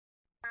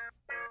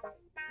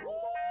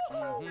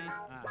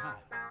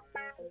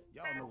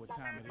Y'all know what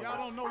time it is. Y'all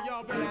don't know,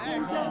 y'all better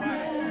ask somebody.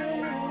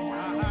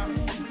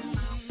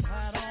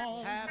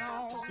 Hat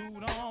on,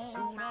 suit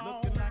on,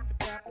 looking like a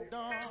dapper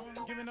dog,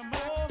 giving them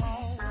all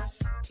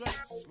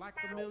dressed like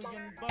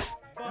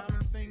 $1,000,000,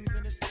 diamond things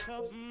in its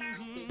cuffs.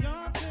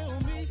 Y'all tell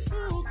me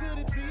who could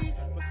it be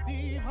but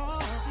Steve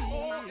Harvey?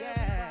 Oh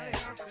yeah,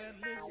 everybody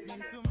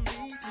listening to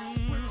me.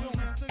 Put your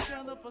hands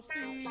together for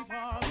Steve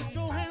Harvey. Put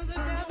your hands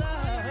together.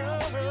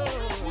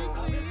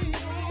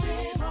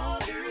 Steve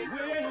Harvey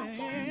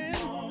wins.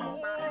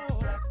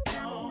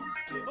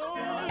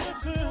 Oh,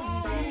 listen,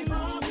 Steve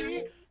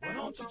Harvey, why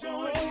don't you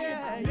join me?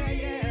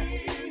 Yeah.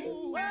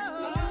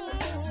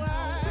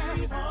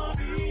 Steve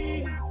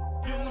Harvey,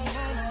 get them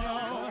on,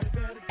 y'all.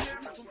 Better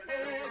give me some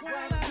eggs while I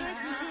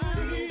listen to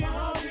Steve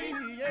Harvey.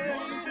 Yeah, why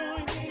don't you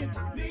join in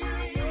with me?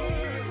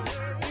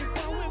 If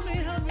you're with me,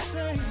 help me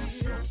say,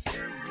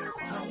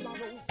 turn your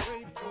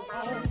radio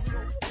on.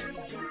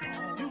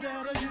 You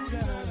gotta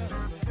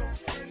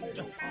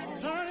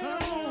turn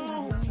it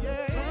on,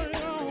 yeah. Turn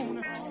it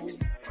on.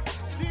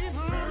 Steve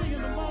Harvey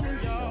in the morning,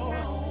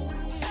 y'all.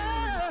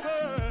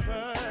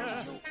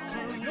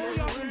 So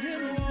y'all can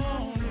get it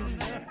on.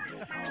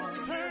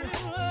 Turn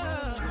it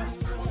up.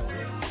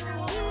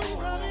 Steve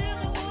Harvey in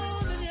the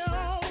morning,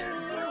 y'all.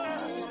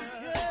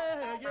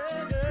 Yeah.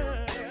 Turn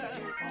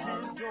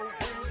your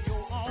radio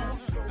on.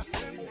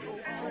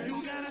 You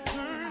gotta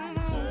turn it on.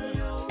 Turn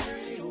your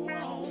radio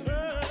on.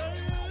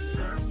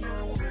 Turn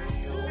your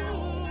radio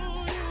on. You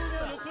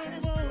gotta turn it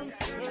on.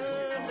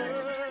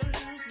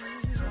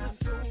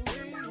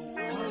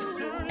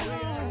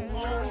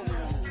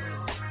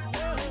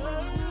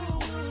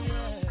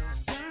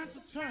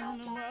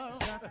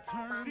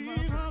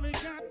 Steve Harvey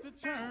got to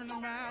turn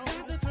them out.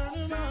 Got to turn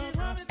them out. Steve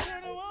Harvey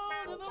turn them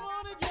on in the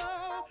morning,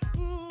 y'all.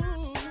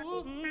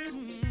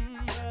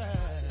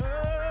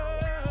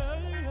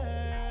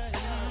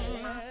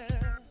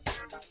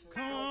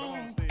 Come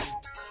on, Steve.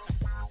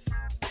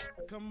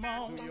 Come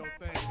on. Do your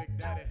thing, Big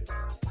Daddy.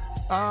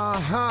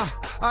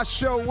 I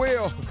sure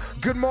will.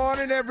 Good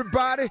morning,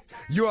 everybody.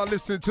 You are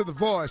listening to The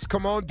Voice.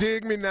 Come on,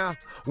 dig me now.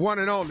 One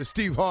and only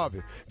Steve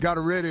Harvey got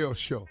a radio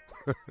show.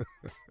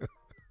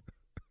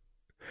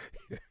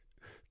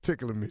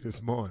 Tickling me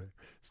this morning.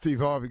 Steve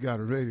Harvey got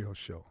a radio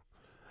show.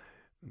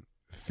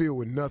 Filled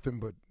with nothing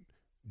but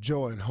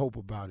joy and hope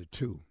about it,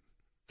 too.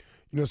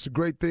 You know, it's a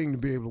great thing to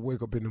be able to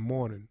wake up in the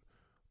morning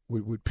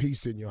with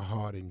peace in your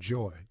heart and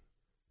joy.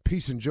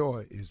 Peace and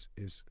joy is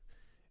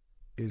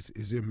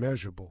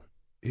immeasurable.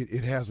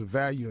 It has a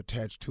value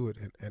attached to it,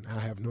 and I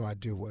have no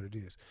idea what it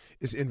is.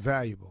 It's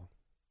invaluable.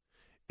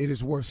 It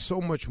is worth so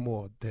much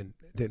more than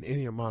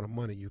any amount of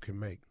money you can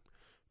make.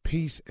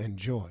 Peace and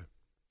joy.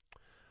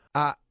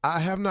 I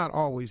have not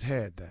always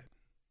had that.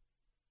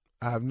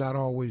 I have not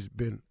always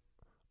been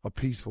a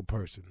peaceful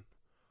person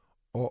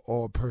or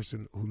a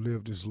person who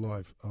lived his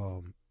life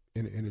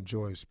in a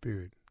joyous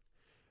spirit.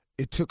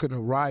 It took an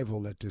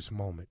arrival at this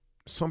moment.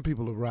 Some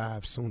people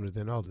arrive sooner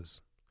than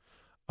others.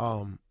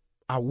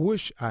 I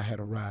wish I had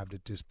arrived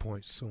at this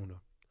point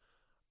sooner.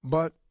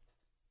 But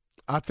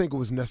I think it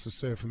was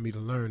necessary for me to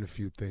learn a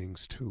few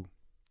things too.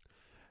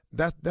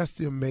 That's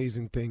the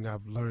amazing thing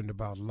I've learned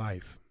about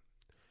life,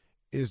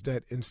 is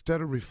that instead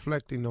of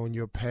reflecting on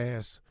your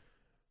past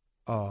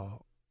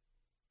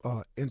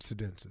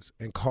incidences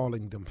and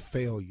calling them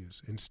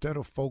failures, instead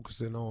of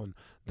focusing on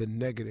the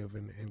negative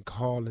and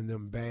calling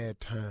them bad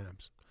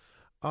times,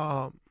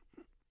 I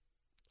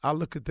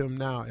look at them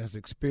now as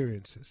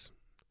experiences.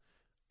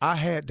 I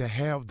had to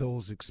have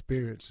those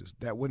experiences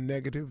that were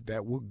negative,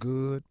 that were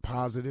good,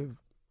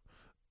 positive,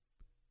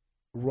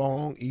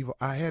 wrong, evil.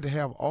 I had to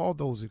have all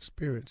those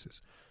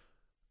experiences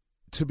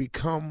to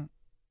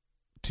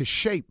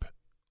shape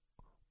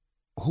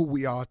who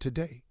we are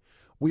today.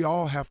 We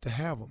all have to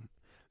have them.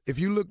 If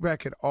you look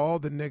back at all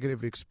the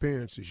negative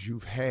experiences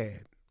you've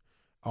had,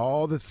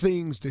 all the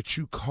things that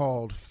you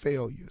called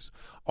failures,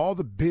 all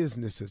the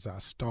businesses I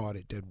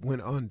started that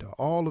went under,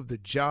 all of the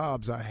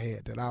jobs I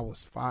had that I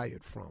was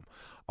fired from,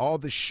 all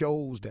the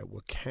shows that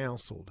were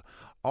canceled,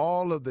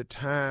 all of the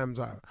times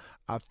I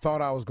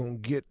thought I was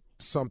going to get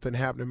something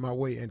happening my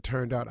way and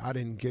turned out I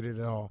didn't get it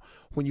at all.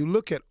 When you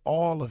look at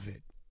all of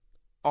it,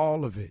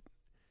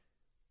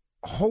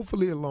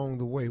 hopefully along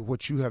the way,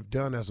 what you have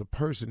done as a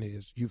person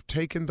is you've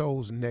taken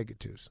those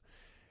negatives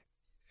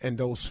and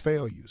those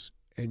failures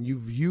and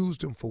you've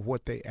used them for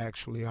what they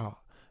actually are.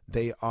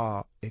 They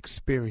are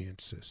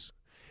experiences.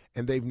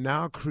 And they've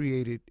now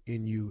created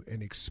in you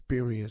an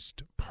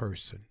experienced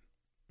person.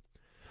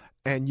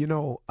 And,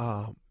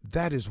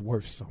 that is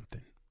worth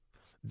something.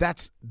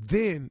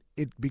 Then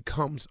it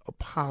becomes a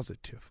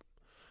positive.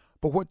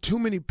 But what too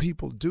many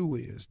people do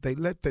is they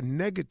let the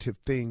negative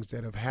things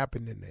that have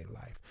happened in their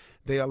life,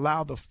 they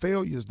allow the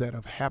failures that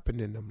have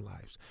happened in their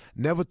lives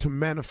never to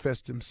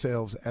manifest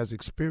themselves as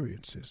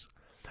experiences.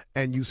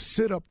 And you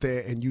sit up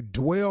there and you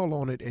dwell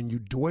on it and you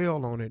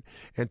dwell on it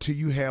until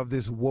you have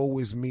this woe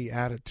is me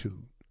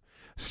attitude.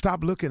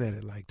 Stop looking at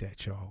it like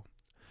that, y'all.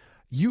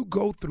 You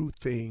go through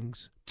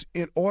things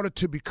in order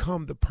to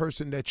become the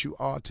person that you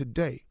are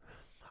today.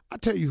 I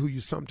tell you who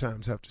you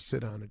sometimes have to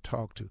sit down and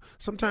talk to.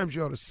 Sometimes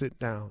you ought to sit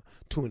down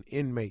to an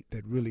inmate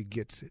that really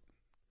gets it.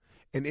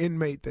 An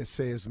inmate that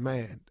says,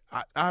 man,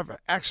 I've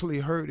actually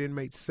heard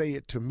inmates say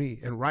it to me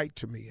and write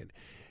to me.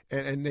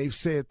 And they've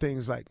said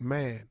things like,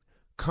 man,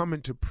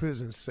 coming to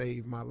prison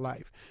saved my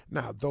life.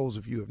 Now, those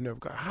of you who have never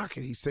gone, how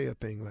can he say a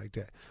thing like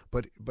that?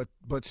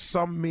 But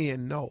some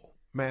men know,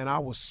 man, I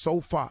was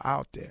so far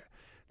out there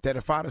that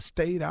if I'd have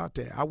stayed out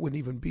there, I wouldn't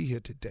even be here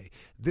today.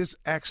 This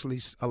actually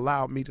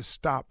allowed me to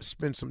stop,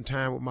 spend some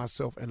time with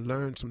myself, and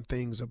learn some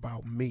things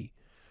about me.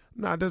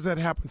 Now, does that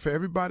happen for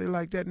everybody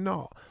like that?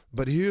 No.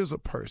 But here's a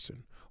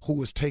person who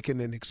has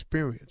taken an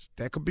experience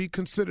that could be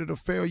considered a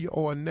failure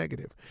or a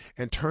negative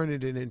and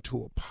turning it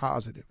into a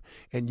positive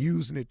and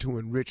using it to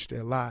enrich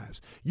their lives.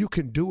 You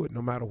can do it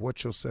no matter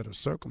what your set of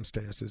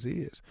circumstances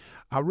is.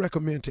 I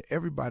recommend to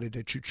everybody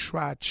that you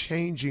try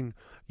changing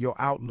your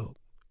outlook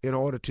in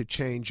order to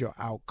change your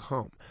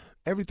outcome.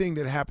 Everything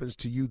that happens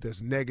to you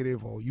that's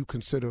negative or you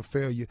consider a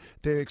failure,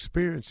 they're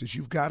experiences.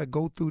 You've got to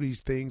go through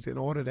these things in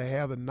order to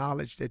have the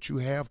knowledge that you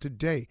have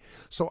today.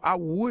 So I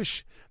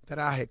wish that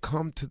I had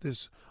come to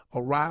this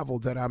arrival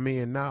that I'm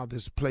in now,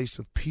 this place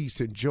of peace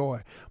and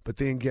joy. But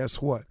then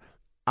guess what?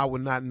 I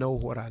would not know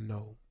what I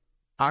know.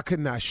 I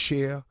could not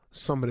share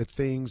some of the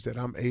things that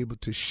I'm able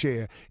to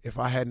share if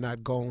I had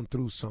not gone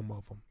through some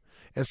of them.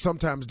 And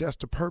sometimes that's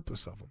the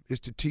purpose of them, is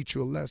to teach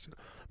you a lesson.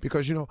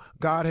 Because, you know,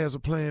 God has a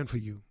plan for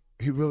you.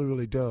 He really,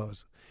 really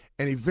does.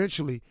 And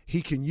eventually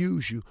he can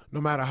use you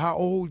no matter how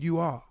old you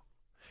are.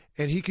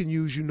 And he can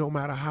use you no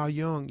matter how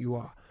young you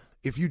are.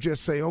 If you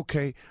just say,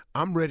 okay,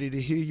 I'm ready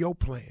to hear your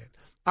plan.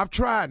 I've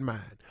tried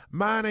mine.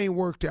 Mine ain't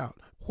worked out.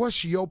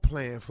 What's your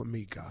plan for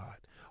me, God?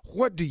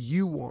 What do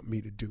you want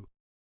me to do?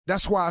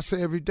 That's why I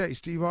say every day,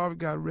 Steve Harvey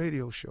got a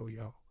radio show,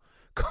 y'all.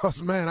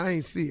 Because, man, I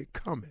ain't see it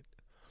coming.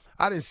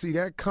 I didn't see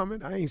that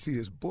coming. I ain't see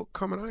this book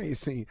coming. I ain't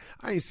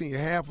seen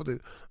half of the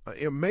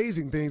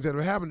amazing things that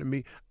have happened to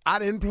me. I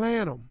didn't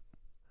plan them.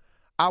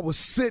 I was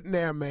sitting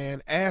there,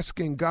 man,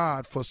 asking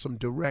God for some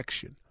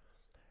direction.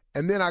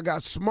 And then I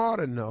got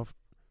smart enough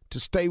to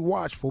stay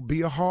watchful,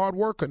 be a hard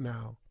worker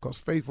now, because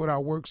faith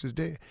without works is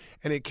dead.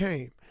 And it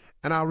came.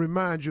 And I'll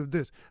remind you of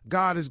this.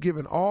 God has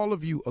given all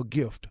of you a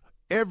gift.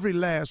 Every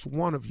last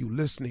one of you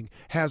listening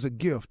has a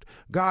gift.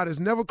 God has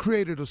never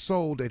created a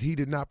soul that he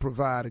did not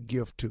provide a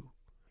gift to.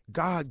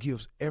 God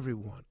gives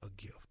everyone a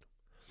gift.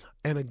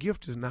 And a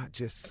gift is not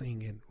just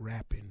singing,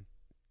 rapping,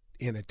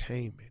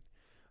 entertainment.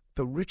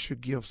 The richer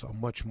gifts are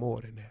much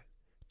more than that.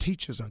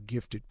 Teachers are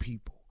gifted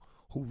people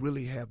who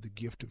really have the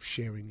gift of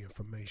sharing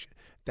information.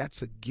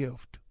 That's a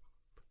gift.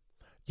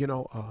 You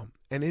know,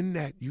 and in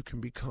that you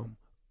can become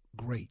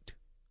great.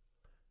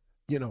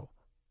 You know,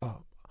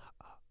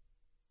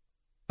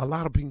 a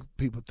lot of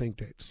people think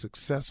that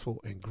successful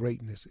and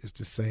greatness is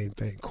the same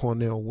thing.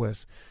 Cornel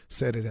West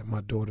said it at my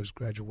daughter's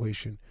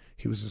graduation.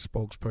 He was a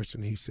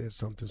spokesperson. He said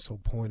something so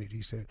pointed.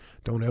 He said,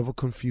 don't ever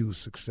confuse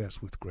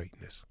success with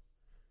greatness.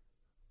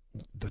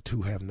 The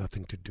two have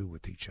nothing to do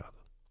with each other.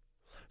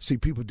 See,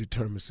 people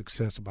determine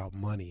success about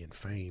money and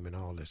fame and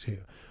all this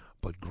here.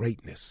 But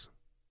greatness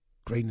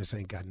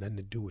ain't got nothing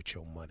to do with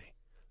your money.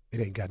 It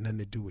ain't got nothing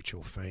to do with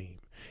your fame.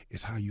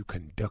 It's how you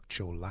conduct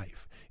your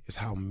life. It's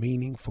how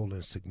meaningful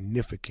and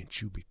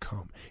significant you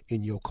become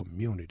in your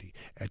community,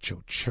 at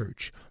your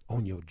church,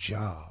 on your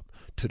job,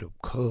 to the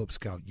Cub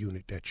Scout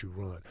unit that you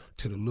run,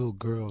 to the little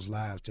girls'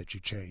 lives that you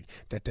change,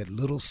 that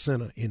little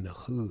center in the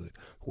hood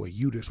where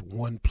you just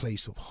one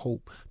place of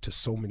hope to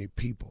so many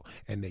people,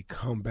 and they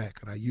come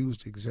back. And I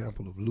used the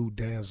example of Lou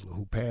Danzler,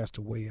 who passed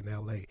away in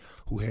L.A.,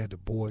 who had the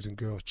Boys and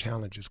Girls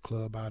Challengers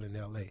Club out in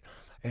L.A.,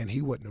 and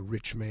he wasn't a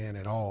rich man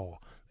at all.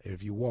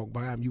 If you walk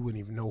by him, you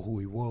wouldn't even know who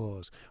he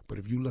was. But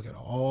if you look at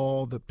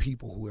all the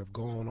people who have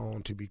gone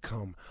on to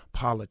become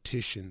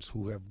politicians,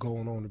 who have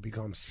gone on to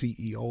become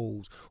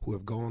CEOs, who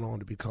have gone on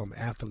to become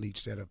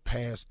athletes that have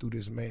passed through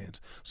this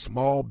man's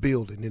small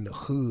building in the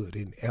hood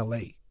in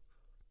L.A.,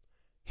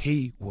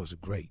 he was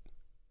great.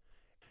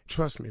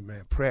 Trust me,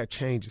 man, prayer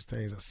changes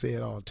things. I say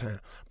it all the time.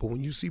 But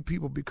when you see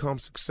people become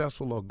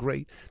successful or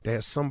great,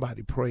 there's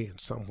somebody praying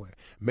somewhere.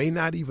 May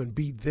not even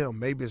be them.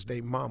 Maybe it's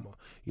their mama.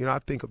 You know, I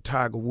think of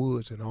Tiger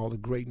Woods and all the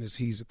greatness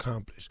he's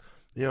accomplished.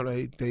 You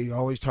know, they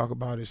always talk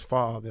about his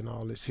father and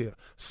all this here.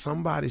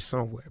 Somebody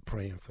somewhere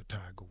praying for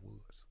Tiger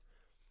Woods.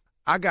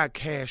 I got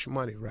Cash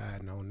Money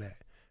riding on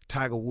that.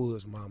 Tiger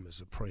Woods' mama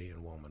is a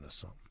praying woman or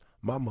something.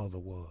 My mother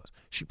was.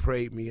 She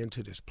prayed me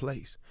into this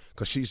place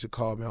because she used to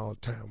call me all the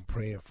time,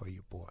 praying for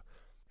you, boy.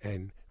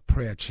 And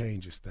prayer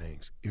changes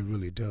things. It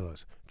really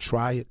does.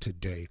 Try it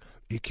today.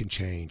 It can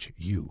change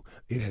you.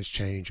 It has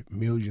changed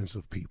millions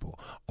of people.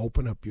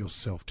 Open up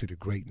yourself to the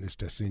greatness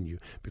that's in you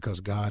because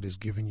God has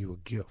given you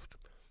a gift.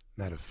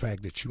 Now, the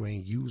fact that you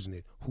ain't using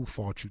it, who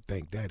fault you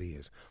think that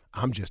is?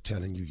 I'm just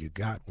telling you, you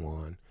got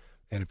one.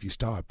 And if you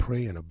start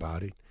praying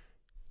about it,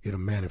 it'll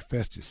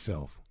manifest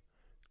itself.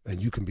 And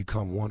you can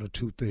become one or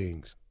two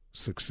things,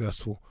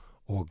 successful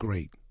or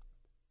great,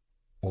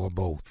 or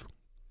both.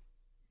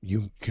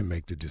 You can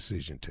make the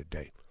decision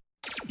today.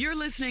 You're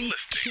listening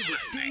to the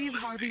Steve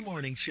Harvey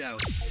Morning Show.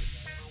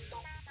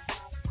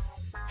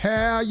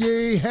 Hear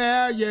ye,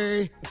 hear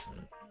ye.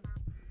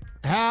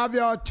 Have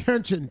your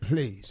attention,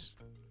 please.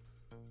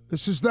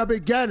 This is the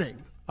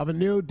beginning of a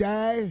new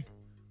day,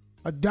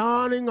 a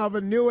dawning of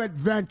a new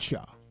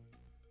adventure.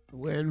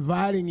 We're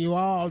inviting you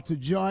all to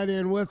join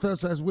in with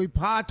us as we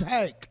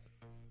partake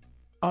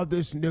of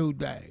this new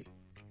day.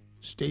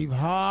 Steve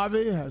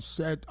Harvey has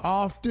said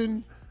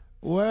often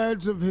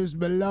words of his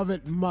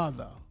beloved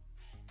mother,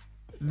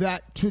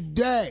 that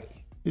today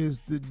is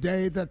the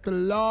day that the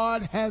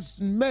Lord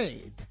has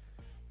made.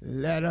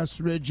 Let us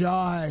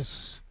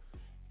rejoice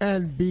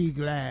and be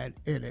glad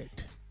in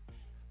it.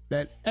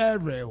 Let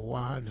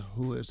everyone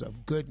who is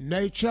of good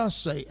nature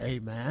say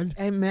amen.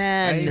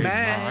 Amen.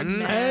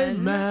 Amen.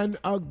 Amen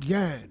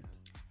again.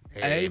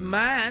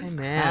 Amen.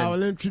 Amen. I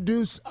will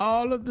introduce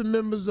all of the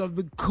members of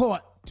the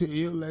court to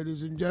you,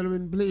 ladies and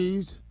gentlemen,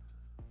 please.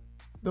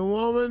 The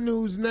woman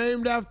who's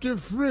named after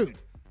fruit.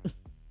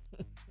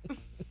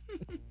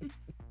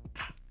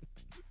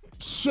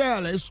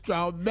 Shirley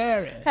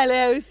Strawberry.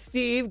 Hello,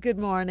 Steve. Good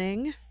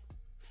morning.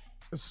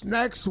 This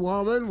next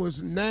woman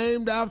was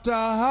named after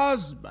her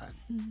husband.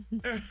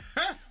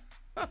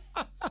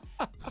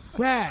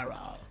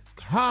 Sheryl.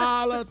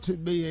 Carla, to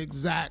be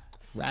exact,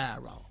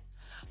 Sheryl.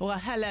 Well,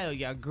 hello,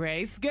 Your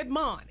Grace. Good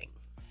morning.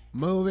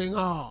 Moving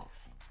on.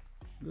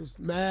 This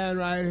man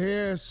right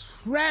here is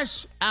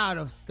fresh out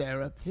of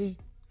therapy.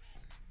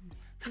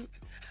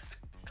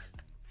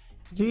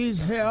 He's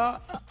here.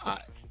 I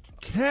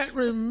can't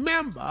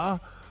remember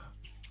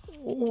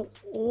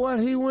what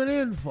he went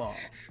in for.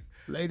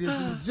 Ladies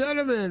and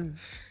gentlemen,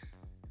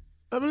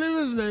 I believe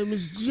his name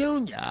is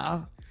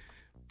Junior.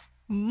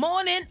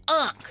 Morning,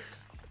 Unc.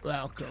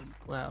 Welcome,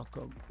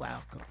 welcome,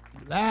 welcome.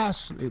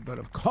 Lastly, but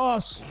of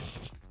course,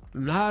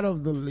 not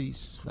of the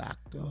least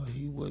factor,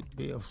 he would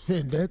be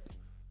offended.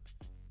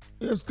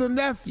 It's the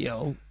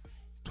nephew,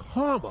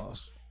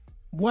 Thomas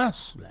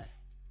Wesley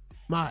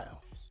Miles.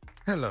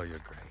 Hello, Your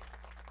Grace.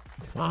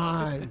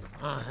 Fine,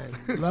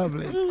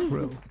 lovely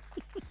crew.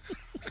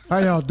 How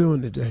y'all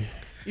doing today?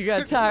 You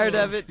got tired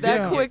of it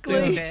that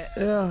quickly?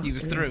 Yeah. You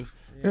was through.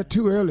 Yeah,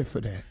 too early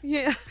for that.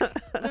 Yeah.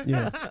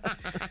 Yeah.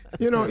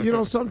 You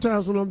know,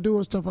 sometimes when I'm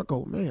doing stuff, I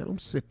go, man, I'm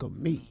sick of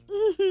me.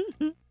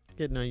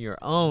 Getting on your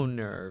own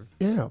nerves.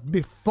 Yeah,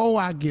 before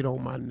I get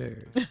on my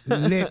nerves,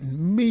 let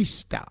me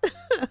stop.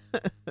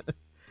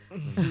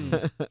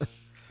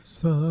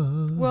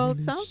 Well, it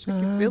sounds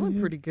like you're feeling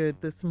pretty good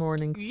this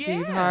morning,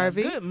 Steve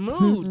Harvey. Good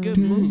mood. Good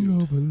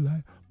mood.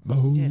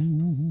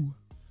 Yeah.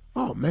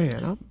 Oh,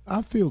 man,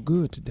 I feel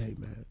good today,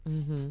 man.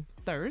 Mm-hmm.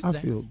 Thursday.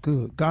 I feel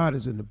good. God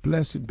is in the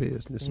blessing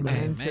business,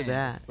 Amen man. to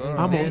that.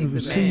 I'm on the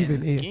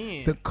receiving end.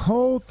 Again. The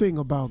cold thing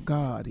about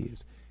God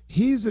is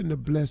he's in the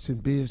blessing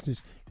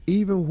business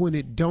even when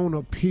it don't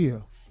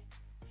appear.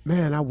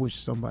 Man, I wish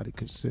somebody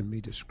could send me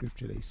the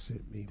scripture they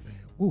sent me, man.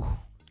 Woo.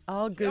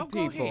 All good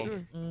Go people.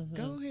 ahead.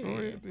 Go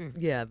ahead.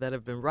 Yeah, that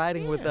have been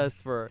riding with us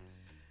for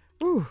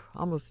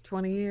almost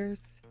 20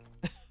 years.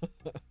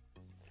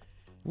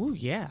 Ooh,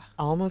 yeah.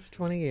 Almost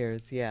 20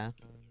 years, yeah.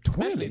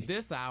 Especially 20?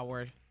 this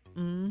hour.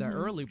 Mm-hmm. The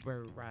early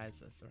bird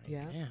rises right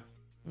Yeah. now.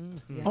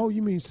 Mm-hmm. Yeah. Oh,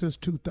 you mean since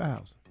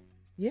 2000?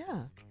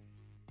 Yeah.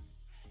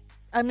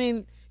 I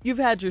mean, you've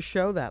had your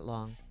show that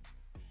long.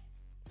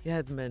 It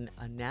hasn't been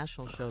a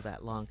national show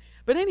that long.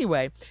 But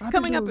anyway, I've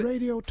coming been up on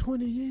radio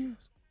 20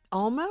 years.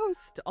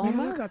 almost. Man,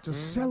 I got to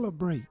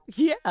celebrate.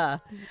 Yeah. All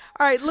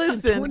right,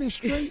 listen. 20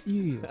 straight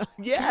years.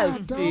 Yes,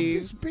 God, dog, Steve.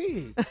 this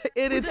big.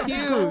 It is We got to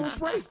go on huge.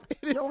 break.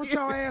 It is Y'all want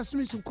y'all ask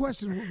me some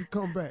questions when we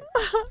come back.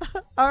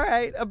 All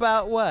right,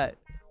 about what?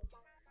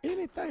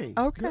 Anything.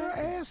 Okay. Girl,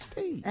 ask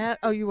Steve.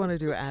 You want to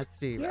do Ask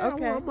Steve? Yeah,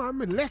 Okay.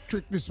 I'm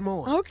electric this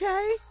morning.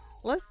 Okay.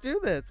 Let's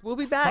do this. We'll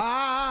be back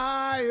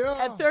Fire.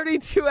 at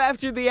 32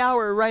 after the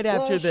hour, right after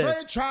Won't this.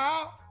 say,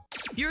 child.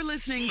 You're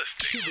listening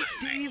to the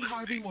Steve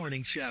Harvey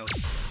Morning Show.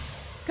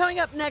 Coming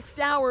up next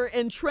hour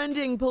in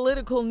trending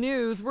political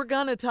news,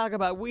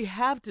 we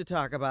have to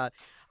talk about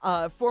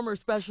former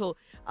special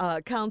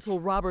counsel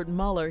Robert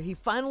Mueller. He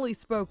finally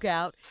spoke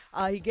out.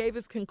 He gave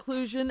his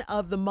conclusion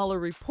of the Mueller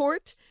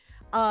report.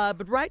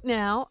 But right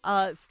now,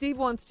 Steve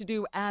wants to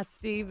do Ask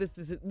Steve. This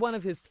is one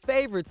of his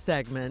favorite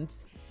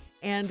segments.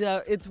 And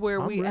it's where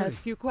I'm we ready.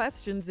 ask you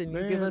questions and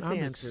Man, you give us I'm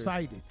answers.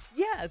 excited.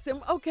 Yes.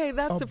 And okay,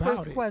 that's the About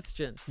first it.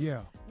 question.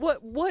 Yeah.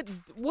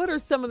 What are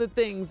some of the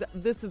things?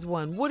 This is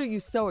one. What are you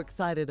so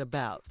excited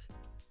about?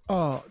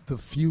 The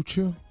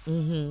future.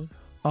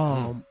 Mm-hmm.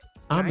 I'm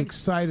Nice.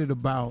 excited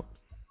about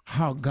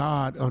how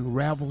God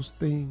unravels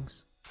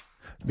things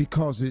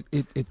because it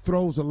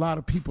throws a lot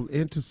of people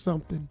into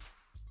something.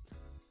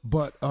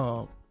 But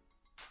earlier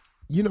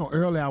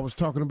I was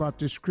talking about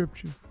this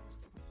scripture.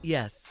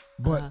 Yes.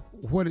 But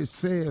what it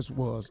says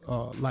was,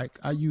 like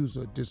I use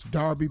this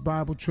Darby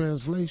Bible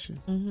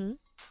translation,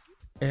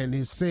 and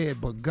it said,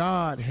 "But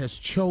God has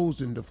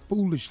chosen the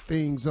foolish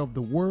things of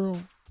the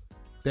world,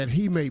 that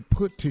He may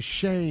put to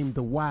shame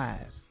the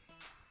wise."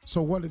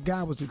 So what the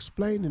guy was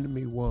explaining to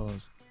me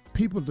was,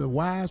 the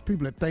wise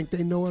people that think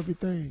they know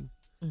everything,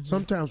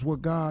 sometimes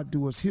what God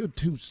do is He'll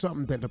do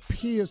something that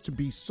appears to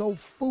be so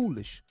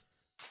foolish,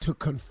 to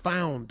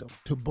confound them,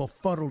 to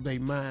befuddle their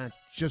mind,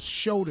 just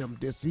show them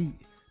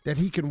that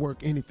he can work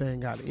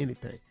anything out of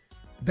anything.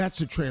 That's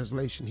the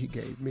translation he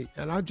gave me.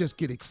 And I just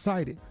get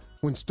excited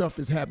when stuff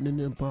is happening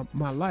in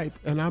my life,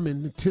 and I'm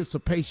in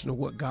anticipation of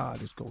what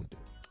God is going to do.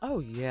 Oh,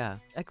 yeah.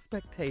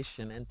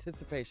 Expectation,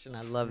 anticipation.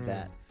 I love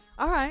that.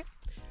 All right.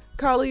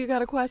 Carla, you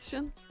got a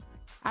question?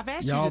 I've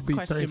asked Y'all you this be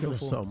question thinking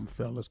before. of something,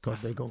 fellas, because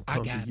they're going to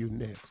come to you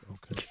next.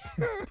 Okay.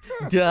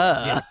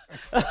 Duh.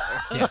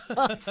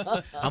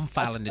 I'm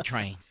following the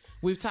train.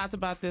 We've talked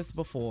about this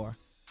before.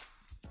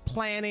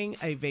 Planning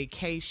a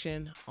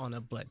vacation on a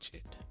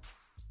budget.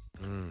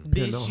 Depending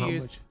This on how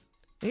year's.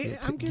 much. Yeah,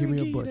 I'm Give me a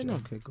giving you budget. the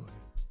number. Okay, go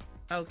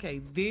ahead.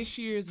 Okay, this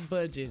year's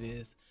budget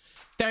is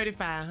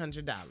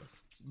 $3,500.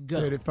 Go.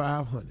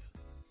 3,500.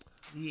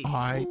 Yeah. All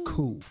right,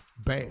 cool.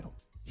 Bam.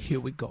 Here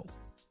we go.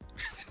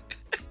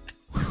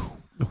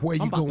 Where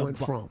you I'm about to going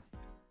bu- from?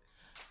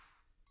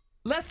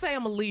 Let's say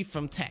I'm gonna leave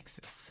from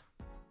Texas.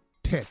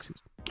 Texas.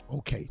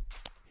 Okay.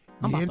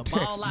 I'm You about in to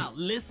ball out.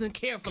 Listen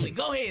carefully.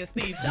 Go ahead,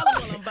 Steve. Tell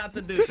them what I'm about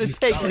to do.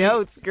 Take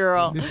notes,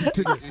 girl. Listen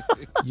to this.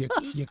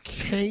 You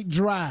can't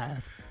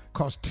drive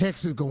because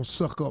Texas going to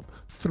suck up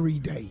 3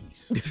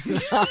 days.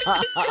 It's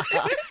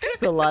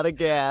a lot of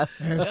gas.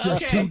 That's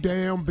just Okay. too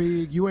damn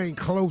big. You ain't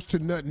close to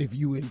nothing if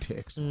you in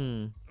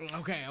Texas.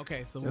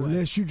 Okay. So what?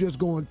 Unless you just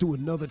going through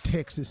another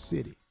Texas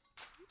city.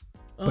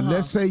 But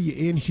let's say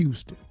you're in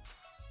Houston.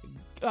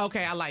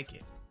 Okay, I like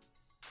it.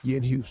 You're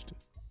in Houston.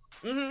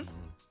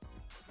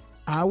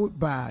 I would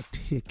buy a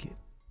ticket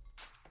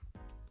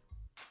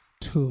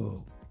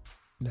to,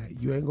 now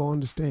you ain't gonna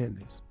understand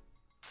this,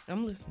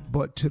 I'm listening.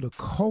 but to the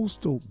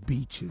coastal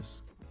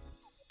beaches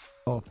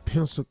of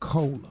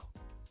Pensacola.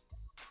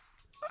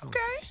 Okay.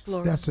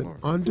 Florida. That's an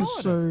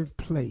underserved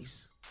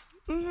place.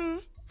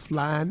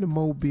 Fly into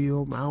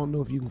Mobile. I don't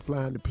know if you can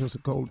fly into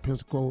Pensacola.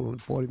 Pensacola only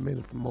 40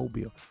 minutes from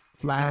Mobile.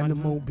 Fly into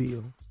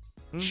Mobile.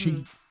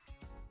 Cheap.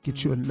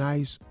 Get you a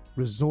nice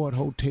resort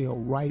hotel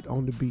right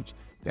on the beach.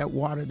 That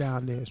water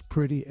down there is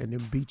pretty and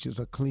them beaches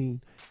are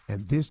clean.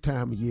 And this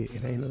time of year,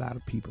 it ain't a lot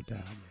of people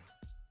down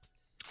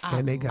there.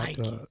 And they got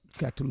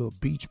the little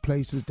beach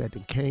places that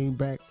they came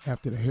back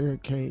after the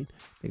hurricane.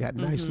 They got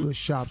nice little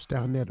shops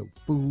down there. The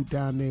food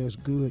down there is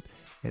good.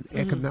 And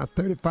now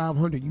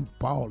 3,500, you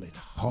balling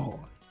hard.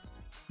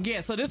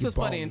 Yeah, so this You is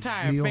for the balling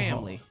entire real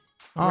family.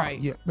 Oh,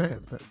 Right. yeah,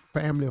 man.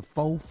 Family of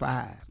 4,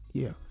 5.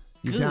 Yeah.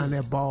 You down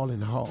there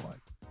balling hard.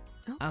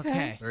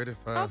 Okay.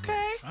 35.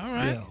 Okay. All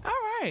right. Yeah.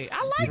 All right.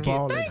 I You like it.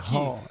 balling Thank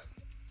hard.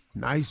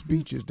 Nice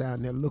beaches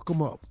down there. Look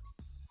them up.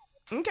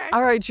 you. Okay.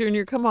 All right,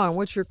 Junior, come on.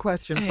 What's your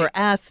question Hey. for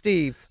Ask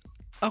Steve?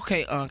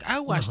 Okay, I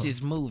watched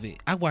this movie.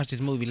 I watched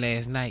this movie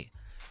last night,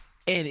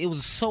 and it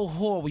was so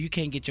horrible you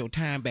can't get your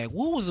time back.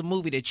 What was a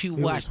movie that you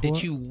was watched that what?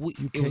 it You was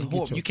can't get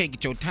horrible? your- You can't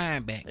get your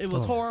time back. It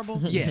was horrible.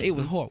 Yeah, it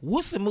was horrible.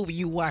 What's the movie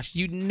you watched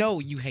you know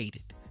you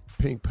hated?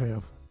 Pink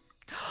Panther.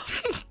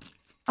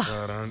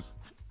 Dun-dun,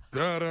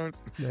 dun-dun.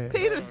 Man,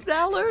 Peter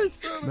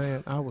Sellers?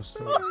 man, I was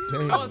so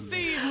damn. Oh,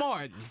 Steve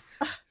Martin.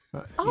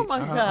 Oh, my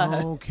I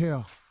God. don't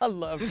care. I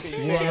love Peter.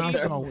 What I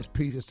saw was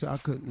Peter. So I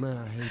couldn't, man,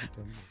 I hated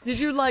them. Did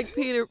you like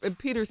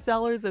Peter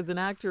Sellers as an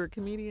actor or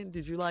comedian?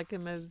 Did you like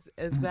him as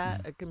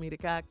that, a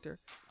comedic actor?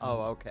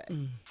 Oh, okay.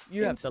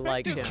 You have to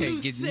like him. Inspector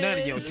Can't get none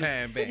of your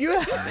time back.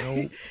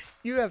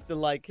 You have to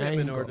like him in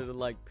Anger. order to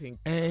like Pink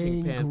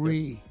Panther.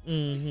 Angry.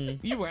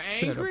 You were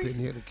Set up angry? in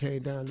here that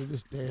came down to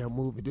this damn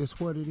movie. This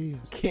what it is.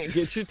 Can't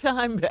get your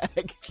time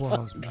back.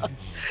 Was, man.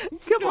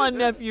 Come on,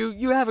 nephew.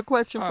 You have a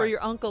question All for right.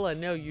 your uncle? I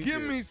know you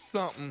Give do. me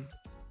something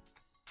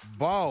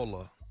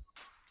baller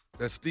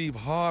that Steve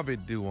Harvey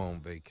do on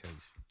vacation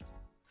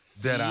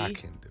that I See?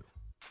 can do.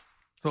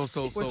 So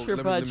What's your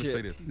let me say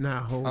budget? this.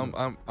 Now hold I'm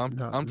on.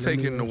 No, I'm let me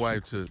taking the ask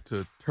wife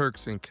to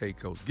Turks and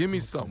Caicos. Give me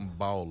something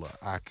baller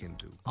I can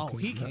do. Oh,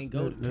 he can't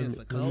go to Let me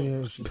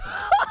Pensacola. ask you.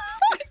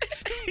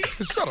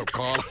 Shut up,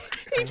 Carla.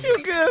 He too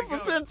good for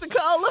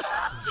Pensacola.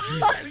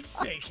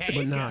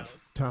 But now,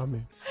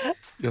 Tommy,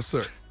 Yes,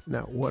 sir.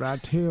 now what I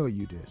tell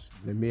you this,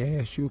 let me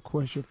ask you a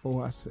question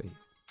before I say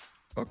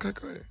it. Okay,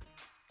 go ahead.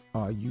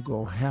 Are you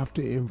going to have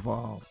to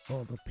involve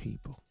other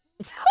people?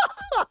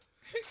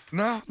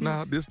 No,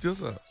 this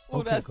just us. Oh,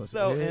 Okay, that's 'cause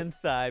so every-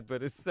 inside,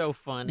 but it's so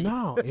funny.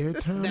 No, every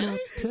time I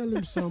tell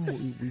him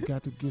something, we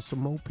got to get some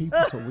more people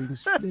so we can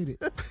split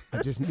it.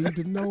 I just need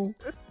to know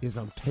is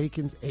I'm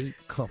taking 8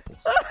 couples.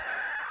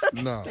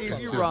 No, Steve,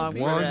 it's you just wrong for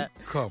one that.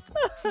 couple.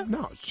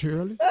 No,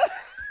 Shirley.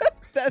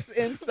 That's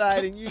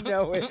inside, and you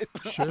know it.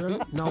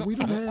 Shirley. No, we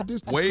didn't have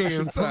this Way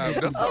discussion inside.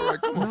 publicly. That's all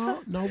right. Come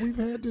on. No, we've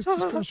had this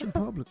discussion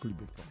publicly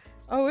before.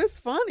 Oh, it's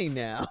funny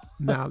now.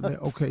 Now,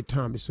 okay,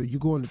 Tommy, so you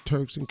going to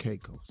Turks and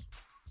Caicos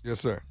Yes,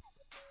 sir.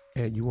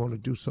 and you want to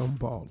do some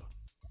baller.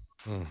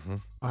 Mm-hmm.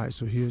 All right,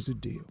 so here's the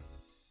deal.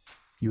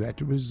 You at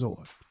the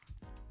resort.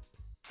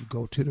 You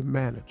go to the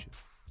manager.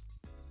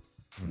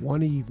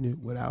 One evening,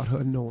 without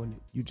her knowing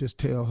it, you just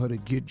tell her to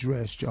get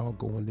dressed, y'all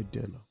going to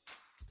dinner.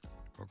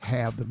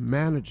 Have the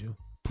manager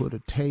put a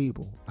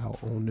table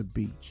out on the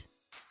beach.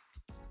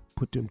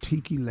 Put them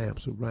tiki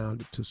lamps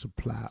around it to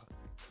supply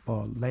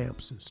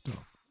lamps and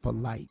stuff for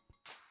light.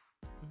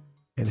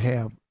 and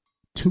have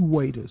 2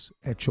 waiters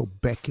at your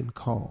beck and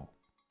call.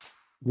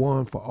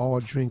 One for all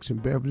drinks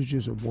and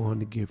beverages and one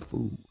to get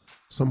food.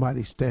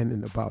 Somebody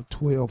standing about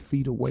 12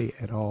 feet away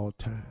at all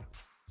times.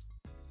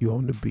 You're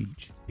on the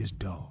beach, it's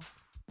dark.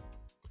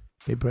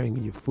 They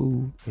bringing you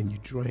food and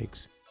your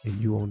drinks, and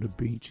you on the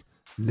beach.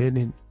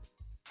 Linen,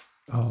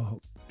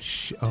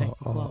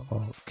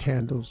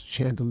 candles,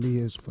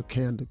 chandeliers for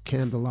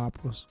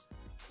candelabras,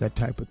 that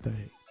type of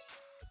thing.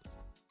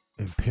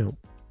 And pimp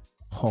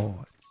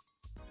hard.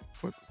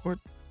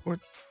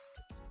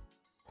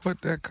 What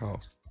that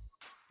cost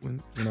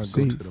when I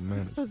See, go to the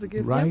manager? Supposed to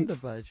give right him the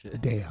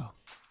budget. there.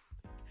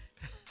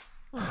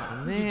 Oh,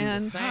 You man.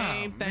 do the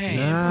same thing.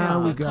 Now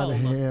in we gotta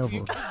Pensacola. have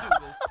You a- can do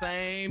the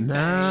same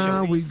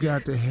Now thing. we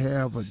got to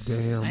have a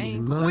damn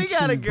Same. lunch We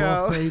gotta and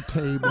go. buffet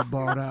table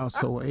bought out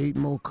so 8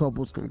 more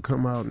couples can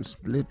come out and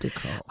split the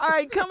cost. All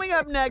right, coming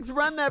up next,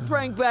 run that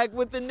prank back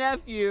with the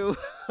nephew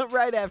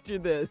right after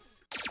this.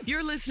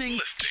 You're listening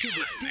to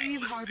the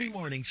Steve Harvey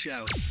Morning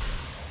Show.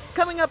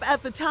 Coming up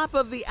at the top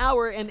of the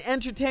hour in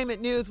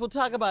entertainment news, we'll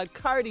talk about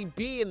Cardi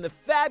B and the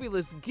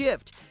fabulous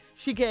gift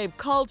she gave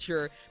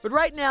culture. But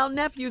right now,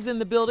 Nephew's in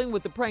the building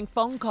with the prank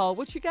phone call.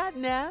 What you got,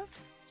 Neff?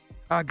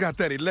 I got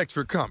that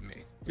electric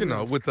company,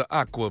 with the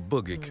aqua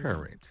boogie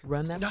current.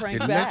 Run that prank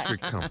back.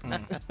 Electric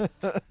company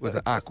with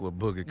the aqua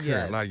boogie current.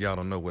 Yes. A lot of y'all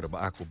don't know what an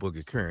aqua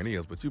boogie current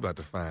is, but you about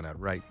to find out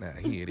right now.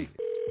 Here it is.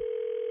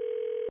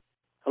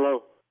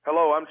 Hello,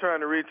 Hello, I'm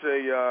trying to reach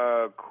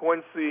a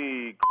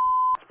Quincy,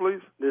 please.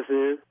 this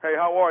is. Hey,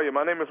 how are you?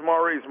 My name is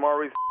Maurice.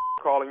 Maurice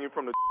calling you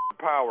from the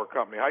power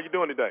company. How you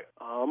doing today?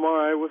 I'm all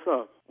right. What's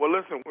up? Well,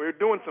 listen, we're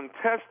doing some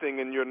testing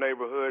in your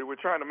neighborhood. We're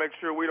trying to make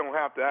sure we don't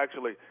have to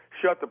actually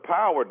shut the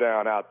power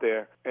down out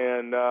there.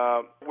 And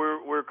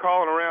we're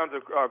calling around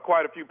to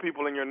quite a few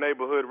people in your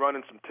neighborhood,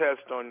 running some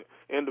tests on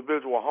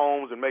individual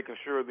homes and making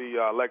sure the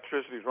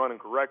electricity is running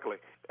correctly.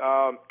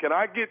 Can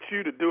I get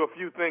you to do a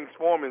few things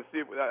for me and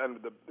see if,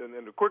 and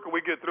the quicker we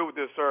get through with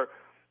this, sir,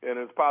 and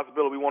there's a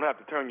possibility we won't have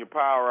to turn your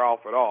power off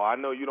at all. I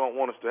know you don't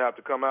want us to have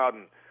to come out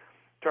and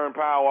turn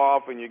power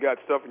off, and you got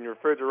stuff in your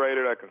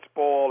refrigerator that can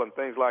spoil and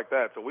things like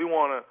that. So we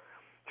want to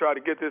try to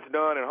get this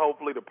done, and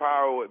hopefully the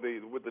power with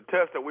the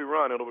test that we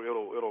run,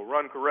 it'll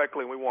run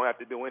correctly, and we won't have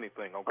to do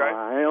anything. Okay?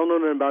 I don't know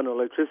nothing about no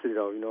electricity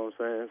though. You know what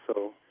I'm saying?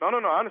 So. No.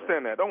 I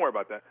understand that. Don't worry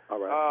about that. All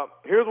right.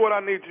 Here's what I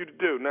need you to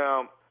do.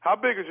 Now, how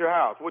big is your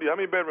house? How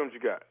many bedrooms you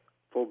got?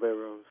 4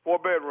 bedrooms. 4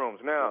 bedrooms.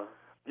 Now,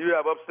 you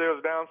have upstairs,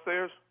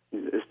 downstairs?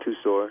 It's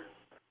 2-story.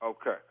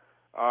 Okay.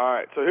 All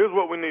right. So here's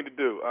what we need to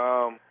do.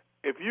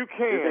 If you This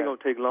ain't can. gonna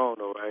take long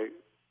though, right?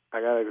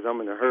 Cause I'm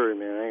in a hurry,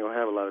 man. I ain't gonna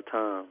have a lot of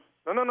time.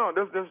 No.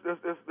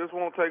 This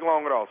won't take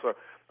long at all, sir.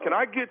 Can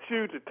I get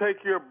you to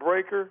take your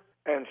breaker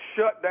and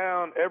shut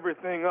down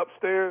everything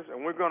upstairs,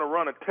 and we're going to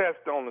run a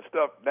test on the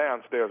stuff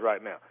downstairs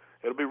right now.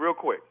 It'll be real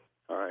quick.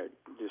 All right,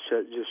 just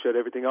shut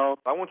everything off.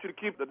 I want you to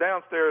keep the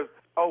downstairs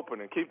open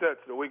and keep that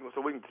so we can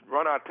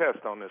run our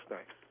test on this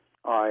thing.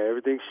 All right,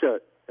 everything's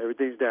shut.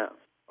 Everything's down.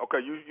 Okay,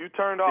 you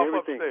turned off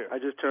Everything. upstairs. I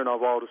just turned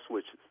off all the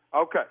switches.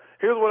 Okay,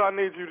 here's what I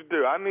need you to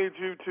do. I need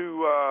you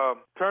to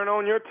turn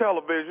on your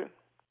television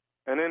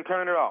and then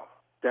turn it off.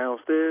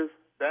 Downstairs?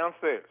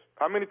 Downstairs.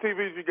 How many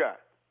TVs you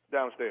got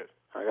downstairs?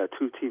 I got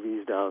 2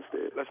 TVs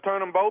downstairs. Let's turn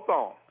them both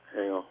on.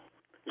 Hang on.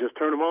 Just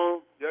turn them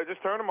on? Yeah,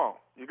 just turn them on.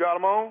 You got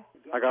them on?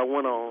 I got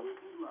one on.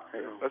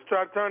 Hang on. Let's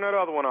try to turn that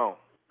other one on.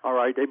 All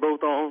right, they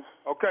both on.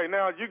 Okay,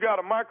 now you got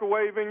a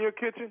microwave in your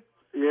kitchen?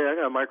 Yeah, I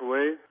got a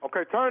microwave.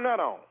 Okay, turn that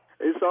on.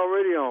 It's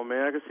already on,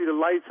 man. I can see the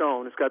lights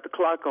on. It's got the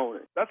clock on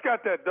it. That's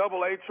got that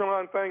double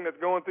Atron thing that's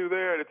going through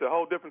there. It's a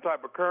whole different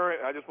type of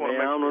current. I just want to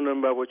Man, I don't know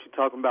nothing about what you're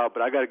talking about,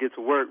 but I got to get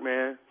to work,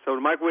 man. So the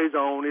microwave's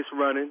on. It's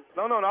running.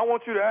 No. I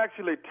want you to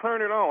actually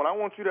turn it on. I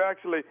want you to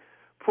actually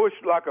push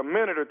like a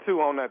minute or two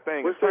on that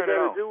thing. What's and turn that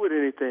it got on. to do with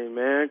anything,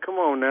 man? Come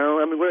on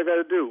now. I mean, what I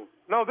got to do?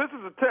 No, this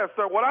is a test,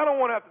 sir. What I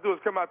don't want to have to do is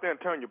come out there and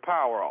turn your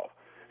power off.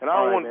 And I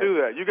don't want to do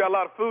that. You got a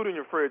lot of food in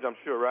your fridge, I'm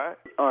sure, right?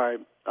 All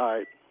right.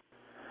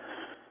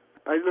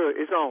 Hey, look,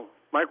 it's on.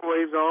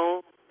 Microwave's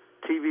on.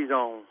 TV's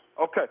on.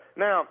 Okay.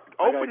 Now,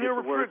 open your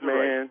refrigerator.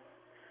 refrigerator. Man.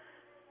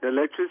 The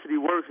electricity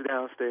works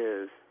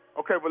downstairs.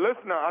 Okay, but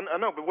listen now. I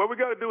know, but what we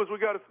got to do is we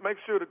got to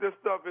make sure that this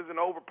stuff isn't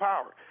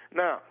overpowered.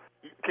 Now,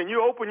 can you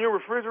open your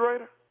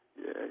refrigerator?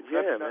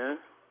 Yeah, man.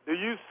 Do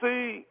you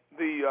see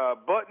the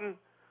button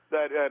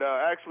that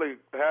actually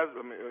has?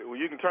 I mean,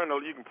 you can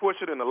you can push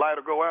it and the light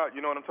will go out.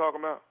 You know what I'm talking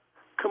about?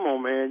 Come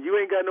on, man. You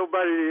ain't got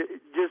nobody to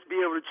just be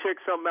able to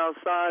check something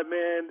outside,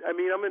 man. I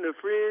mean, I'm in the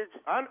fridge.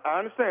 I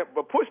understand,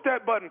 but push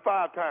that button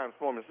 5 times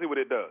for me and see what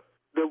it does.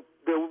 The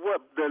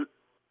what? The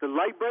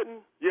light button?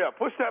 Yeah,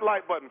 push that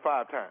light button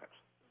 5 times.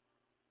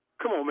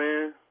 Come on,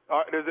 man.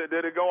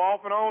 Did it go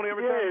off and on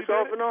every time? Yeah, it's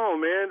off and on,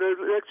 man.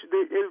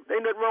 Ain't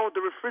nothing wrong with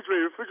the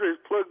refrigerator. The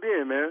refrigerator's plugged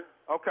in, man.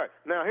 Okay.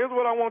 Now, here's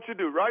what I want you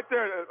to do. Right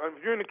there,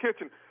 if you're in the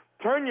kitchen,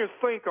 turn your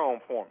sink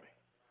on for me.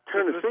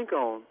 Turn the sink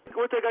on?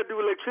 What's that got to do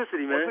with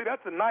electricity, man? Well, see,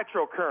 that's a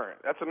nitro current.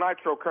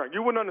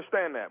 You wouldn't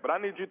understand that, but I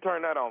need you to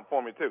turn that on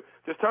for me, too.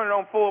 Just turn it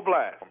on full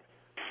blast.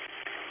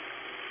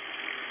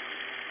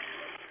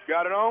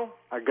 got it on?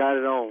 I got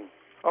it on.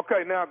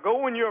 Okay, now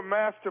go in your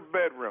master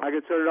bedroom. I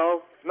can turn it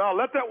off? No,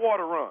 let that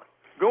water run.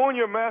 Go in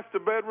your master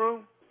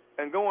bedroom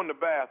and go in the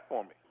bath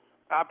for me.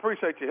 I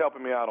appreciate you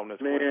helping me out on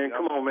this. Man, Quincy.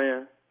 come on,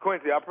 man.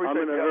 Quincy, I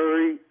appreciate I'm in you. a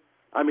hurry.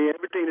 I mean,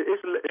 everything's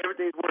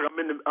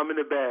working. I'm in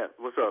the bath.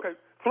 What's up? Okay,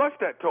 flush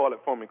that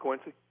toilet for me,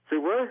 Quincy. Say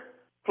what?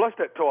 Flush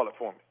that toilet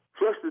for me.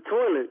 Flush the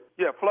toilet?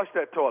 Yeah, flush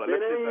that toilet.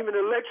 Man, it ain't even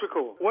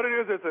electrical. What it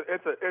is,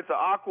 it's an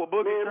aqua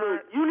boogie. Man,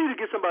 look, you need to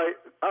get somebody.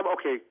 I'm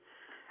okay.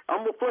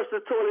 I'm gonna flush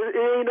the toilet.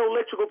 It ain't no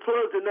electrical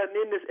plugs or nothing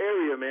in this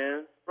area,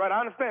 man. Right, I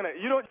understand that.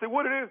 You don't see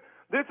what it is.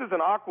 This is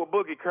an aqua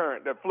boogie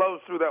current that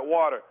flows through that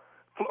water.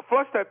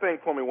 Flush that thing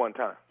for me one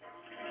time.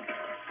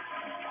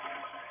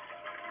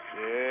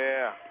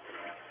 Yeah,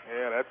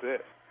 that's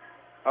it.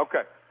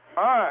 Okay.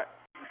 All right.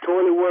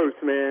 Toilet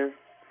works, man.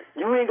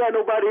 You ain't got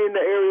nobody in the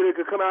area that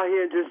could come out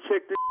here and just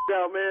check this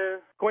out, man.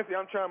 Quincy,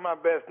 I'm trying my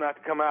best not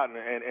to come out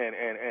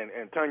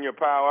and turn your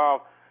power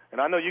off. And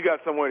I know you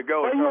got somewhere to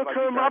go. Why you gonna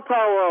turn my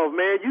power off,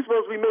 man? You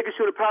supposed to be making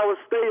sure the power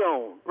stay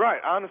on.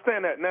 Right, I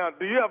understand that. Now,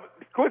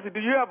 Quincy,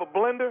 do you have a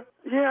blender?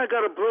 Yeah, I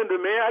got a blender,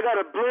 man. I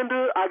got a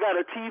blender, I got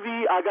a TV,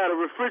 I got a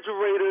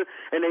refrigerator,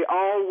 and they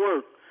all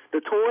work. The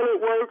toilet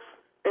works,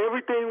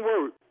 everything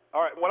works.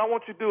 All right, what I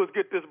want you to do is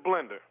get this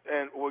blender,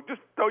 and we'll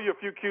just throw you a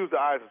few cubes of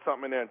ice or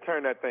something in there and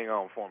turn that thing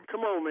on for me.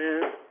 Come on,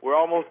 man. We're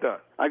almost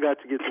done. I got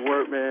to get to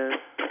work, man.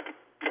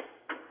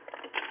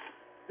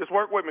 Just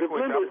work with me,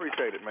 Quincy. Blender, I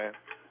appreciate it, man.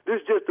 This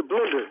is just the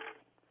blender.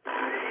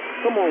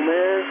 Come on,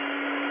 man.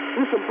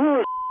 This some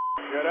bullshit.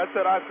 Yeah, that's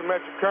that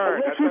isometric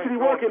current. Electricity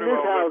work in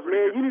this house,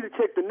 man. You need to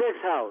check the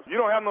next house.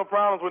 You don't have no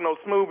problems with no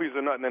smoothies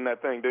or nothing in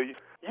that thing, do you?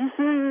 You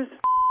serious?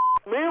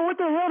 Man, what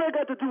the hell that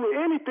got to do with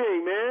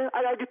anything, man? I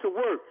got to get to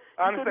work.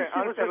 I understand.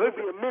 Listen.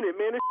 Be a minute,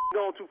 man. This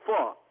going too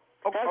far.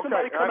 Okay, have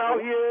somebody come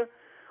out here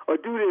or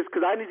do this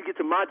because I need to get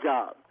to my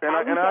job. And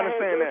I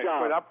understand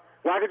that.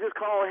 Well, I could just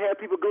call and have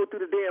people go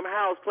through the damn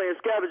house playing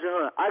scavenger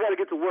hunt. I got to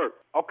get to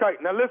work. Okay,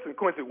 now listen,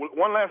 Quincy,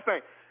 one last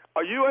thing.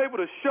 Are you able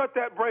to shut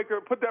that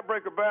breaker, put that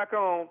breaker back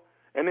on,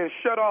 and then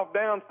shut off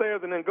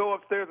downstairs and then go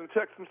upstairs and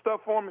check some stuff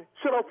for me?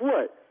 Shut off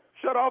what?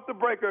 Shut off the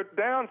breaker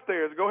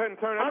downstairs. Go ahead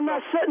and turn it I'm not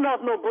shutting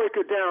off no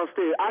breaker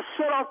downstairs. I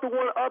shut off the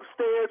one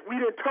upstairs.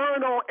 We done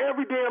turned on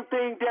every damn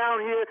thing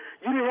down here.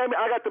 You didn't have me.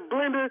 I got the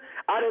blender.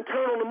 I done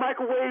turned on the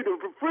microwave, the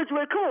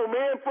refrigerator. Come on,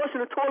 man.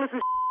 Flushing the toilets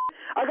and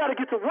I got to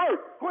get to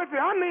work. Quincy,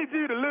 I need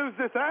you to lose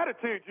this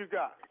attitude you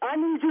got. I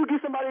need you to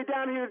get somebody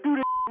down here to do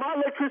this. My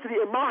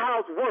electricity in my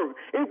house work.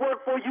 It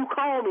worked for you.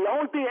 Call me. The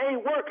only thing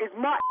ain't work is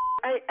my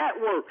ain't at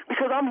work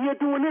because I'm here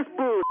doing this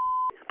bull,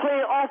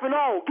 playing off and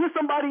on. Get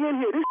somebody in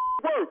here. This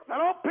work.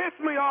 Now don't piss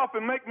me off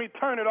and make me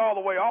turn it all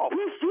the way off.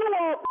 Piss you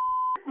off.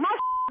 My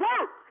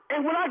work.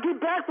 And when I get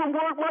back from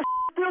work, my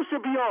still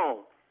should be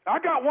on.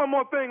 I got one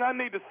more thing I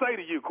need to say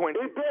to you,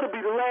 Quincy. It better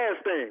be the last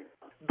thing.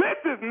 This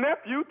is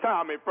Nephew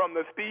Tommy from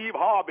the Steve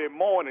Harvey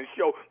Morning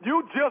Show.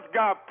 You just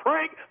got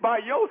pranked by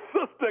your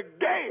sister,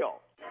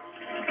 Gail.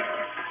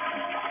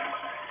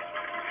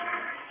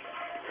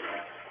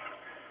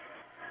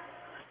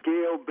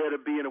 Gail better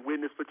be in a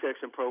witness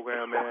protection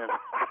program, man.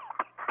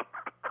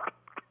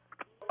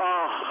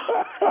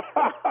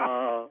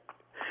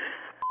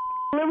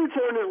 Let me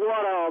turn this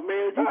water off,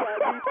 man. You got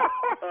me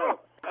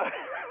up.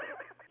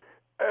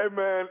 Hey,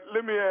 man,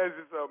 let me ask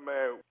you something,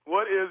 man.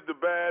 What is the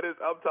baddest,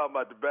 I'm talking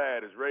about the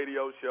baddest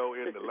radio show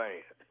in the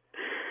land?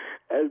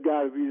 That's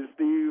got to be the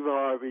Steve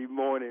Harvey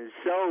Morning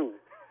Show.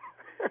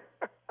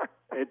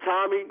 And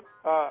Tommy,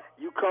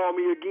 you call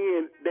me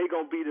again, they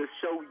going to be the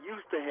show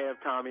used to have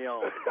Tommy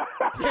on.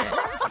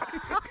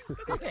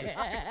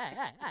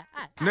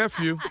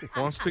 Nephew,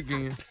 once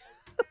again.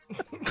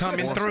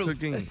 Coming through.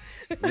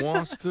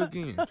 Once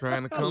again.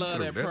 Trying to come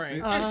through. That That's prank.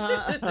 it.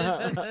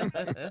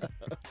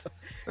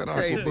 That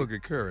aqua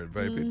boogie current,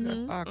 baby.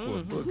 That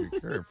aqua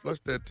boogie current. Flush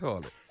that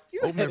toilet.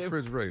 Open that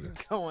refrigerator.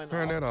 Turn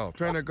that off.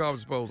 Turn that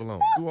garbage disposal on.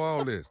 Do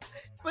all this.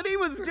 But he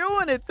was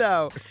doing it,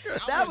 though.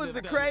 That was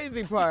the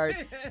crazy part.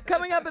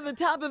 Coming up at the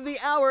top of the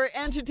hour,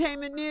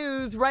 entertainment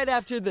news right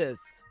after this.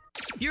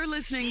 You're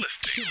listening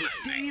to the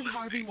Steve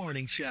Harvey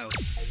Morning Show.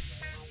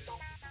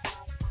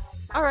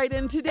 All right,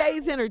 in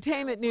today's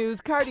entertainment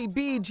news, Cardi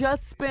B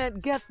just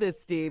spent, get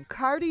this, Steve,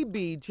 Cardi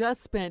B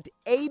just spent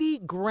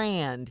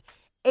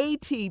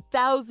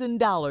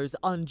 $80,000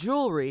 on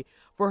jewelry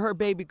for her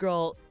baby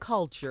girl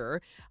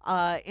Culture.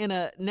 In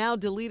a now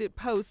deleted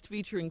post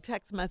featuring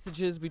text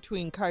messages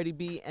between Cardi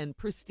B and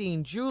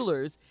Pristine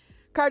Jewelers,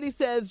 Cardi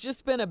says, just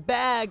spent a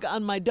bag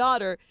on my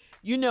daughter.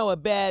 You know a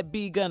bad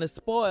bee gonna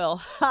spoil.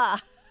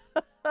 Ha!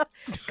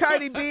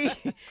 Cardi B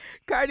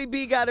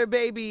got her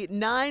baby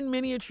 9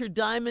 miniature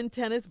diamond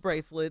tennis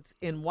bracelets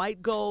in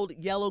white gold,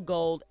 yellow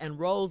gold, and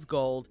rose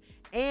gold,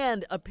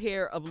 and a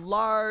pair of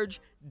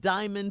large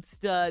diamond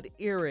stud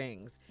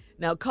earrings.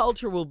 Now,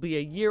 Culture will be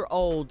a year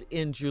old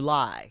in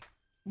July.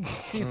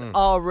 She's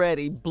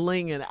already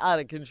blinging out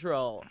of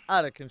control.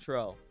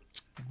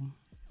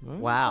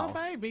 Wow. It's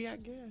her baby, I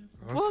guess.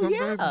 Well,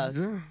 yeah.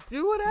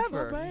 Do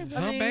whatever. It's her baby.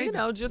 I mean, baby. you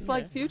know, just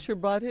like Future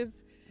bought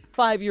his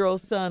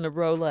 5-year-old son a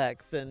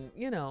Rolex, and,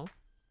 you know,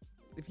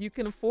 If you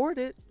can afford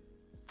it.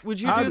 Would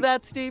you do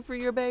that, Steve, for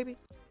your baby?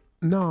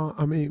 No,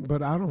 I mean,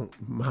 but I don't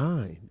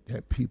mind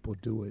that people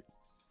do it.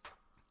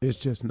 It's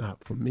just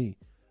not for me.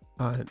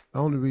 The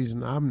only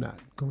reason I'm not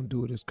going to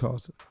do it is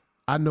because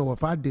I know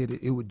if I did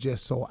it, it would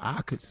just so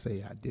I could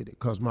say I did it,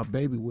 because my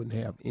baby wouldn't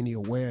have any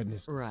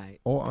awareness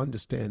or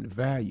understand the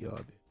value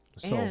of it.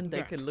 So, and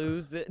they could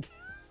lose it.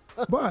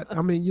 But,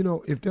 I mean,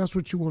 if that's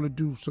what you want to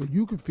do so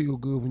you can feel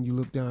good when you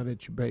look down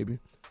at your baby,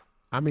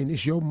 I mean,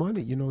 it's your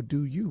money,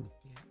 do you.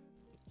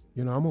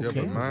 I'm okay.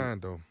 Yeah, but mine,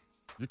 though,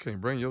 you can't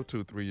bring your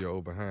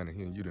 2-3-year-old behind in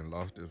here and you done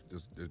lost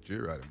this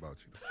jury out about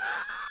you.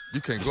 You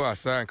can't go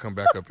outside and come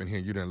back up in here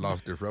and you done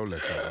lost this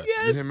Rolex.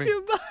 Yes, you hear me?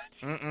 too much.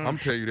 I'm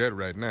telling you that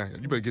right now.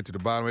 You better get to the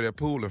bottom of that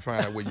pool and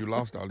find out where you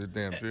lost all this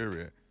damn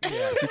jewelry at.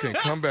 Yeah. You can't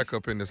come back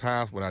up in this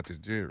house without this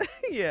jewelry.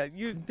 Yeah,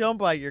 you don't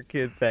buy your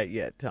kids that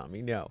yet,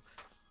 Tommy. No.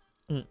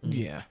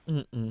 Yeah.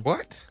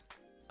 What?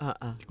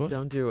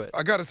 Don't do it.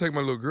 I got to take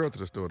my little girl to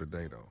the store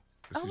today, though.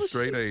 She's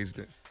straight A's.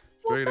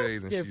 Straight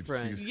A's, and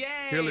she's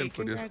healing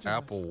for this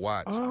Apple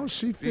Watch. Oh,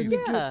 she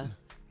finna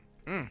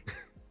get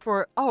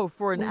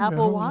for an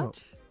Apple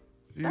Watch.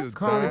 That's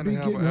Carla be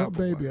getting her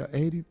baby a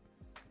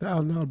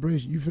 $80,000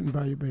 bracelet. You finna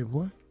buy your baby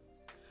what?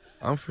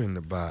 I'm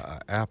finna buy an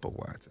Apple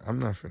Watch. I'm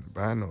not finna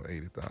buy no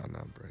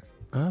 $80,000 bracelet.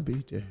 I'll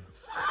be there.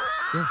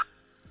 Yeah.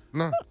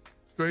 No.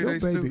 Straight A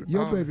student.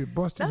 Your baby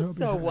busting her. That's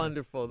so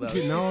wonderful, though.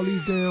 Getting all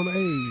these damn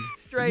A's.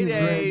 Straight you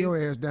A's. drag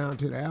your ass down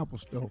to the Apple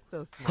store.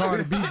 So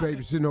Cardi B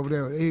baby sitting over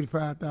there with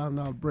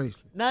 $85,000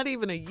 bracelet. Not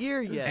even a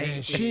year yet.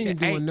 And she ain't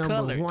doing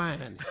nothing but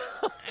whining.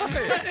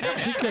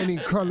 She can't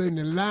even color in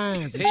the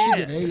lines, and she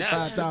get an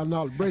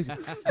 $85,000 bracelet.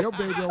 Your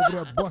baby over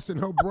there busting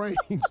her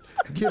brains,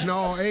 getting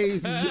all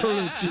A's, and your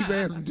little cheap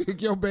ass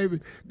took your baby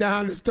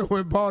down the store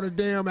and bought a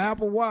damn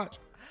Apple Watch.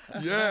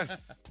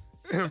 Yes.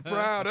 I'm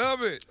proud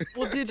of it.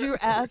 Well, did you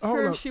ask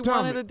her if she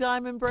wanted a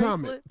diamond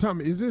bracelet?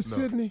 Tommy, is this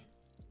Sydney?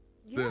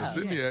 Yeah,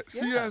 Sydney.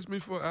 She asked me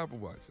for an Apple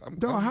Watch.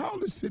 How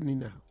old is Sydney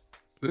now?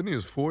 Sydney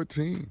is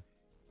 14.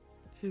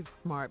 She's a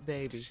smart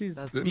baby. She's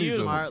a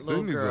beautiful. Smart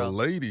little Sydney's girl. a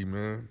lady,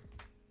 man.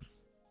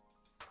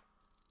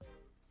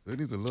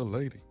 Sydney's a little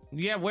lady.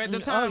 Yeah, where'd the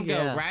time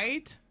go,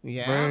 right?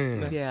 Yeah.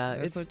 Man. Yeah.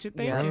 That's what you're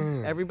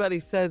thinking. Yeah.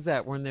 Everybody says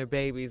that when they're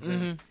babies.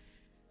 And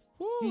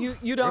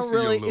you don't Especially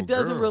really, your it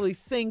doesn't little girl. really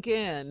sink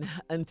in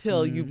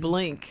until you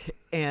blink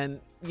and,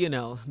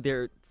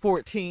 they're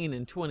 14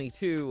 and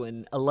 22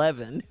 and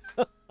 11.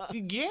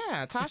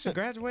 Yeah, Tasha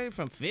graduated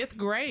from 5th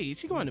grade.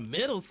 She's going to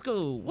middle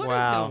school. What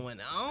is going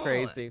on?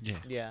 Crazy.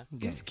 Yeah.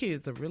 These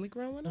kids are really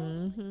growing up.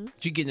 Mm-hmm.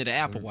 You getting to the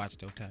Apple Watch,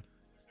 though, Tom?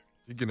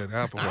 You getting an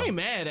Apple Watch. I ain't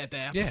mad at the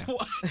Apple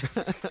Watch.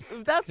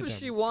 If that's what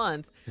she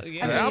wants.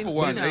 Yeah. The Apple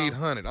Watch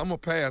 800. I'm going to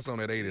pass on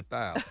that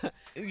 80,000.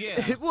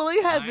 Yeah. Well,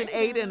 it has an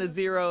 8 and a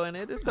 0 in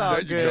it. It's all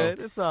There you good.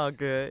 go. It's all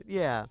good.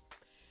 Yeah.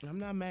 I'm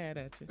not mad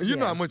at you. And you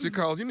know how much it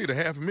costs. You need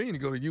 $500,000 to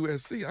go to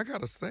USC. I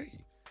got to say.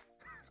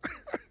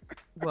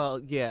 Well,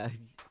 yeah.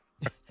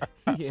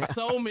 Yeah.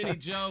 So many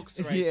jokes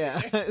right Yeah,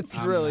 there. it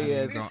really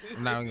is.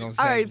 I'm not going to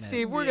say All right, that.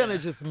 Steve, we're going to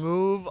just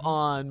move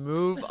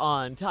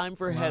on. Time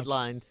for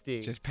headlines,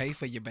 Steve. Just pay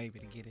for your baby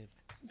to get in.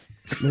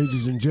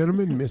 Ladies and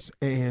gentlemen, Miss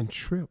Ann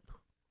Tripp.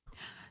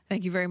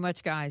 Thank you very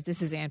much, guys.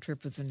 This is Ann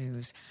Tripp with the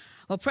news.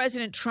 Well,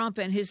 President Trump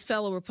and his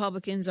fellow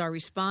Republicans are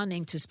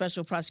responding to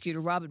Special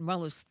Prosecutor Robert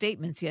Mueller's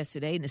statements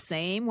yesterday in the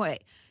same way.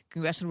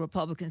 Congressional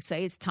Republicans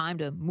say it's time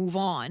to move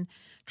on.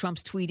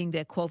 Trump's tweeting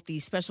that, quote, the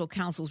special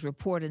counsel's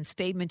report and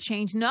statement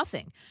changed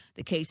nothing.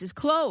 The case is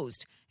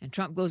closed. And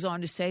Trump goes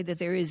on to say that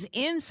there is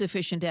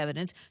insufficient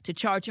evidence to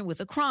charge him with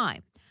a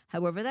crime.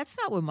 However, that's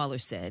not what Mueller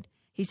said.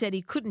 He said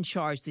he couldn't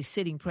charge the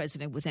sitting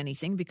president with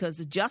anything because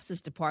the Justice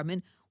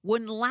Department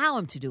wouldn't allow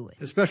him to do it.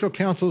 The special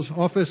counsel's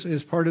office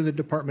is part of the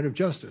Department of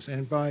Justice,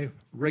 and by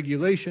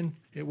regulation,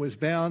 it was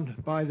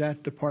bound by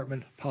that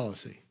department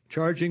policy.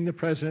 Charging the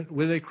president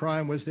with a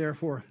crime was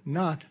therefore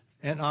not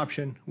an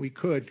option we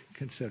could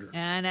consider.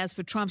 And as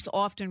for Trump's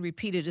often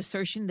repeated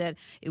assertion that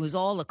it was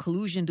all a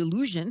collusion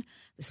delusion,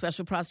 the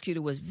special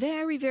prosecutor was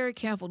very, very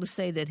careful to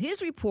say that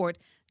his report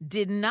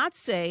did not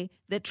say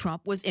that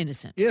Trump was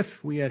innocent.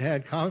 If we had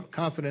had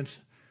confidence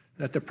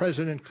that the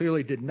president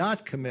clearly did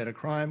not commit a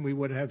crime, we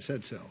would have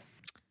said so.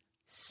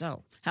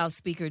 So, House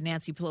Speaker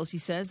Nancy Pelosi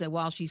says that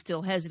while she's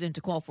still hesitant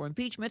to call for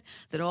impeachment,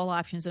 that all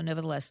options are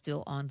nevertheless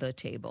still on the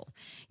table.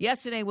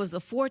 Yesterday was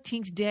the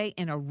 14th day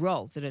in a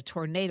row that a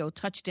tornado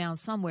touched down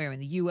somewhere in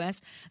the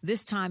U.S.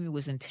 This time it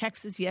was in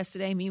Texas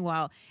yesterday.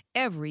 Meanwhile,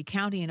 every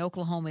county in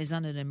Oklahoma is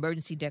under an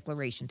emergency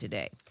declaration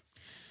today.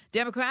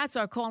 Democrats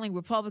are calling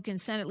Republican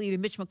Senate Leader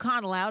Mitch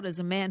McConnell out as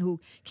a man who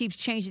keeps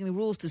changing the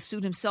rules to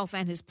suit himself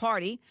and his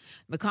party.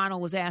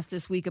 McConnell was asked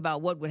this week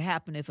about what would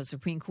happen if a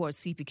Supreme Court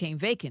seat became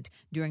vacant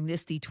during the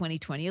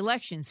 2020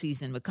 election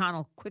season.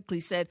 McConnell quickly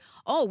said,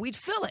 we'd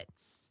fill it.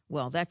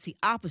 Well, that's the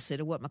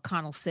opposite of what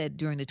McConnell said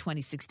during the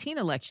 2016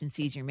 election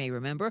season, you may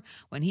remember,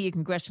 when he and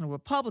congressional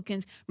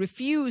Republicans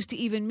refused to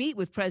even meet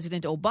with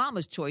President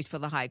Obama's choice for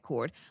the high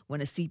court when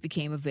a seat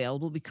became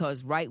available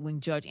because right-wing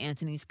Judge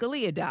Antonin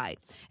Scalia died.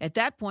 At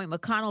that point,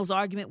 McConnell's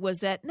argument was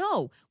that,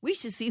 no, we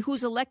should see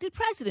who's elected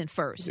president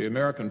first. The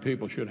American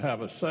people should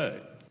have a say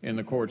in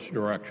the court's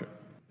direction.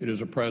 It is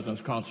the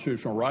president's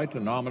constitutional right to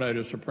nominate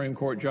a Supreme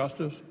Court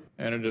justice,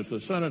 and it is the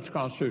Senate's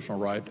constitutional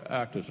right to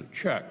act as a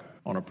check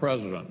on a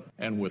president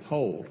and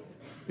withhold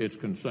its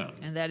consent.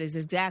 And that is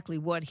exactly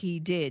what he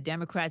did.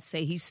 Democrats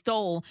say he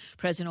stole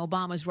President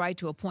Obama's right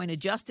to appoint a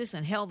justice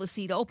and held the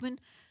seat open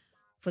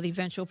for the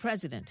eventual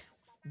president,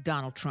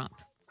 Donald Trump.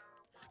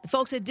 The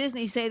folks at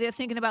Disney say they're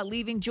thinking about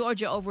leaving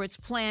Georgia over its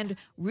planned,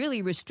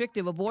 really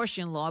restrictive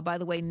abortion law. By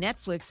the way,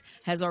 Netflix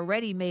has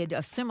already made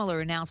a similar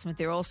announcement.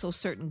 There are also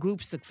certain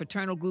groups, like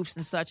fraternal groups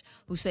and such,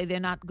 who say they're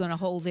not going to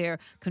hold their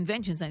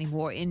conventions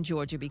anymore in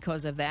Georgia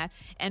because of that.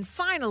 And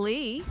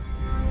finally,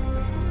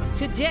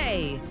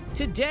 today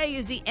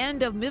is the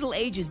end of Middle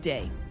Ages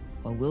Day.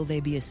 Or will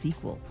there be a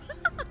sequel?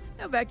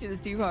 Now back to the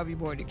Steve Harvey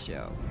Morning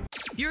Show.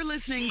 You're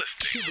listening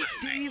to the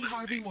Steve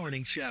Harvey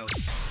Morning Show.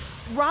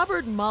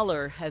 Robert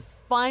Mueller has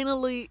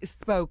finally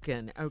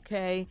spoken,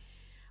 okay?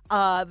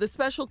 The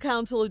special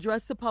counsel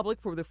addressed the public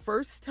for the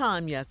first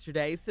time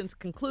yesterday since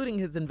concluding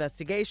his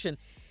investigation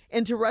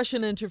into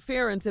Russian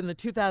interference in the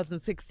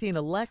 2016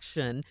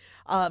 election.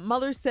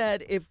 Mueller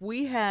said if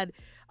we had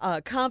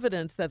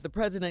confidence that the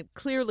president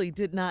clearly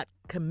did not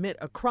commit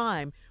a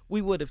crime,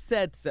 we would have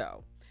said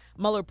so.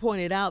 Mueller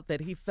pointed out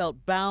that he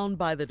felt bound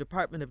by the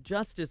Department of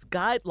Justice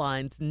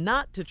guidelines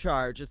not to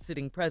charge a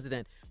sitting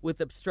president with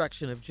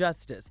obstruction of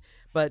justice,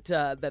 but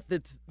that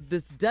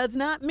this does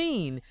not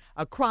mean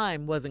a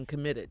crime wasn't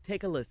committed.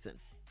 Take a listen.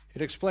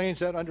 It explains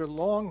that under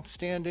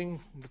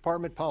long-standing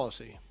department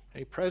policy,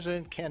 a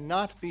president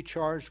cannot be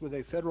charged with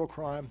a federal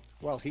crime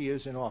while he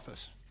is in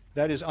office.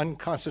 That is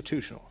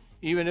unconstitutional.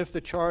 Even if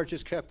the charge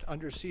is kept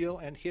under seal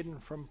and hidden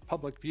from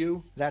public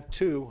view, that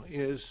too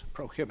is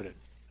prohibited.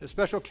 The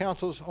special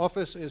counsel's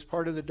office is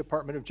part of the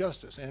Department of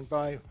Justice, and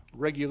by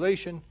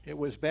regulation, it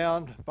was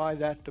bound by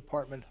that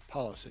department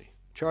policy.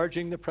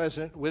 Charging the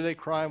president with a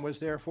crime was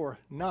therefore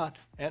not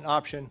an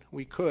option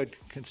we could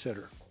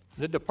consider.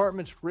 The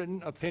department's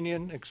written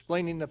opinion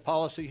explaining the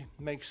policy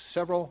makes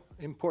several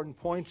important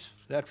points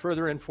that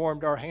further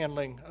informed our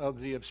handling of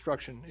the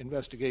obstruction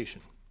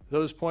investigation.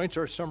 Those points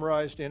are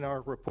summarized in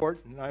our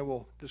report, and I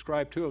will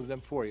describe two of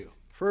them for you.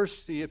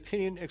 First, the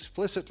opinion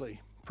explicitly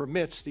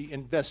permits the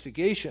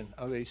investigation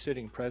of a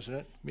sitting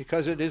president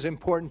because it is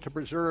important to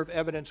preserve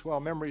evidence while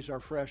memories are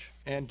fresh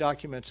and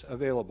documents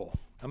available.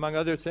 Among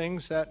other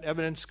things, that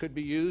evidence could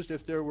be used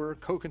if there were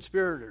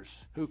co-conspirators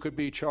who could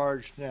be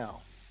charged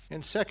now.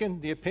 And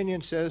second, the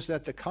opinion says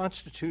that the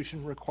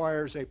Constitution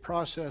requires a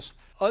process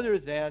other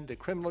than the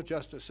criminal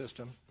justice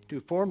system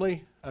to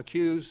formally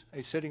accuse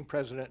a sitting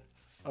president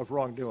of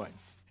wrongdoing.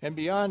 And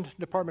beyond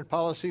department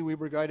policy, we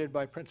were guided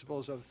by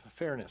principles of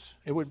fairness.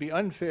 It would be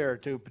unfair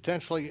to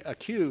potentially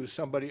accuse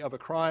somebody of a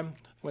crime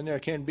when there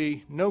can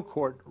be no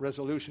court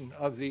resolution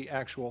of the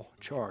actual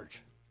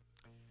charge.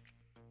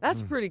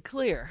 That's pretty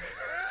clear.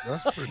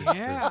 That's pretty clear.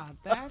 Yeah,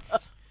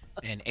 that's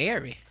and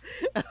airy.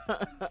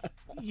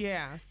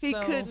 Yeah, He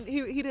couldn't.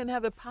 He didn't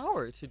have the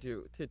power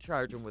to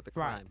charge him with a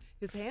crime. Right.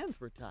 His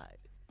hands were tied.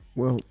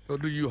 Well, So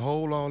do you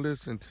hold all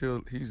this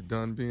until he's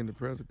done being the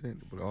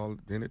president, but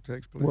then it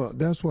takes place? well,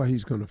 that's why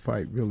he's going to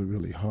fight really,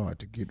 really hard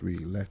to get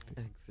reelected.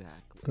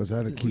 Exactly. Because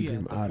that'll keep Yeah,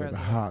 him the out of the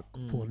president. hock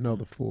for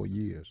another 4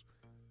 years.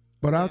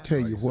 But I'll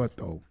tell you what,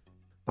 though.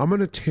 I'm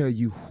going to tell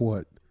you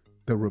what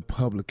the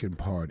Republican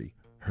Party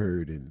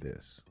heard in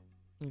this.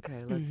 Okay,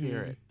 let's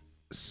hear it.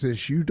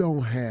 Since you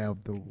don't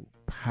have the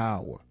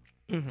power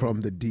from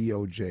the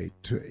DOJ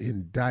to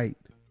indict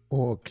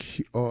or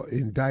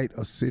indict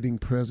a sitting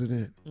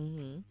president,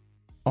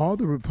 all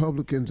the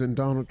Republicans and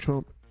Donald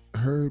Trump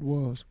heard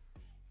was,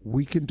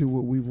 we can do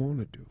what we want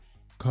to do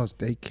because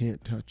they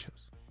can't touch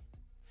us.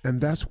 And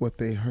that's what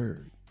they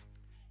heard.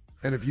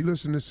 And if you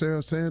listen to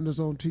Sarah Sanders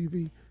on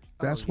TV,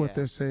 that's what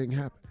they're saying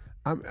happened.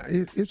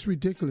 It's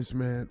ridiculous,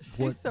 man,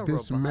 what so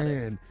this robotic.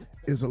 man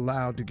is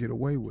allowed to get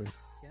away with.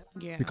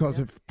 yeah. Because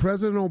if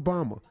President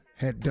Obama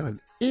had done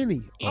any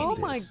of Oh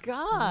this, my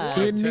God.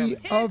 any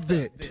of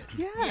it,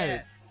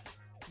 Yes.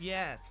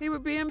 Yes. He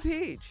would be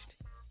impeached.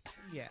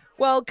 Yes.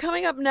 Well,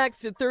 coming up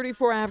next at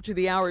 34 after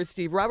the hour,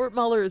 Steve, Robert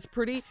Mueller is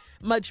pretty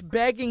much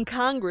begging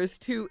Congress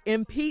to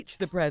impeach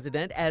the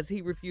president as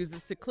he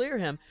refuses to clear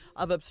him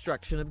of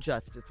obstruction of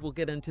justice. We'll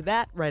get into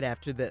that right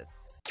after this.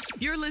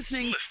 You're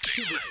listening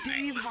to the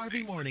Steve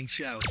Harvey Morning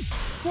Show.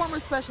 Former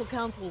special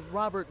counsel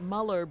Robert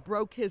Mueller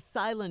broke his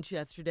silence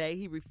yesterday.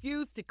 He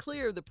refused to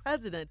clear the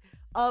president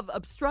of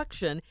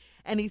obstruction,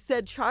 and he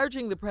said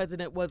charging the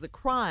president was a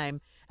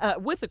crime,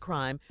 with a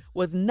crime,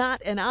 was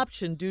not an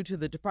option due to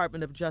the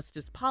Department of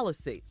Justice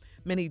policy.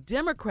 Many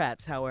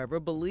Democrats, however,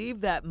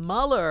 believe that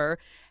Mueller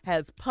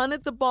has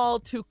punted the ball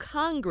to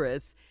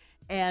Congress,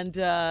 and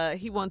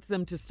he wants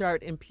them to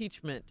start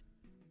impeachment,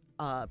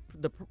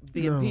 the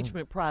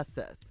impeachment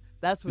process.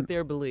 That's what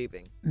they're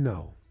believing.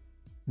 No.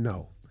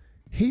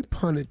 He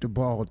punted the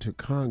ball to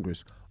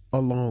Congress a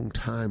long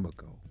time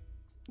ago.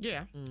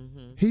 Yeah.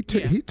 Mm-hmm. He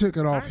took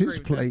it off his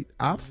plate,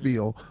 I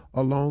feel,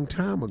 a long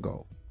time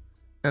ago.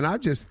 And I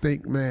just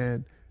think,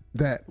 man,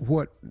 that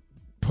what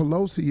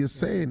Pelosi is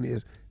saying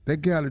is they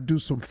got to do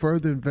some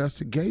further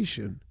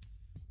investigation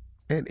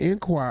and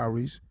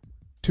inquiries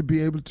to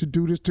be able to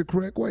do this the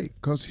correct way.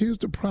 Because here's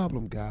the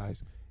problem,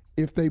 guys.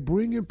 If they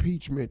bring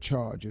impeachment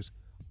charges,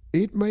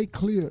 it may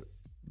clear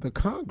the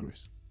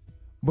Congress,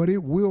 but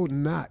it will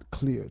not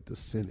clear the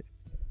Senate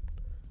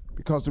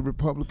because the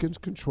Republicans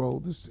control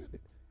the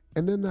Senate,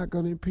 and they're not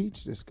going to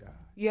impeach this guy.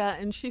 Yeah,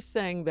 and she's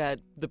saying that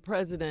the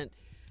president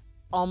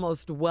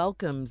almost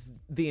welcomes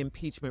the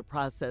impeachment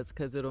process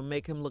because it'll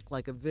make him look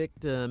like a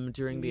victim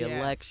during the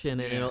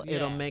election, and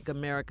it'll make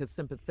America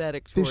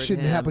sympathetic toward him. This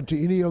shouldn't happen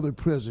to any other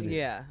president.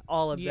 Yeah,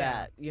 all of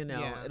that,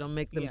 it'll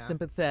make them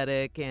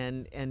sympathetic,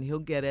 and he'll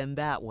get in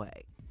that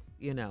way,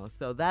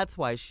 So that's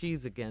why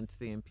she's against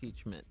the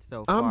impeachment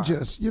so far. I'm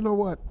just, you know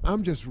what?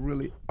 I'm just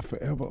really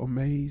forever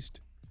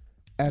amazed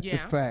at the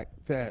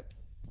fact that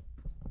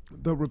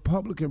the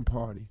Republican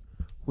Party,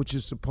 which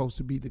is supposed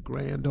to be the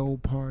grand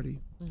old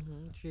party,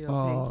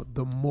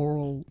 the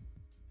moral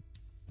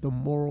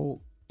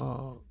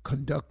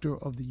conductor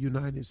of the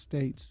United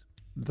States,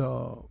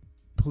 the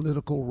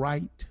political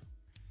right,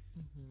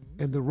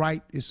 and the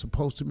right is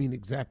supposed to mean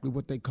exactly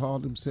what they call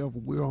themselves.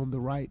 We're on the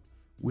right.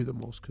 We're the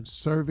most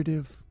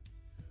conservative.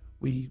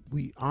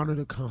 We honor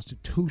the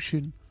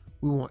Constitution.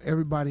 We want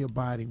everybody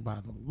abiding by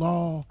the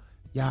law,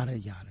 yada,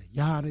 yada,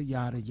 yada,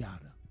 yada,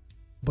 yada.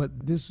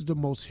 But this is the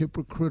most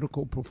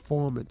hypocritical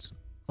performance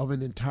of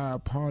an entire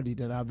party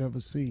that I've ever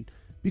seen,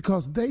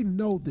 because they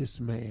know this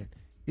man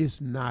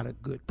is not a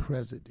good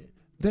president.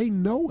 They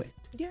know it.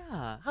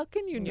 Yeah. How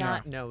can you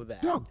not know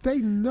that? Doc, they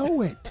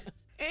know it.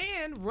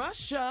 And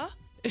Russia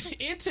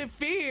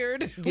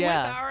interfered with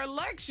our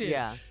election.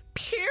 Yeah.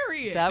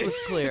 Period. That was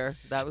clear.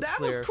 That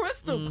was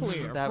crystal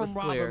clear that from was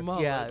Robert clear.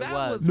 Mueller. Yeah,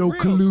 that was no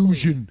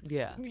collusion.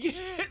 Clear.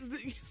 Yeah.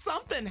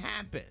 Something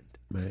happened.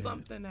 Man.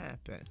 Something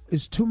happened.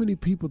 It's too many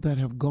people that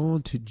have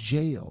gone to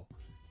jail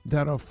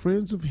that are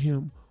friends of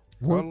him,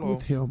 work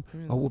with him,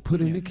 or were put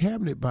in the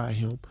cabinet by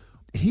him.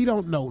 He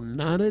don't know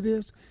none of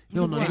this. He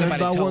don't know nothing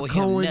about what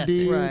Cohen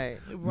did,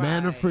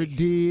 Manafort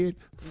did,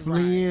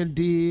 Flynn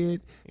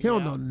did. He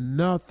don't know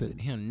nothing.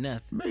 Him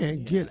nothing.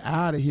 Man, get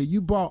out of here.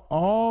 You brought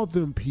all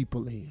them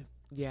people in.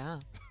 Yeah.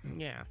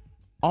 Yeah.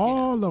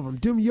 All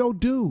of them, your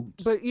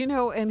dudes. But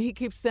and he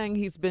keeps saying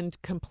he's been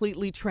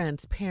completely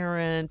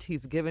transparent.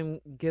 He's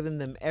given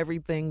them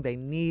everything they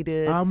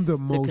needed. I'm the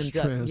most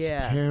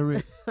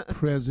transparent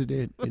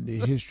president in the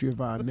history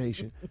of our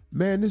nation.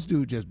 Man, this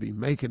dude just be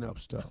making up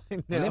stuff.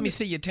 Well, let me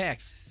see your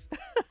taxes.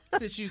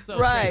 Since you so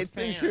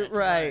transparent.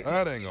 Right.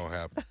 That ain't gonna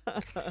happen.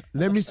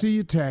 Let me see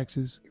your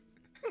taxes.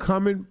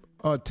 Come and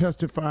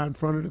testify in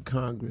front of the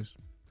Congress.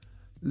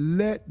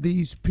 Let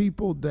these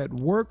people that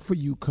work for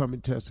you come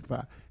and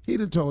testify. He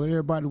done told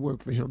everybody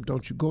work for him,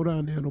 don't you go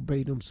down there and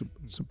obey them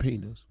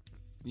subpoenas.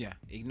 Yeah,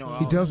 ignore all.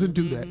 He doesn't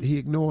do that. He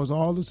ignores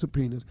all the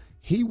subpoenas.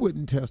 He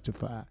wouldn't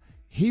testify.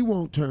 He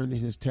won't turn in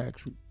his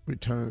tax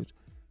returns.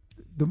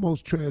 The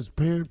most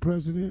transparent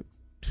president?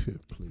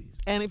 Please.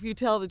 And if you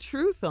tell the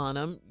truth on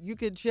him, you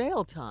get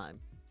jail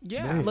time.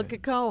 Yeah. Man. Look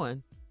at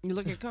Cohen. You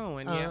look at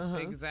Cohen. Yeah,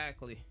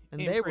 exactly. And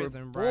in they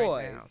prison were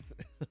boys. Right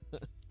now.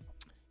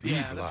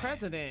 Yeah, the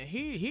president,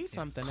 he's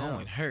something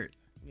Cohen else. hurt.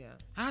 Yeah.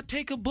 I'll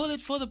take a bullet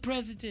for the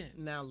president.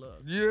 Now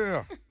look.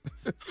 Yeah.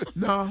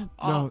 No,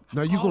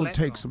 you're going to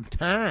take some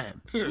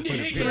time. 3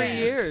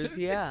 years,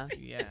 yeah.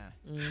 Yeah.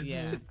 Mm-hmm.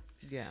 Yeah.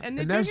 Yeah. And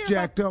that's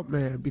jacked up,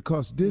 man,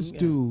 because this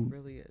dude,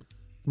 really is.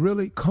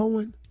 Really,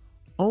 Cohen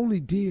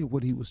only did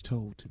what he was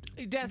told to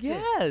do. That's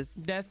it.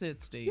 That's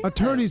it, Steve.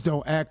 Attorneys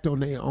don't act on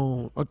their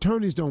own.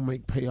 Attorneys don't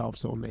make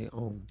payoffs on their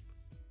own.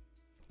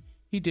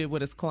 He did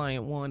what his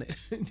client wanted.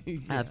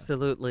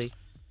 Absolutely.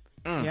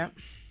 Yeah.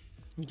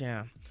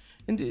 Yeah.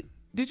 And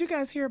did you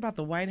guys hear about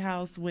the White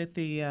House with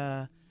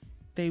the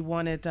they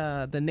wanted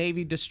the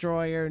Navy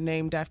destroyer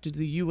named after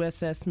the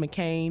USS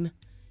McCain?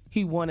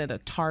 He wanted a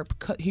tarp.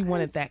 He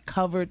wanted that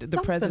covered. The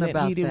president,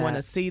 he didn't want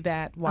to see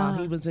that while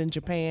he was in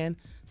Japan.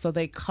 So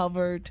they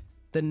covered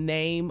the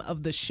name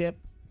of the ship.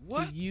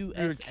 What? The USS.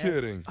 You're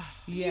kidding.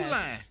 Yes. You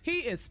lying. He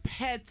is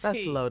petty.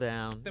 That's low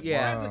down. The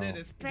president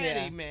is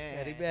petty,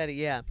 man. Petty,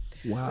 yeah.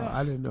 Wow,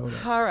 I didn't know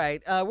that. All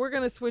right, we're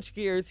going to switch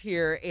gears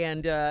here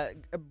and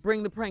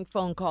bring the prank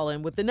phone call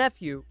in with the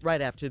nephew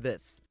right after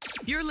this.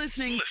 You're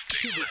listening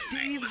to the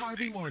Steve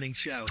Harvey Morning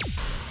Show.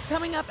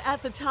 Coming up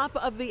at the top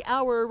of the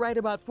hour, right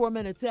about 4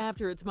 minutes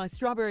after, it's my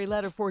strawberry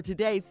letter for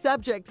today.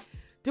 Subject,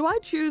 do I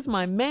choose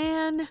my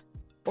man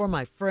or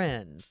my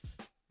friends?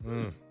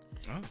 Oh.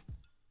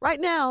 Right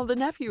now, the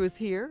nephew is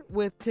here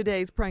with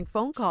today's prank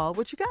phone call.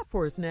 What you got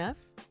for us, Neff?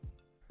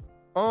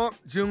 Aunt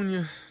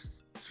Junior,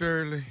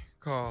 Shirley,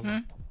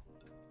 Carla.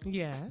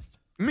 Yes.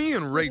 Me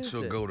and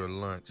Rachel go to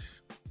lunch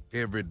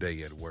every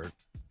day at work.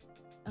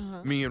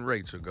 Me and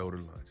Rachel go to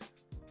lunch.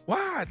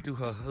 Why do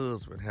her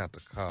husband have to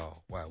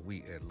call while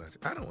we at lunch?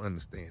 I don't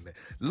understand that.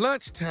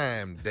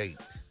 Lunchtime date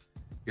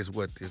is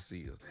what this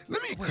is.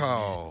 Let me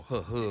call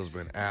her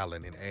husband,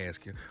 Alan, and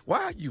ask him,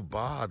 why are you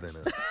bothering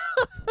us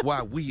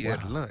while we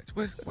at lunch?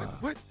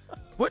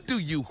 What do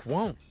you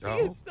want, dog?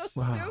 He's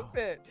so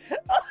stupid.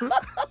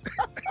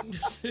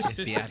 Just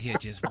be out here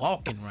just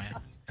walking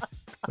around.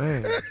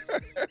 Man.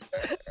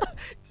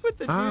 Put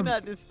the do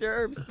not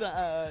disturb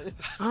sign.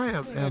 I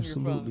am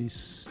absolutely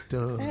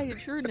stunned. Hey,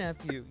 it's your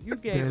nephew. You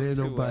gave that it ain't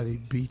to nobody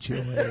us. beat your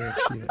ass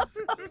yet.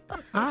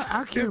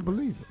 I can't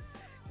believe it.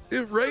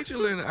 If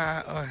Rachel and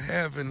I are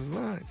having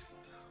lunch,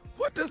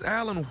 what does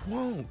Alan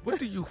want? What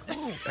do you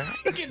want, Alan?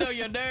 You can know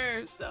your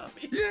nerves,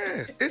 Tommy.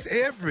 Yes, it's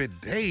every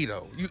day,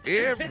 though.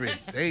 Every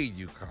day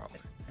you call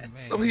it.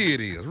 So here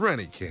it is. Run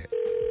it, cat.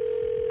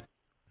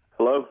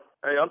 Hello?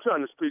 Hey, I'm trying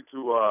to speak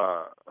to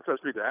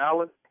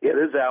Alan. Yeah,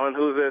 this is Alan.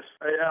 Who's this?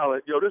 Hey, Alan.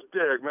 Yo, this is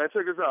Derek, man.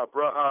 Check this out,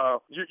 bro.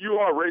 You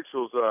are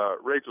Rachel's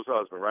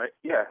husband, right?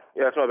 Yeah,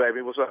 that's my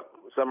baby. What's up?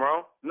 Something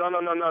wrong? No.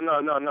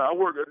 I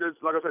work.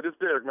 Like I said, this is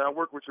Derek, man. I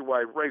work with your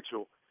wife,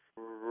 Rachel.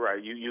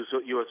 Right. You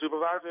a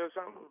supervisor or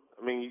something?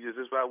 I mean, is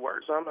this about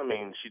work or something? I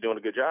mean, she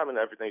doing a good job and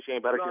everything. She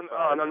ain't about to get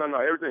fired. No.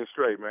 Everything's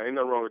straight, man. Ain't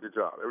nothing wrong with the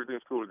job.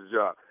 Everything's cool with the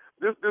job.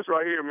 This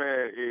right here,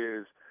 man,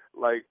 is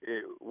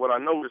what I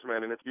noticed,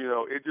 man, and it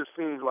just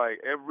seems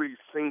like every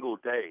single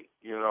day,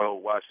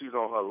 while she's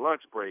on her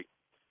lunch break,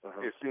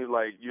 it seems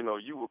like you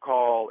would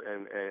call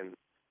and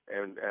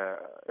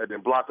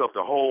then block up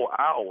the whole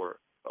hour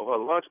of her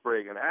lunch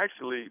break, and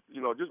actually,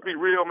 just be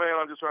real, man.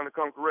 I'm just trying to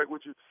come correct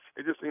with you.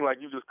 It just seemed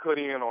like you just cut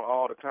in on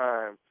all the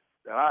time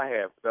that I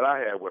had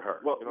with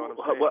her. Well, you know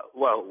what I'm saying?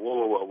 Whoa,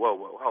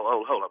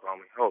 hold up,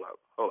 homie, hold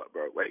up,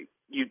 bro. Wait,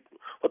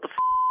 what the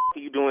are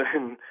you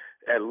doing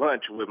at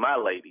lunch with my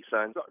lady,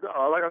 son?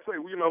 Like I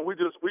say, we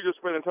just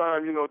spending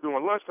time,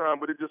 doing lunchtime,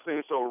 but it just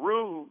seems so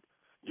rude,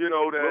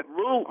 that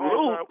rude.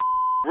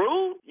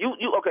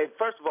 You okay?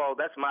 First of all,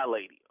 that's my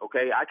lady.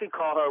 Okay, I can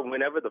call her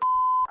whenever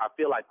I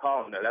feel like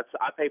calling her.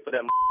 I pay for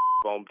that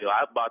phone bill.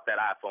 I bought that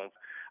iPhone.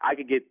 I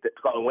could get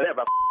calling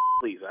whenever I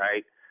please. All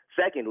right.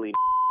 Secondly,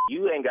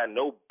 you ain't got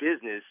no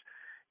business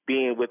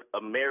being with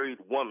a married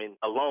woman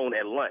alone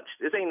at lunch.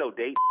 This ain't no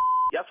date.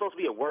 Y'all supposed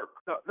to be at work.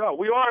 No,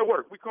 we are at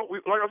work. We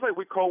like I say,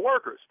 we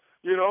co-workers.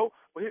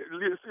 But it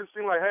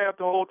seemed like half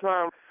the whole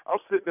time I'm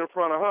sitting in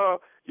front of her.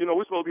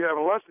 We're supposed to be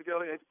having lunch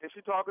together, and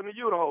she talking to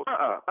you the whole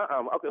time.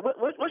 Okay,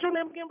 what's your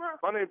name again, bro?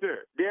 My name's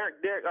Derek.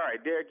 Derek. All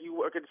right, Derek. You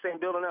work at the same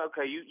building now?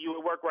 Okay, you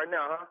at work right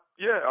now, huh?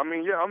 Yeah, I'm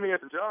here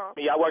at the job.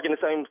 Y'all work in the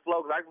same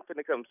floor? Cause I'm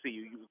finna come see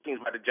you. You seems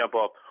about to jump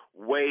off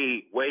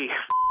way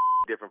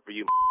different for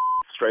you.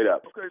 Straight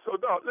up. Okay, so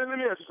dog, let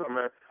me ask you something,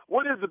 man.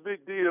 What is the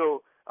big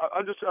deal?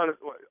 I'm just trying to.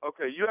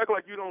 Okay, you act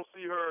like you don't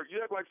see her.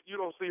 You act like you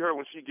don't see her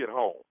when she get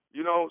home.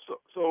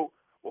 So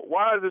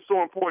why is it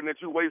so important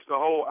that you waste a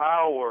whole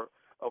hour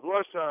of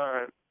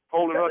lunchtime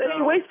holding her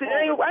down? I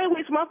ain't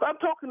wasting my. I'm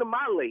talking to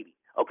my lady.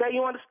 Okay,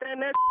 you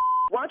understand that?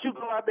 Why don't you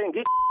go out there and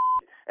get,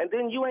 and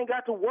then you ain't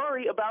got to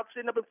worry about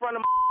sitting up in front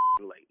of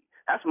my lady.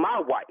 That's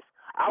my wife.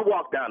 I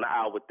walk down the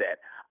aisle with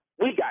that.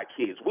 We got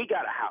kids. We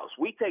got a house.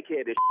 We take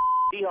care of this.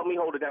 She helped me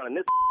hold it down. And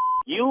this,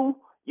 you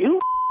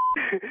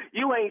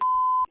ain't.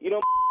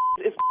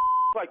 It's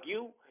like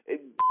you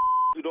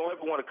who don't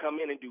ever want to come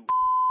in and do,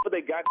 but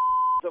they got.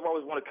 Some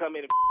always want to come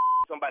in and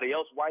somebody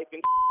else's wife.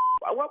 And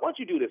why don't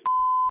you do this?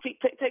 Take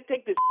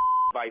this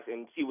advice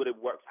and see what it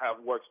works, how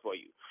it works for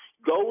you.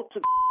 Go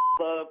to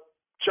club,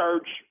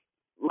 church,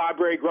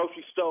 library,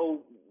 grocery store,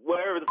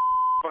 wherever the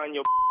find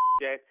your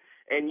at,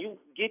 and you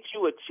get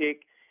you a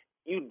chick.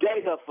 You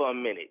date her for a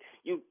minute.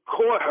 You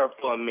court her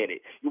for a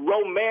minute. You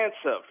romance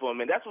her for a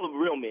minute. That's what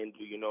real men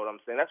do. You know what I'm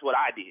saying? That's what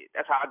I did.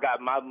 That's how I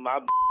got my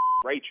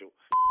Rachel.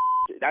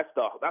 That's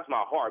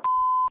my heart.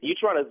 You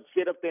trying to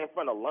sit up there in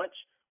front of lunch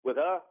with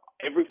her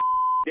every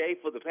day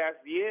for the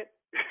past year?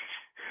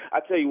 I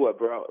tell you what,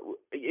 bro.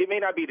 It may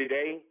not be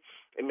today.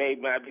 It may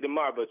not be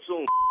tomorrow, but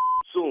soon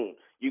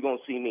you're gonna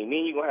see me. Me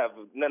and you gonna have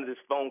none of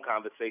this phone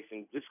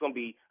conversation. It's gonna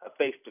be a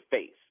face to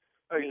face.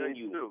 Hey,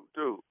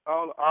 dude.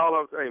 All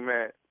of hey,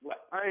 man. What?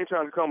 I ain't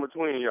trying to come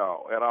between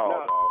y'all at all.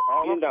 No,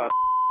 all I'm done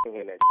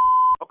in that.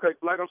 Okay,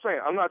 like I'm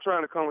saying, I'm not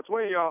trying to come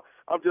between y'all.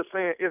 I'm just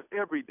saying it's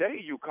every day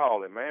you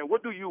call it, man.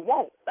 What do you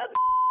want? That's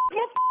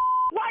your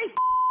wife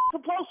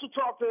supposed to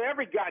talk to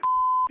every goddamn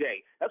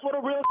day. That's what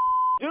a real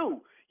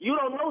do. You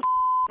don't know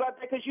about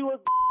that because you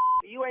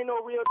ain't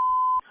no real.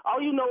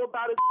 All you know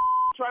about is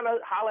trying to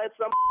holler at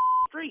some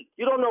street.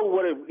 You don't know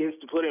what it is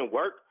to put in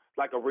work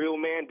like a real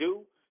man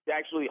do. To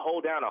actually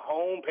hold down a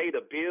home, pay the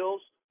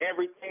bills,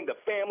 everything, the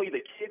family, the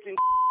kids, and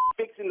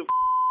fixing the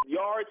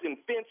yards and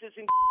fences.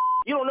 And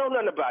you don't know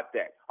nothing about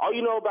that. All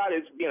you know about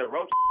is being a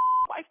roach.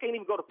 Wife can't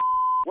even go to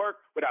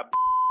work without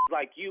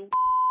like you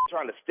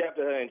trying to step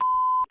to her and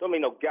don't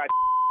make no goddamn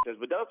sense.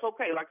 But that's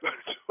okay. Like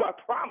I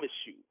promise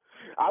you,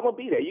 I'm going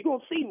to be there. You're going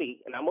to see me,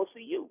 and I'm going to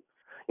see you.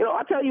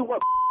 I tell you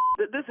what,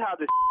 this is how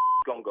this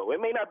going to go. It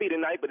may not be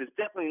tonight, but it's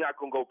definitely not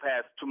going to go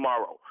past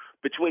tomorrow.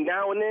 Between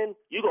now and then,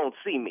 you're going to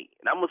see me,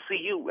 and I'm going to see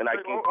you, and I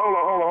can hold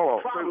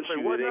on. promise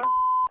you what that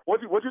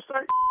What'd you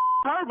say?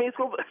 Heard me. It's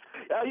gonna,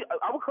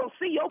 I will come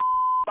see your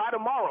by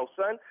tomorrow,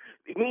 son.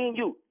 Me and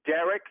you,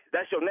 Derek.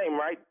 That's your name,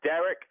 right?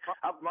 Derek.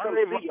 My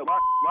name is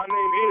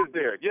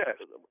Derek. Yes.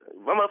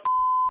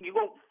 You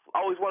gonna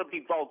always want to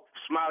be all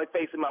smiley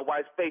face in my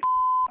wife's face.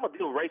 I'm gonna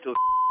deal with Rachel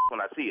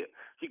when I see her.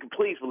 You can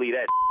please believe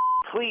that.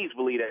 Please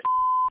believe that.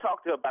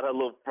 Talk to her about her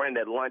little friend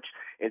at lunch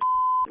and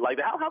like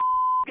that. How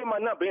get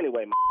my number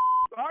anyway, man?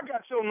 I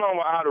got your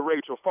number out of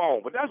Rachel's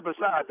phone, but that's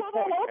beside the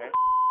point, man.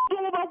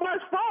 Doing about my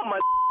phone, my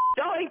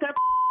y'all ain't that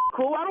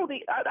cool. I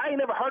ain't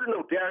never heard of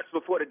no Derek's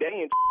before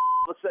today, and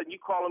all of a sudden you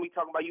calling me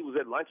talking about you was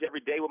at lunch every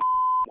day with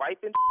my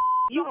wife and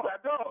you.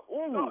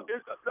 No,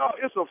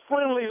 it's a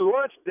friendly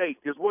lunch date,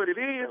 is what it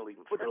is.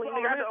 Friendly,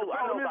 I know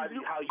about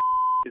how you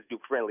is do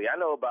friendly. I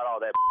know about all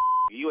that.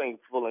 You ain't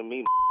fooling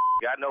me.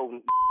 I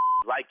know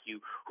like you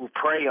who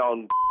prey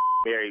on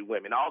married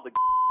women all the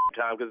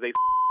time because they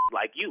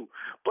like you.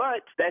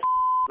 But that,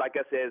 like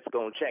I said, it's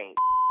gonna change.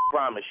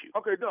 Promise you.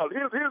 Okay, Doug.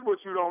 Here's what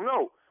you don't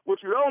know.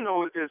 What you don't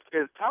know is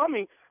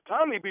Tommy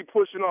be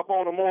pushing up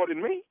on her more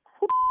than me.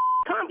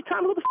 Tommy,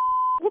 who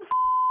the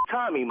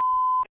Tommy?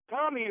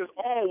 Tommy is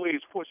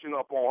always pushing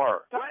up on her.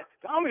 What?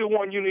 Tommy the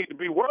one you need to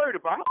be worried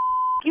about.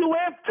 You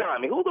have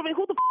Tommy. Who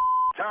the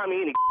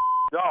Tommy any?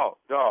 Dog.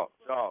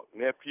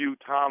 Nephew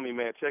Tommy,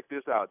 man. Check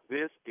this out.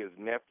 This is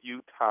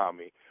Nephew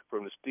Tommy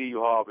from the Steve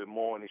Harvey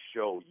Morning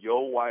Show.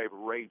 Your wife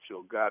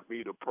Rachel got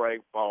me to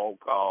prank phone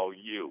call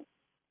you.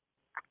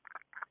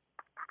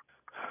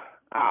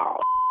 Oh,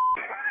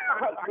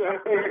 I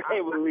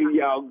can't believe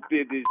y'all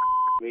did this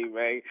to me,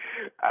 man.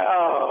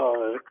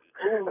 Oh,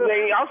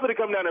 man, I'm gonna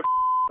come down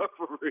there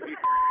for real.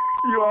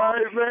 You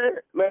alright, man?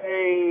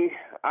 Man,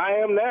 I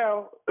am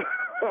now.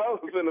 I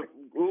was gonna,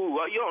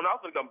 you don't know, I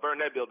was gonna come burn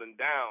that building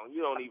down.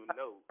 You don't even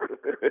know.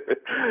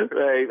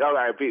 Hey, all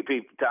right,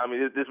 Pete, Tommy,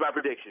 this is my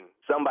prediction.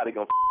 Somebody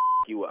gonna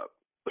you up.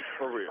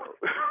 For real.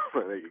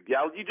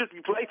 Y'all, you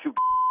play too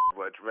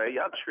much, man.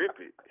 Y'all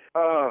tripping.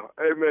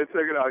 Hey, man,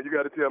 check it out. You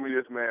got to tell me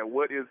this, man.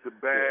 What is the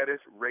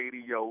baddest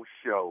radio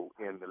show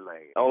in the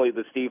land? Only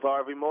the Steve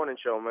Harvey Morning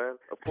Show, man.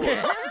 Of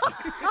course.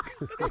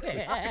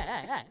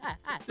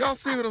 Y'all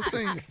see what I'm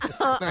saying?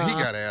 Now, he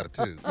got an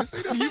attitude. You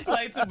see that? You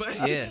play too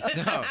much. Yeah,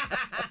 dog.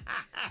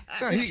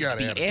 Now, he got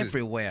Be an attitude.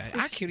 everywhere.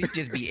 I can't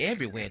just be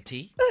everywhere,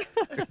 T.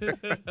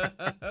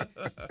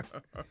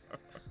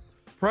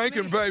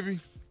 Pranking, baby.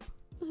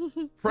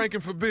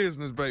 Pranking for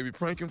business, baby.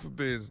 Pranking for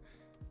business.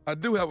 I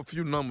do have a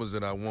few numbers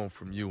that I want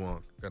from you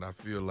on that I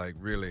feel like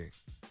really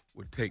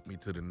would take me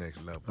to the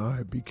next level. All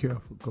right, be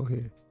careful. Go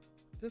ahead.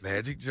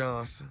 Magic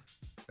Johnson.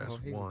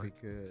 That's one. Be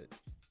good.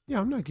 Yeah,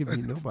 I'm not giving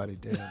you nobody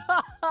damn.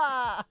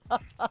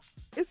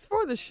 It's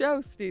for the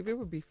show, Steve. It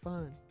would be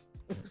fun.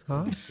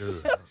 Huh?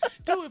 Good.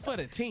 Do it for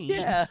the team.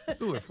 Yeah.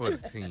 Do it for the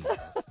team.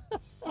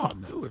 Oh,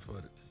 no. Do it for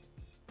the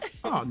team.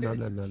 Oh, no.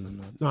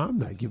 No, I'm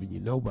not giving you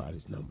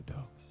nobody's number,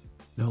 dog.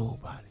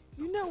 Nobody.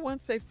 You know,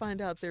 once they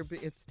find out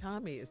it's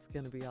Tommy, it's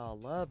going to be all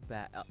love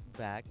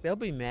back. They'll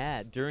be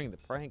mad during the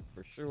prank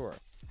for sure.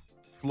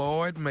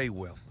 Floyd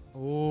Mayweather.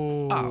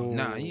 Oh,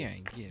 no, you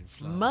ain't getting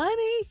Floyd.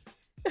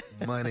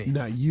 Money?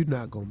 Now, you're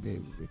not going to be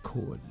able to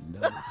record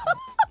none of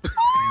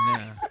Nah.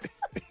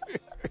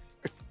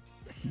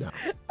 No.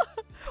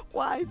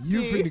 Why, Steve?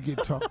 You finna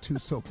get talked to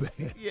so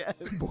bad. Yes.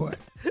 Boy.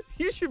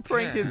 You should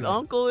prank his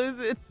uncle, is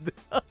it?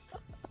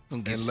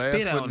 And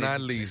last but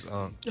not least,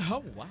 Oh,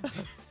 wow.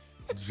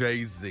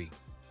 Jay-Z.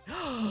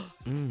 Oh.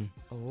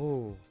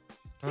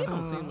 He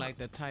don't seem like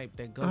the type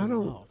that goes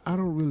off. I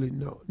don't really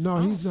know. No,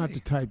 he's not the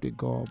type that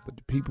go off, but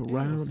the people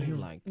around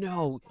him.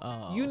 No,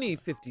 you need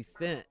 50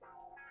 Cent.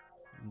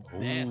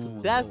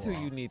 That's who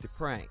you need to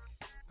prank.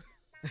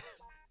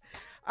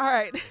 All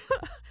right.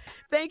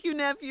 Thank you,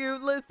 nephew.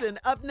 Listen,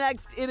 up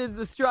next, it is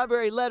the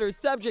Strawberry Letter.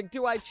 Subject,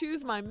 do I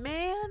choose my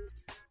man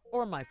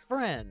or my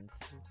friends?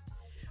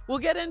 We'll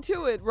get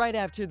into it right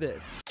after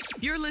this.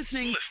 You're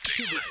listening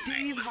to the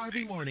Steve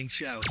Harvey Morning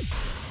Show.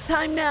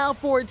 Time now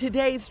for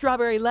today's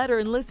Strawberry Letter.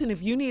 And listen,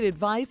 if you need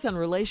advice on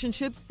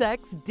relationships,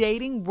 sex,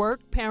 dating,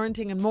 work,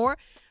 parenting, and more,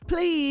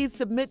 please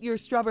submit your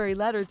Strawberry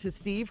Letter to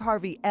Steve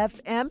Harvey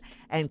FM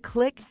and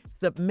click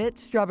Submit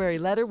Strawberry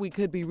Letter. We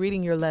could be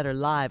reading your letter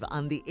live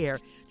on the air,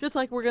 just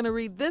like we're going to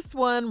read this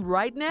one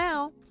right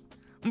now.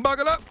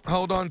 Buckle up.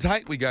 Hold on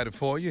tight. We got it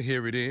for you.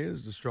 Here it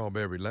is, the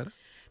Strawberry Letter.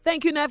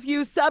 Thank you,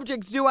 nephew.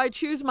 Subject, do I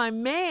choose my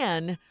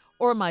man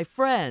or my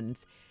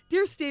friends?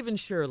 Dear Steve and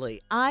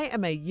Shirley, I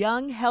am a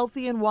young,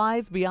 healthy, and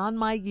wise, beyond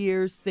my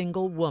years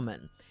single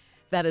woman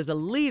that is a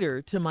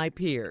leader to my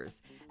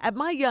peers. At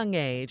my young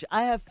age,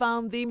 I have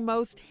found the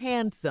most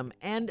handsome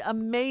and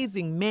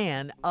amazing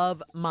man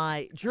of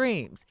my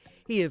dreams.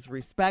 He is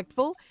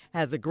respectful,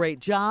 has a great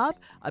job,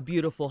 a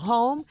beautiful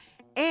home,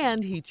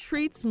 and he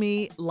treats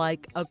me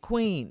like a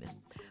queen.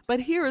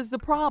 But here is the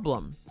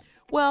problem.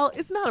 Well,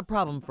 it's not a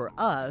problem for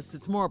us.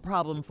 It's more a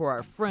problem for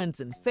our friends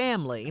and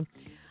family.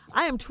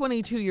 I am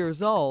 22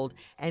 years old,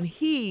 and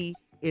he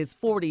is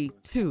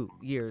 42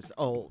 years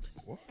old.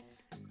 What?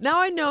 Now,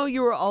 I know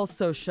you are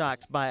also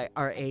shocked by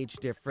our age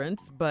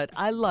difference, but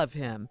I love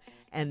him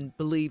and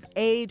believe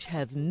age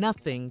has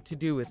nothing to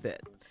do with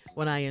it.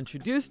 When I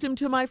introduced him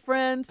to my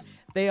friends,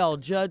 they all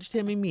judged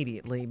him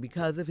immediately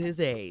because of his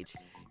age.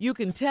 You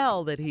can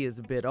tell that he is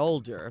a bit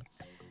older.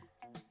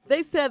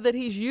 They said that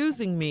he's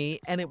using me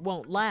and it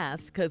won't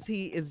last because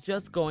he is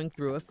just going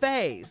through a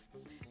phase.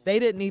 They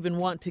didn't even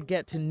want to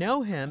get to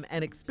know him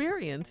and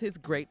experience his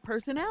great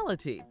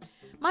personality.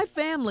 My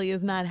family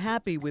is not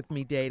happy with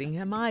me dating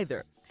him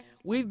either.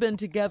 We've been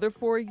together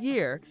for a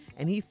year,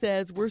 and he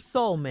says we're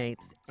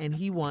soulmates, and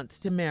he wants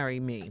to marry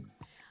me.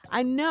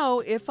 I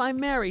know if I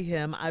marry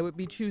him, I would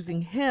be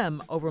choosing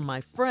him over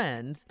my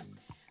friends.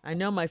 I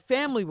know my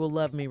family will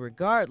love me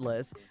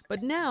regardless,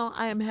 but now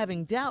I am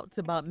having doubts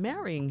about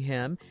marrying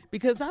him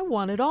because I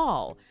want it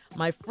all,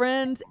 my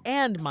friends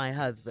and my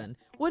husband.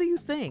 What do you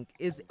think?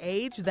 Is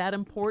age that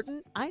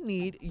important? I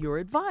need your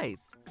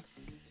advice.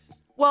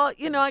 Well,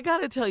 I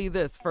got to tell you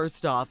this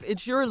first off.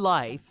 It's your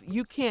life.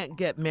 You can't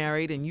get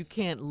married and you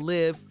can't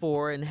live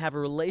for and have a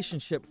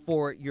relationship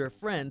for your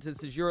friends.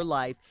 This is your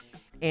life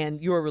and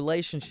your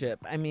relationship.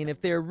 I mean, if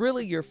they're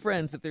really your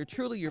friends, if they're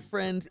truly your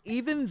friends,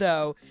 even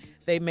though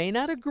they may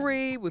not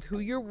agree with who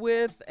you're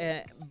with,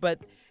 but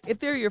if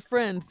they're your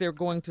friends, they're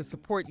going to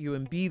support you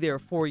and be there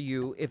for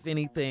you if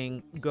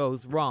anything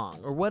goes wrong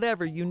or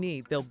whatever you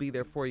need. They'll be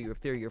there for you if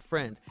they're your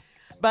friends.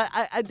 But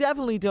I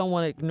definitely don't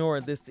want to ignore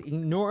this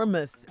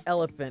enormous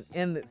elephant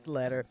in this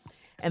letter,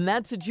 and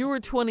that's that you were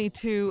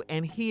 22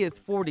 and he is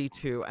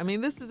 42. I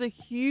mean, this is a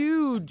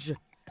huge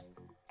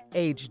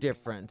age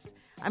difference.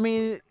 I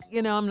mean,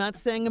 I'm not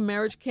saying a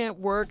marriage can't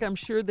work. I'm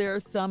sure there are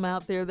some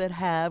out there that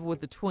have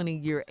with a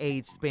 20-year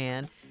age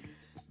span.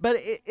 But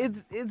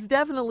it's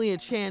definitely a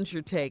chance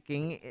you're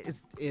taking.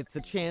 It's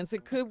a chance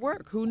it could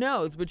work. Who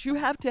knows? But you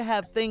have to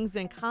have things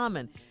in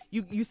common.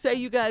 You say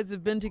you guys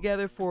have been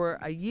together for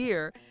a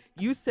year.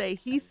 You say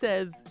he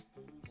says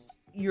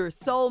you're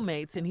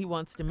soulmates and he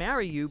wants to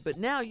marry you, but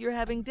now you're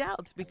having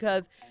doubts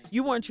because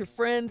you want your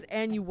friends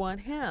and you want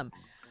him.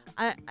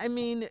 I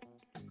mean,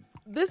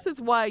 this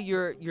is why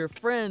your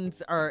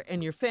friends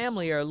and your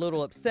family are a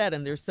little upset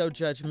and they're so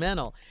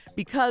judgmental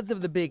because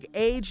of the big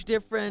age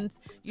difference.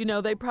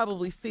 They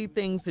probably see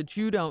things that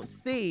you don't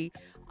see.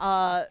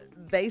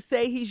 They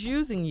say he's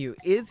using you.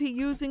 Is he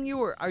using you,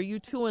 or are you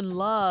too in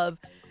love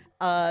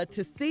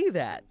to see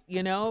that?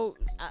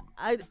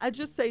 I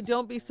just say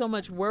don't be so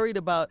much worried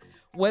about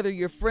whether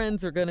your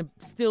friends are going to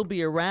still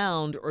be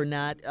around or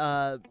not,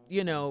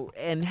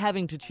 and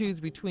having to choose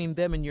between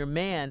them and your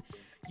man.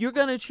 You're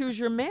going to choose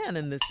your man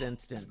in this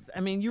instance.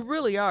 I mean, you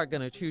really are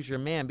going to choose your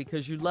man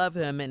because you love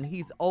him and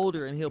he's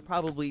older and he'll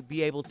probably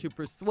be able to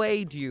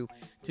persuade you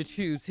to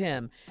choose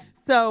him.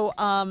 So,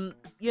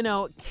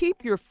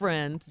 keep your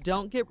friends.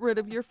 Don't get rid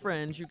of your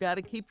friends. You got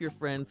to keep your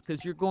friends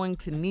because you're going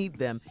to need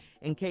them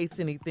in case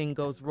anything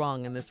goes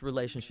wrong in this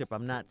relationship.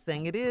 I'm not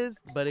saying it is,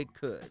 but it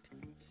could.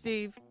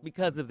 Steve,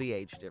 because of the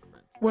age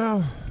difference.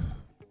 Well,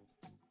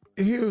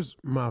 here's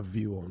my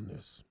view on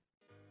this.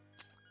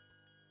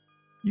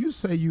 You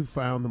say you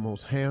found the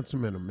most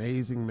handsome and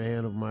amazing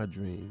man of my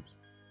dreams.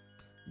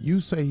 You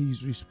say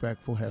he's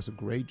respectful, has a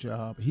great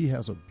job, he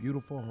has a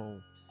beautiful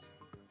home.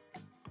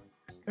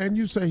 And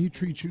you say he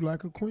treats you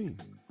like a queen.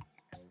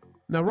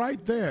 Now,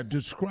 right there,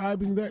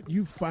 describing that,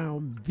 you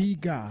found the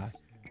guy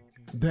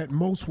that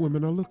most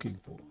women are looking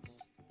for.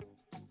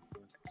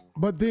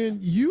 But then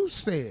you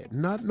said,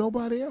 not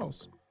nobody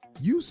else,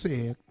 you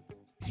said,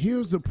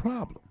 here's the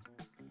problem.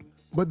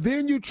 But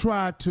then you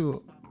tried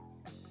to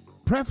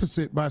preface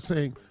it by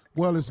saying,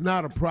 well, it's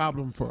not a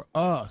problem for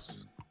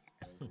us.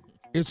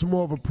 It's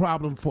more of a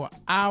problem for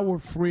our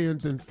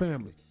friends and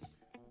family.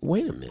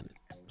 Wait a minute.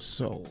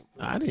 So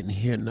I didn't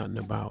hear nothing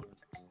about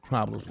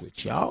problems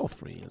with y'all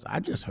friends. I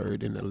just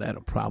heard in the letter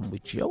problem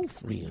with your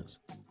friends.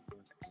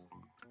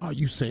 Are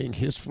you saying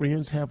his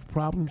friends have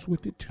problems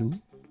with it too?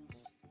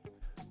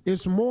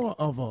 It's more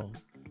of a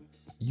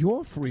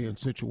your friend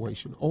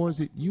situation, or is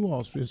it you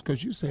all's friends?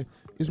 Because you said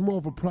it's more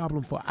of a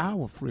problem for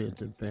our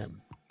friends and family.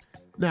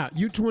 Now,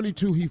 you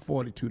 22, he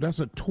 42. That's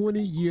a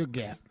 20-year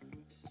gap.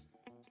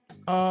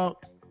 Now,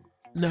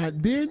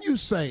 then you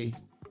say,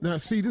 now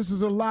see, this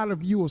is a lot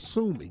of you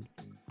assuming.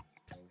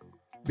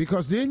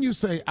 Because then you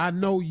say, I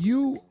know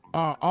you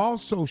are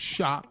also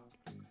shocked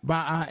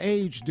by our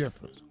age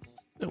difference.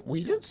 No,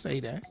 we didn't say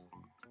that.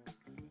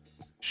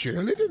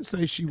 Shirley didn't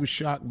say she was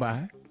shocked by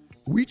it.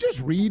 We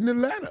just reading the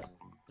letter.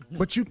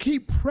 But you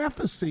keep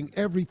prefacing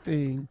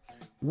everything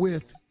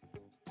with,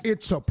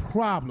 it's a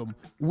problem.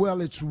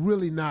 Well, it's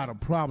really not a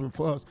problem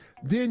for us.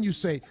 Then you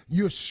say,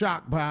 you're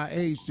shocked by our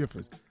age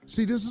difference.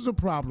 See, this is a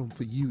problem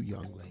for you,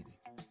 young lady.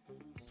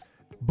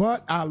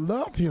 But I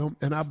love him,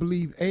 and I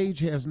believe age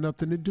has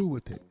nothing to do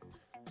with it.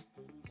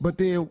 But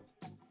then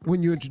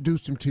when you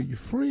introduced him to your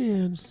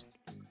friends,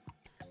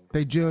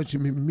 they judged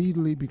him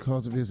immediately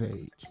because of his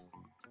age.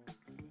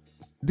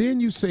 Then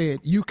you said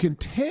you can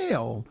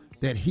tell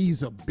that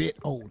he's a bit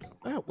older.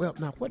 Well,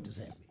 now what does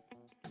that mean?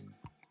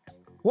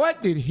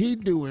 What did he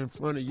do in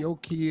front of your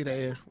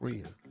kid-ass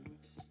friend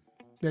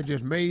that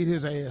just made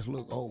his ass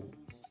look old?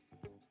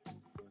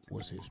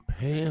 Was his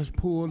pants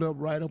pulled up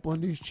right up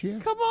under his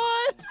chest? Come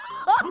on.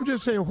 I'm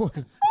just saying, what?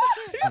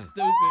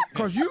 Stupid.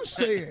 Because you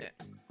said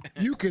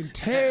you can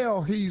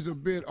tell he's a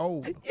bit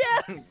old.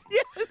 Yes.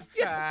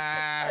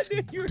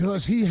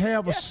 Does he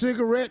have a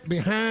cigarette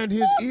behind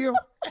his ear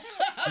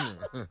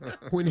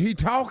when he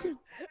talking?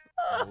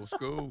 Old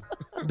school.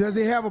 Does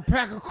he have a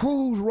pack of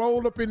Cools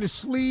rolled up in the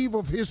sleeve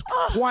of his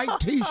white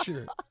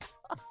T-shirt?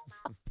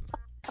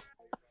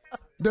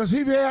 Does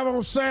he have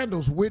on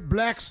sandals with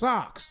black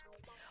socks?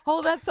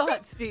 Hold that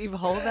thought, Steve.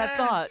 Hold that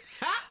thought.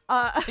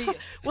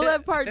 We'll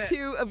have part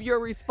 2 of your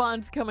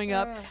response coming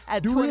up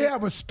at Do we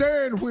have a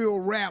steering wheel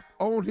wrap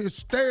on his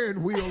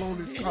steering wheel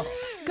on his car?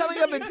 Coming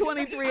up at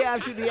 23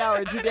 after the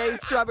hour.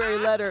 Today's Strawberry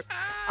Letter.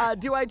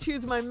 Do I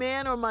choose my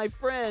man or my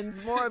friends?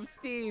 More of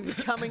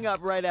Steve coming up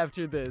right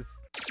after this.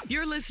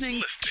 You're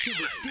listening to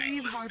the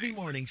Steve Harvey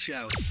Morning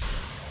Show.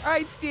 All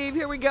right, Steve,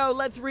 here we go.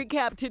 Let's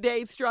recap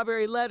today's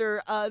Strawberry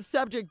Letter.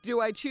 Subject,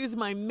 do I choose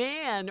my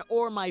man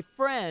or my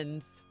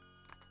friends?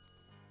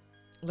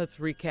 Let's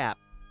recap.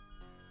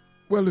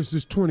 Well, it's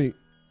this 20-year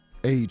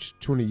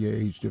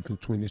age difference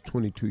between this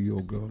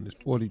 22-year-old girl and this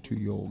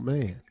 42-year-old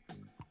man.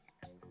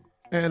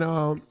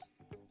 And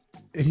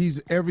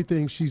he's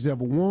everything she's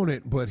ever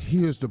wanted, but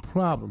here's the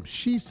problem.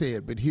 She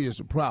said, but here's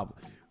the problem.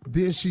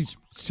 Then she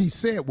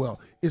said, well,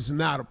 it's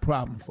not a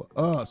problem for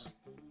us.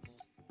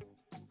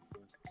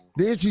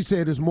 Then she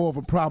said it's more of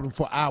a problem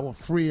for our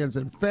friends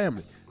and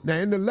family. Now,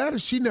 in the letter,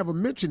 she never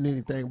mentioned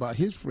anything about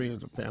his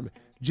friends and family,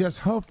 just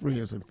her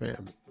friends and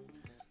family.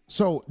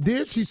 So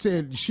then she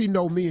said, she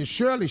know me and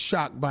Shirley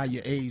shocked by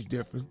your age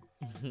difference,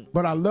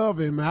 but I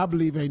love him and I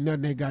believe ain't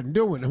nothing they got to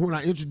do with it. And when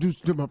I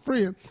introduced him to my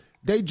friend,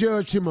 they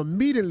judged him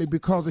immediately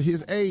because of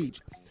his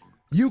age.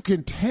 You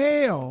can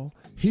tell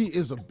he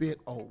is a bit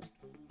old.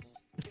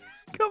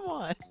 Come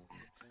on.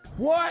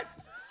 What?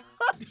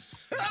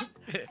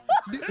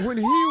 When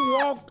he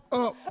walked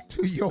up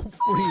to your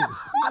friends,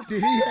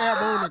 did he have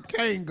on a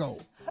Kango?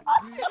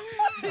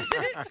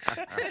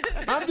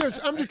 I'm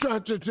just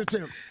trying to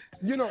tell.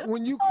 You know,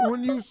 when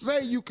you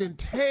say you can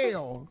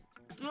tell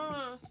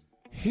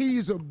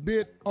he's a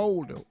bit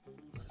older.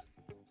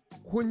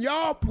 When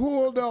y'all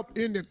pulled up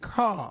in the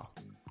car,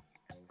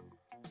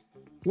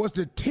 was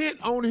the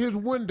tint on his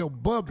window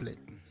bubbling?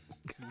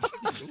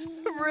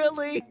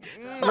 Really?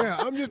 Yeah,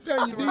 I'm just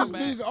telling you,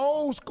 these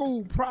old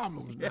school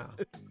problems now.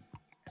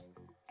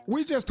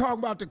 We just talking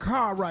about the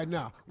car right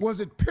now. Was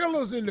it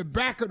pillars in the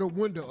back of the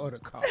window of the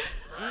car?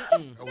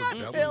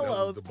 Not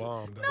pillows. The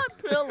bomb,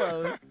 Not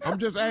pillows. I'm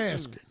just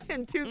asking.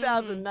 In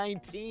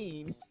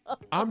 2019.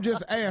 I'm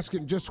just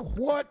asking, just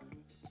what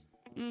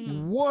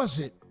was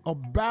it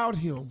about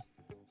him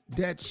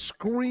that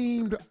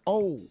screamed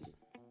old?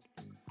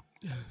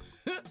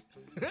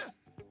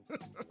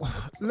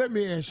 Let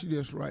me ask you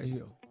this right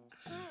here.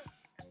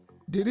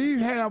 Did he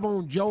have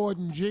on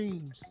Jordan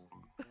jeans?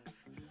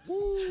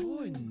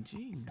 Jordan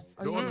jeans.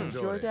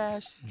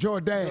 Jordache?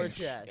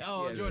 Jordache.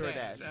 Oh, yeah,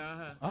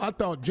 Jordache. I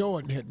thought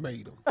Jordan had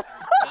made them.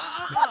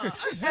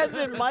 As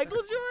in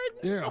Michael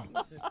Jordan? Yeah.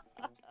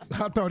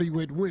 I thought he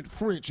went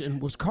French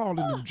and was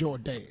calling them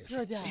Jordache.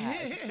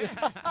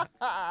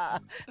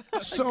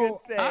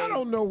 So I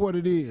don't know what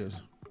it is.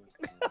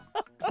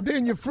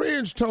 Then your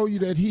friends told you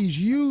that he's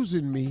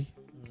using me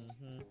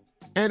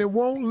and it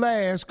won't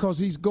last because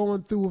he's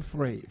going through a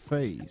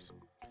phase.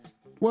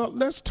 Well,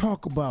 let's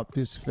talk about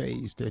this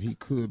phase that he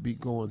could be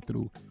going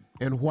through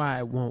and why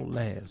it won't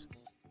last.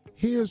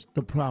 Here's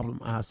the problem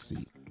I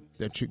see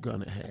that you're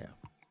going to have.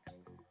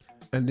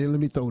 And then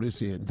let me throw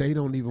this in. They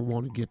don't even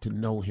want to get to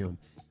know him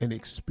and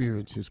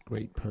experience his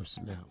great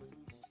personality.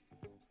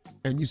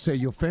 And you say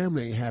your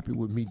family ain't happy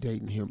with me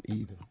dating him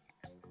either.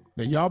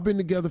 Now, y'all been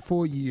together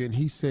for a year and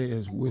he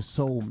says we're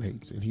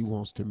soulmates and he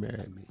wants to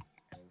marry me.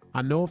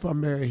 I know if I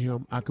marry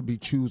him, I could be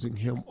choosing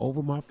him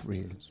over my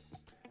friends.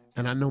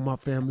 And I know my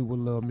family will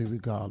love me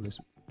regardless.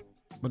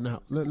 But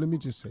now, let me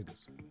just say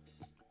this.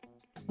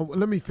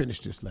 Let me finish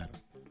this letter.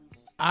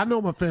 I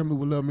know my family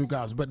will love me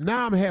regardless, but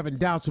now I'm having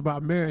doubts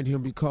about marrying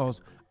him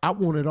because I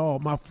want it all,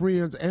 my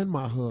friends and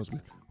my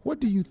husband. What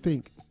do you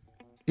think?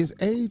 Is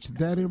age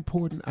that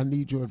important? I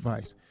need your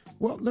advice.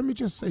 Well, let me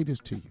just say this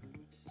to you.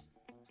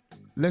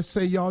 Let's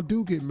say y'all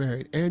do get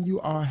married and you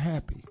are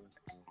happy.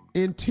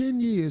 In 10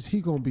 years,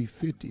 he gonna be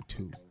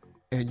 52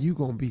 and you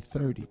gonna be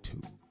 32.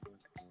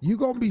 You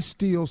gonna be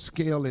still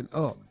scaling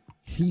up.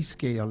 He's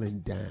scaling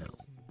down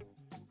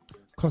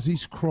because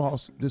he's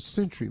crossed the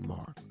century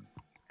mark.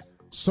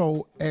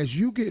 So as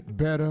you get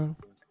better,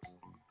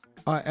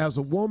 as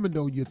a woman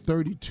though, you're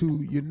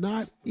 32, you're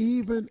not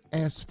even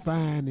as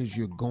fine as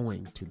you're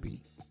going to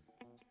be.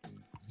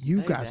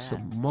 You got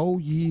some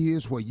more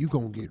years where you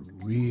gonna get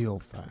real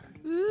fine.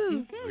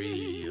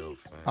 Real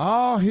fine.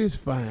 All his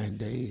fine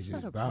days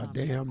is about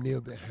damn near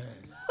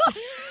behind.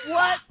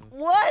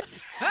 What?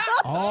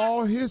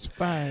 All his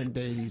fine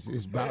days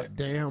is about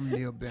damn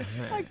near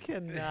behind. I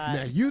cannot.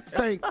 Now, you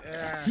think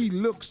he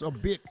looks a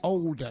bit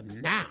older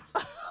now.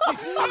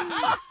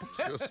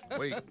 Just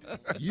wait.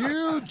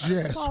 You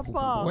just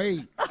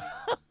wait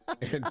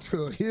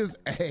until his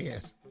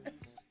ass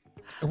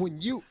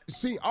when you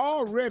see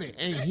already,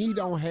 and he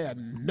don't have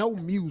no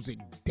music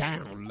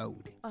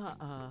downloaded.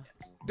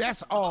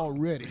 That's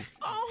already.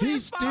 He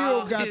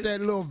still got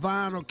that little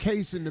vinyl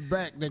case in the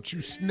back that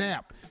you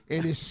snap,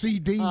 and it's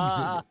CDs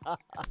in it.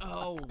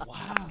 Oh,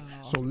 wow.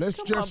 So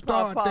let's just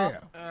start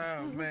there.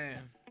 Oh, man.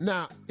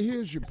 Now,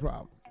 here's your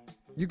problem.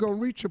 You're going to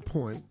reach a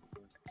point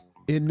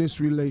in this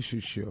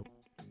relationship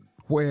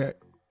where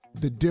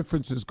the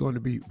difference is going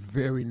to be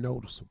very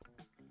noticeable.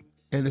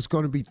 And it's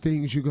going to be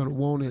things you're going to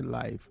want in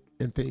life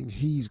and things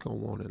he's going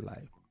to want in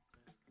life.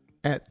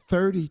 At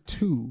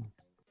 32,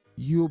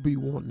 you'll be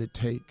wanting to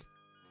take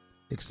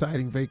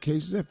exciting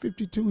vacations. At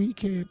 52, he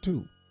can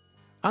too.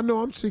 I know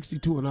I'm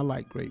 62 and I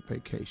like great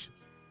vacations.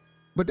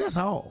 But that's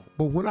all.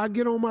 But when I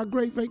get on my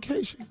great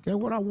vacation, guess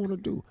what I want to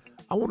do?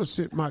 I want to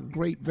sit my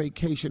great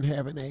vacation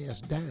having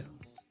ass down.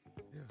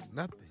 Yeah,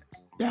 nothing.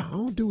 Yeah, I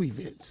don't do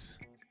events.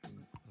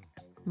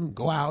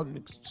 Go out and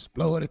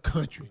explore the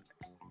country.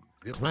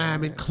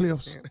 Climbing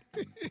cliffs.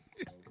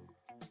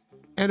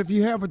 And if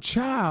you have a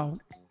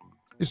child,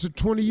 it's a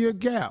 20-year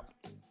gap.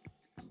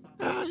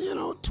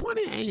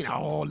 20 ain't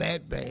all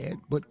that bad.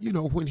 But,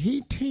 when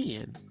he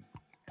 10,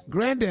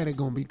 granddaddy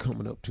going to be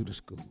coming up to the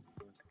school.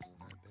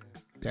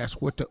 That's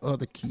what the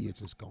other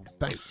kids is going to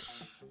think.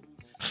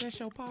 That's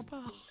your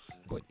papa.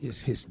 But it's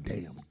his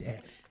damn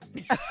daddy.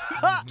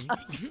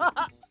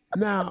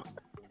 Now,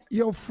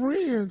 your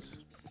friends,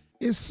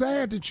 it's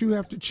sad that you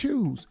have to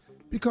choose,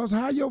 because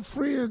how your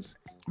friends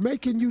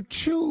making you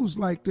choose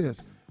like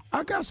this?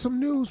 I got some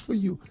news for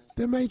you.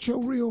 Them ain't your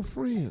real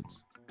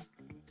friends.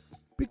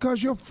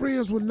 Because your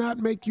friends will not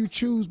make you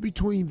choose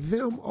between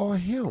them or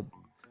him.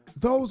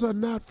 Those are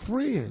not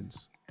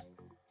friends.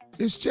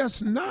 It's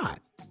just not.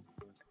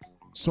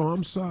 So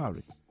I'm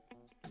sorry.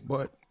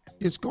 But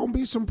it's going to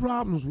be some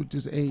problems with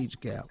this age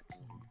gap.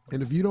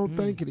 And if you don't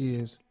think it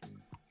is,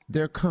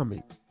 they're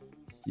coming.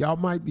 Y'all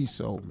might be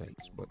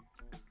soulmates, but,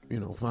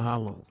 for how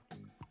long?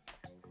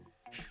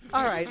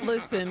 All right,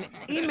 listen,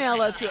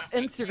 email us or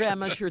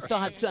Instagram us your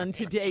thoughts on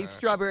today's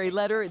Strawberry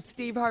Letter at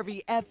Steve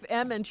Harvey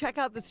FM, and check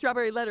out the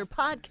Strawberry Letter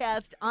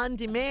podcast on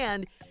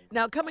demand.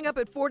 Now, coming up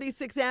at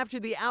 46 after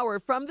the hour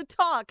from The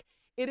Talk,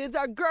 it is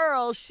our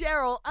girl,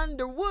 Sheryl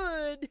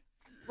Underwood,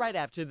 right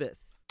after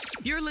this.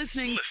 You're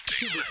listening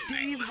to the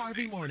Steve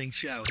Harvey Morning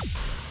Show.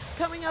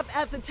 Coming up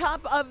at the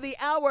top of the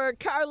hour,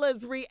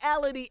 Carla's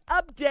reality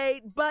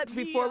update. But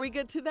before we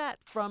get to that,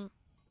 from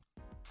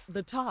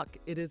The Talk,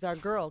 it is our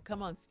girl.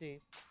 Come on,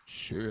 Steve.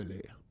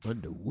 Shirley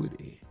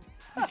Underwoody.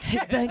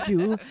 Thank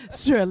you,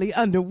 Shirley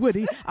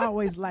Underwoody. I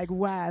always like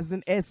Y's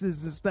and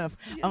S's and stuff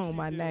on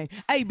my name.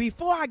 Hey,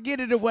 before I get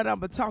into what I'm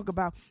going to talk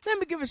about, let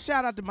me give a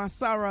shout out to my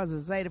sorors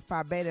of Zeta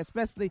Phi Beta,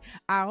 especially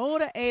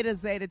Iota Eta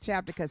Zeta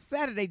chapter, because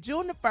Saturday,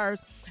 June the 1st,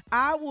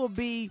 I will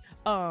be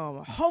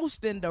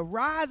hosting the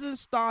Rising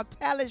Star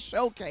Talent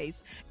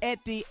Showcase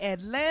at the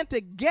Atlanta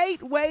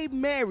Gateway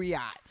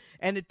Marriott.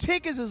 And the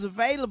tickets is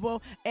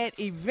available at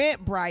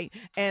Eventbrite.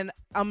 And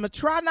I'm going to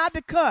try not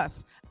to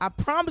cuss. I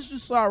promise you,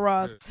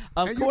 Saras.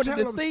 According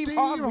to Steve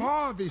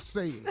Harvey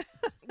said.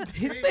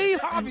 Steve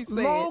Harvey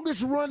said.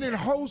 Longest running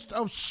host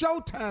of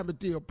Showtime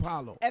at the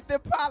Apollo. At the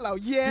Apollo,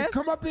 yes. You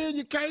come up here and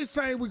you can't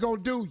say we're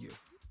going to do you.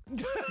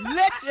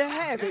 Let you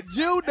have it.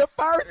 June the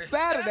 1st,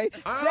 Saturday,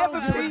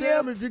 7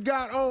 p.m. If you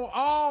got on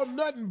all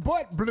nothing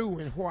but blue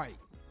and white.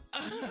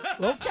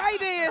 Okay,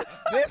 then.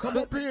 Come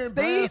up here and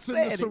embarrass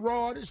the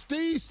sorority.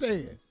 Steve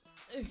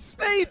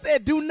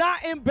said, do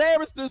not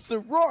embarrass the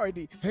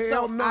sorority.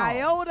 Hell no.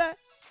 Iota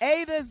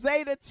Eta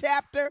Zeta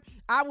chapter,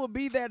 I will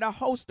be there to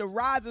host the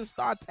Rising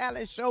Star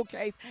Talent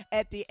Showcase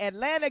at the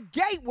Atlanta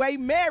Gateway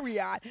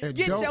Marriott.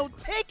 Get your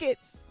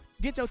tickets.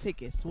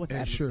 What's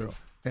that? Cheryl,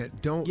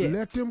 and don't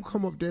let them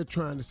come up there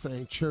trying to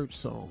sing church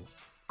songs.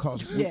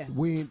 Because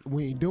we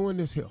ain't doing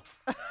this here.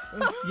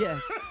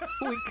 Yes.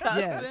 We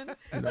cussing.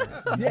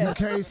 You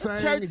can't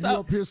sing church if you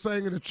up here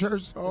singing a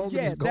church song.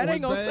 Yeah, that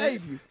ain't going to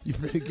save you. You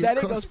finna get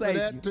cussed for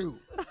that too.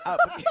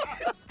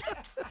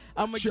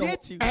 I'm going to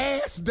get you.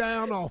 Ass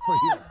down off of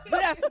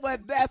here.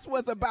 That's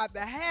what's about to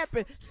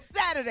happen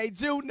Saturday,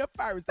 June the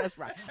 1st. That's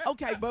right.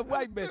 Okay, but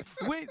wait a minute.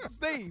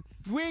 Steve,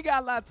 we ain't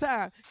got a lot of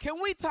time. Can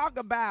we talk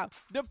about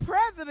the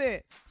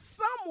president?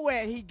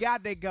 Somewhere he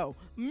got to go.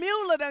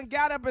 Mueller done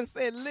got up and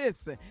said,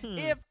 listen,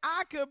 if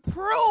I could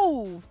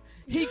prove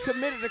he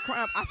committed a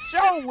crime, I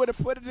sure would have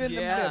put it in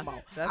the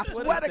memo. I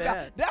swear to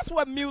God. That's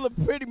what Mueller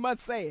pretty much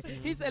said.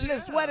 He said,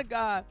 listen, swear to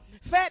God,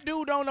 fat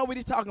dude don't know what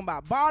he's talking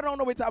about. Bar don't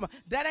know what he's talking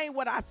about. That ain't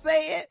what I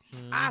said.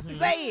 I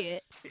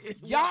said,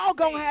 y'all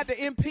gonna have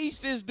to impeach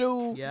this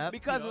dude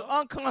because it's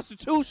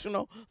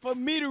unconstitutional for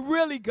me to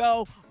really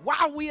go,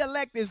 why we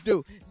elect this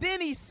dude?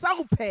 Then he's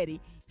so petty.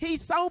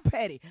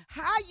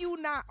 How you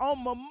not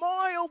on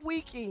Memorial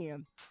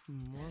Weekend?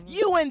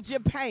 You in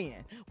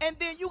Japan. And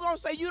then you gonna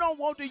say you don't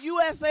want the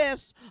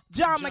USS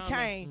John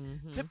McCain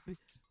to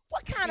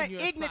what kind of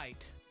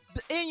ignorant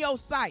in your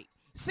sight?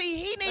 See,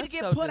 he need to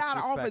get put out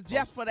of office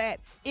just for that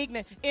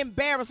ignorant,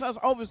 embarrass us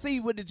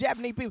overseas with the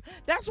Japanese people.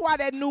 That's why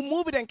that new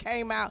movie that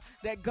came out,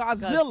 that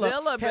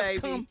Godzilla has baby.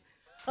 come.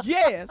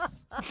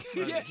 Yes.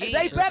 Yeah.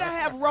 They better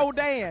have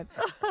Rodan.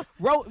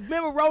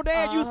 Remember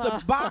Rodan used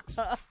to box?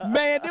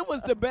 Man, it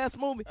was the best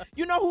movie.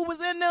 You know who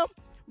was in them?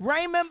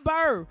 Raymond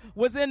Burr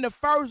was in the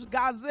first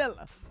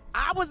Godzilla.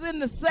 I was in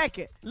the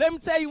second. Let me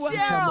tell you what.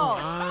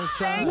 Cheryl,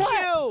 thank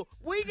you.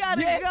 We got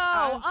to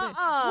go.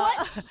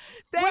 What?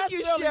 Thank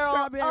you, Shirley Cheryl.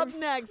 Strawberry. Up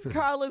next,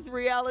 Carla's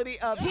reality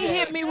update. He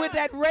hit me with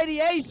that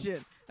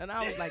radiation. And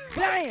I was like,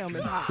 damn,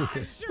 it's hot.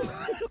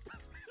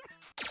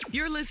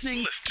 You're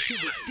listening to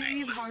the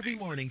Steve Harvey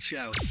Morning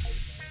Show.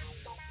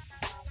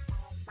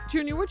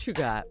 Junior, what you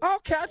got?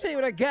 Okay, I'll tell you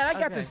what I got. I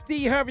got the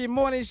Steve Harvey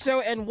Morning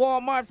Show and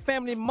Walmart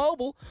Family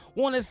Mobile.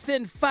 Want to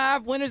send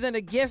 5 winners and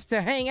a guest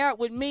to hang out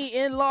with me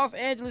in Los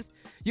Angeles.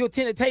 You'll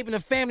attend a taping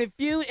of Family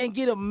Feud and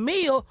get a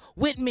meal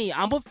with me.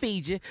 I'm going to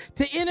feed you.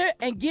 To enter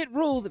and get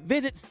rules,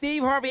 visit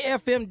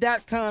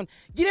SteveHarveyFM.com.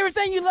 Get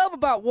everything you love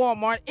about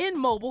Walmart in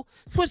mobile.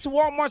 Switch to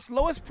Walmart's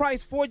lowest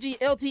price 4G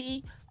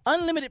LTE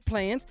unlimited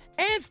plans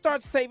and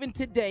start saving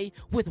today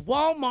with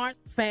Walmart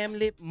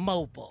Family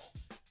Mobile.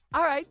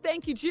 All right,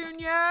 thank you,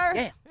 Junior.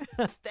 Yeah.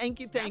 Thank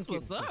you.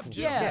 What's up,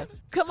 Junior? Yeah.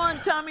 Come on,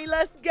 Tommy,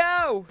 let's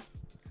go.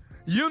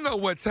 You know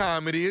what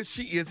time it is.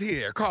 She is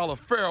here. Carla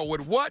Farrell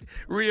with what?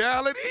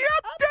 Reality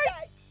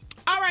Update.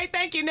 All right,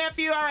 thank you,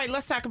 nephew. All right,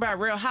 let's talk about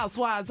Real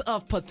Housewives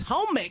of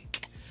Potomac.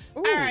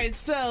 All right,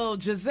 so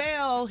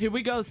Giselle, here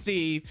we go,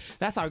 Steve.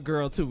 That's our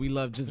girl, too. We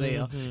love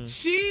Giselle. Mm-hmm.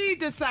 She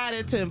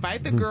decided to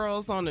invite the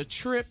girls on a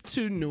trip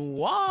to New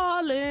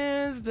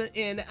Orleans, the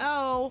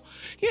NO.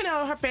 You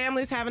know, her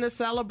family's having a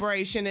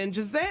celebration, and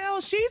Giselle,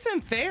 she's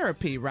in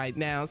therapy right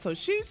now. So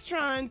she's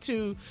trying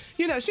to,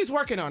 she's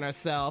working on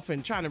herself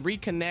and trying to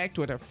reconnect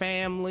with her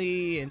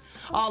family and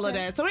all of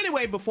that. So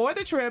anyway, before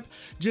the trip,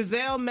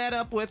 Giselle met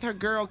up with her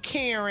girl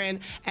Karen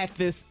at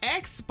this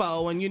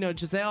expo, and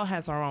Giselle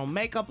has her own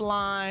makeup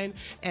line.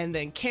 And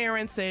then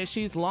Karen says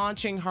she's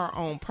launching her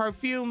own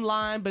perfume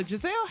line. But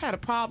Giselle had a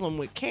problem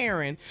with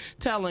Karen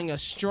telling a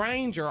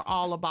stranger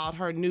all about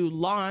her new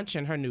launch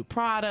and her new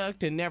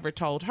product and never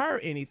told her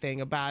anything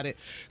about it.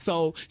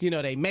 So,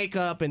 they make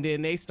up and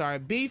then they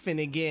start beefing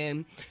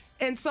again.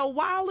 And so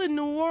while in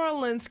New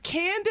Orleans,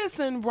 Candace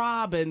and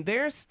Robin,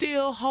 they're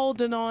still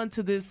holding on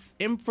to this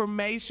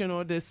information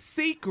or this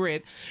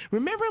secret.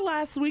 Remember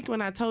last week when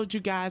I told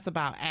you guys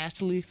about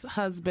Ashley's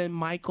husband,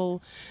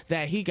 Michael,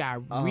 that he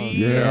got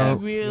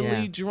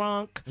really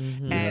drunk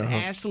at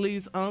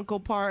Ashley's uncle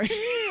party?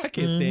 I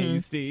can't stand you,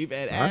 Steve.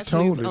 At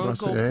Ashley's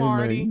uncle party. Hey,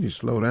 man, you need to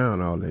slow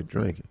down all that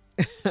drinking.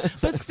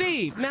 But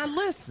Steve, now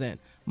listen.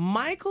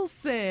 Michael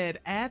said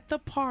at the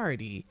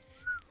party,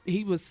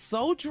 he was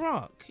so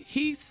drunk,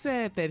 he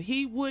said that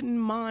he wouldn't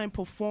mind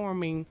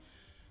performing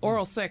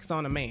oral sex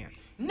on a man.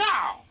 No!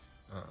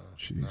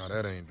 No,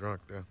 that ain't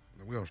drunk there.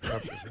 We don't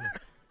stop this.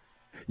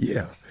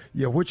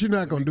 Yeah, what you're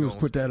not going to do is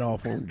put that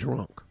off on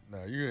drunk.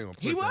 No, you ain't going to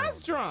put He that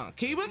was drunk.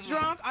 He was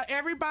drunk.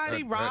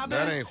 Everybody, Robin,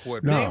 that ain't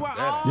what. they were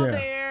all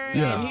there,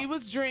 and he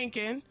was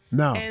drinking.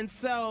 No. And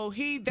so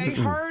they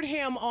heard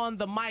him on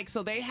the mic,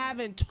 so they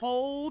haven't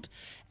told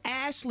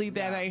Ashley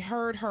that they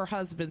heard her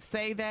husband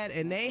say that,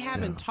 and they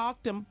haven't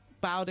talked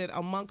about it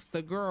amongst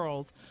the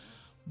girls.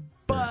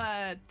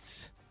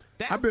 But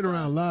I've been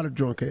around a lot of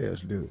drunk ass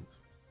dudes.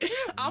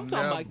 I'm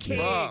talking about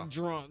keg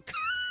drunk.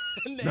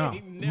 No,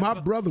 my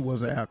brother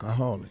was an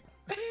alcoholic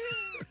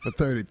for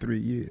 33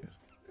 years.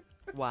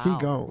 Wow.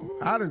 He gone.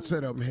 I done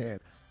set up and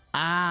had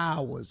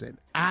hours and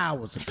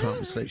hours of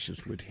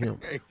conversations with him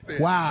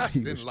while he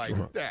was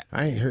drunk.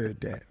 I ain't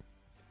heard that.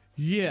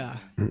 Yeah.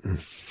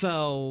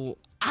 So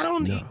I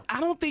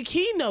don't think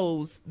he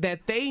knows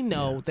that they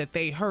know that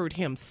they heard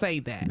him say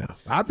that. No,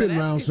 I've been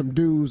around some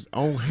dudes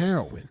on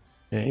heroin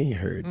and ain't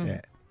heard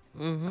that.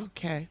 Mm-hmm.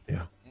 Okay.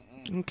 Yeah.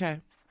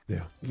 Okay.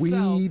 Yeah.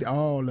 Weed,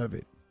 all of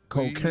it.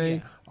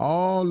 Cocaine,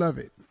 all of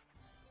it.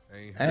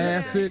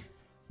 Acid,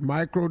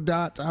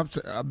 microdots.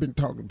 I've been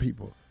talking to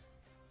people.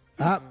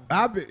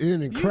 I've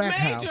been in crack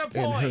house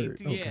and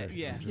heard.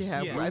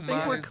 Yeah. I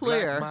think we're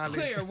clear.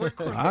 We're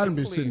clear. I've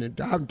been sitting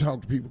there. I've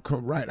talked to people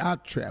come right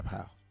out trap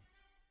house.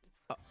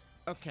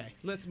 Okay,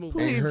 let's move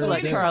Please on.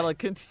 let Carla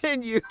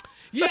continue.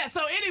 Yeah,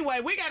 so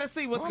anyway, we got to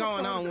see what's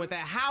going on with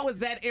that. How is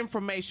that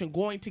information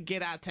going to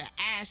get out to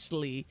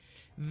Ashley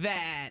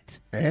that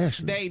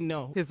they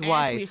know? His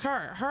Ashley, wife.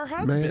 her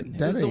husband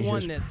is the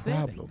one that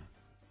said it.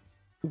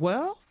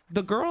 Well,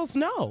 the girls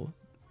know.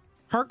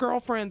 Her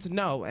girlfriends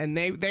know, and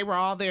they were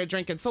all there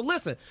drinking. So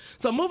listen,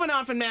 so moving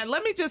on from that,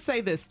 let me just say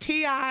this.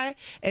 T.I.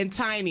 and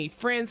Tiny,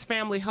 Friends,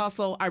 Family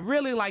Hustle. I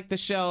really like the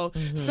show.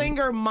 Mm-hmm.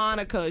 Singer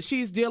Monica,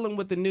 she's dealing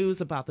with the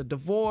news about the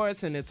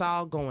divorce, and it's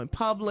all going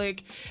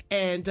public.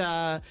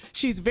 And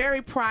she's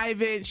very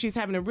private. She's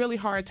having a really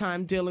hard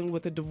time dealing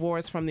with the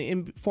divorce from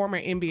the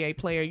former NBA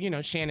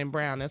player, Shannon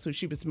Brown. That's who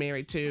she was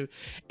married to.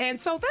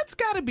 And so that's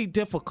got to be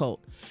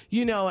difficult.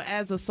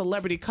 As a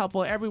celebrity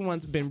couple,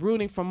 everyone's been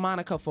rooting for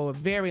Monica for a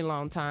very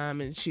long time,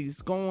 and she's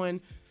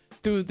going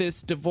through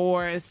this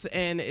divorce,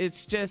 and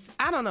it's just,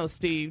 I don't know,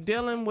 Steve,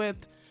 dealing with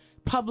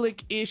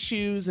public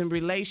issues and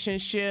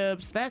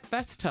relationships.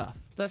 That's tough.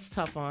 That's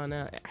tough on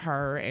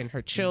her and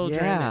her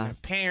children and her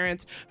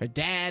parents. Her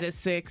dad is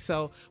sick.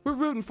 So we're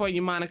rooting for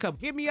you, Monica.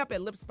 Hit me up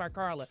at Lips by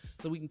Carla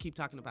so we can keep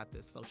talking about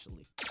this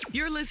socially.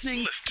 You're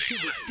listening to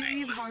the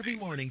Steve Harvey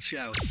Morning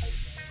Show.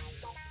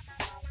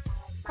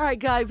 All right,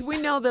 guys,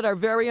 we know that our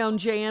very own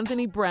J.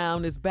 Anthony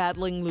Brown is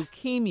battling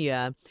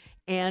leukemia,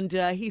 and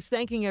he's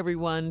thanking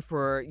everyone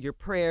for your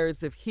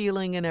prayers of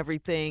healing and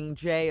everything.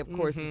 Jay, of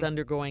course, is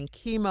undergoing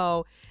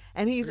chemo,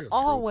 and he's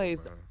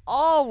always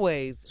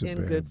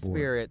in good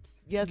spirits.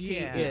 Yes, he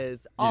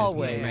is.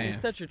 Always.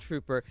 He's such a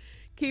trooper.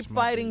 Keep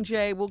fighting,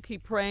 Jay. We'll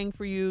keep praying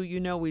for you.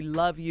 You know we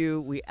love you.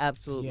 We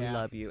absolutely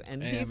love you.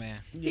 And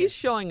he's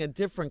showing a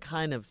different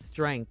kind of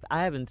strength.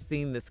 I haven't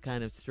seen this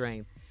kind of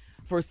strength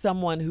for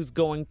someone who's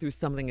going through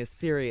something as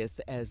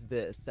serious as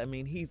this. I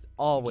mean, he's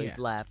always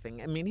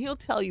laughing. I mean, he'll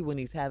tell you when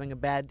he's having a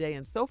bad day.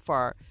 And so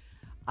far,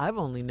 I've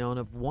only known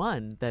of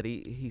one that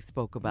he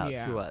spoke about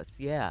to us.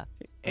 Yeah.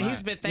 And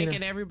he's been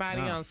thanking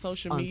everybody on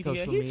social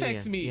media. He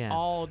texted me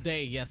all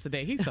day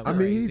yesterday. He's so crazy. I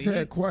mean, he's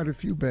had quite a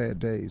few bad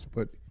days,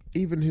 but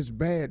even his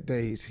bad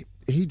days,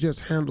 he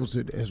just handles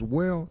it as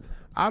well.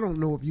 I don't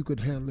know if you could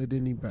handle it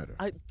any better.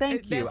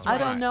 Thank you. I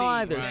don't know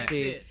either,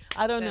 Steve.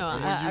 I don't know.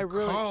 When you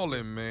really call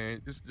him,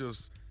 man, it's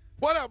just,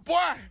 what up, boy?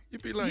 You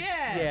be like,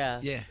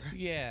 yes.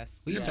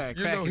 We start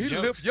you cracking know, he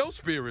jokes. lifts your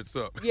spirits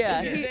up.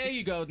 Yeah. There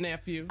you go,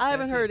 nephew. I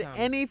haven't heard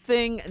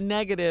anything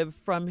negative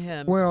from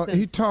him. Well,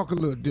 he talk a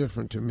little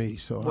different to me,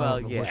 so I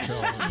don't know what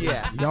y'all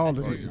Y'all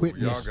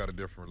witness. got a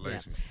different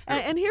relationship.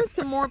 And here's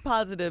some more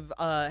positive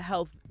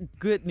health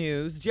good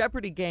news.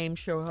 Jeopardy game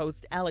show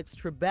host Alex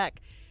Trebek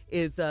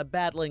is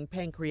battling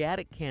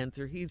pancreatic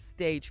cancer. He's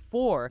stage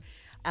 4.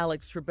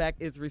 Alex Trebek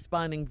is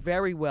responding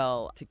very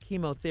well to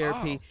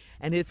chemotherapy,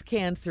 and his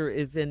cancer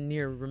is in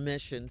near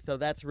remission. So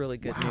that's really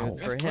good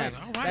news for him.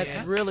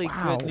 That's really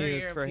good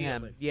news for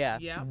him.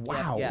 Yeah.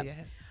 Wow. All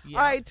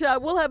right,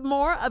 we'll have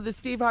more of the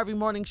Steve Harvey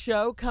Morning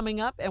Show coming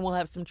up, and we'll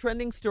have some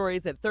trending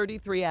stories at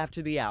 33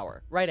 after the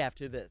hour, right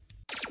after this.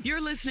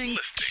 You're listening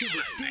to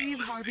the Steve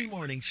Harvey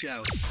Morning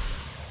Show.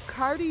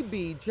 Cardi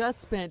B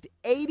just spent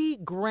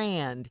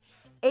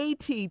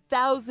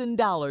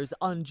 $80,000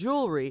 on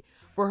jewelry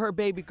for her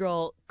baby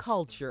girl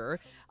Culture.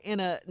 In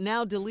a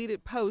now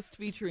deleted post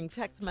featuring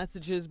text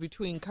messages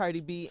between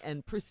Cardi B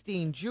and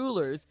Pristine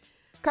Jewelers,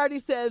 Cardi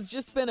says,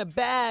 "Just spent a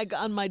bag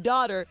on my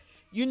daughter.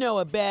 You know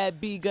a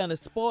bad bee gonna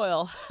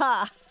spoil."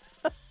 Ha!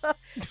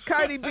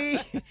 Cardi B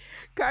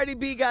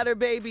got her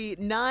baby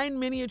 9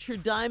 miniature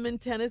diamond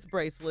tennis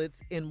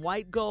bracelets in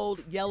white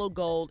gold, yellow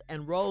gold,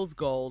 and rose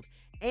gold,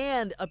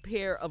 and a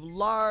pair of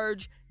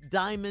large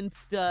diamond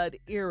stud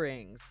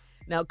earrings.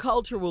 Now,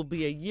 Culture will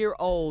be a year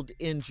old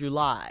in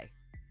July.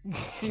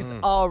 She's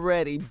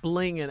already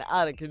blinging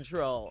out of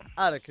control.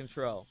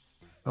 The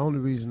only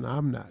reason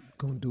I'm not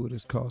going to do it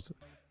is because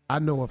I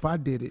know if I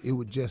did it, it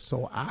would just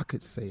so I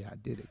could say I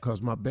did it,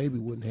 because my baby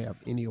wouldn't have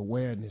any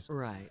awareness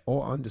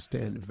or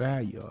understand the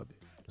value of it.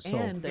 So,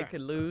 and they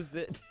could lose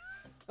it.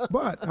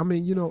 But, I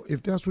mean, you know,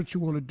 if that's what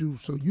you want to do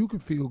so you can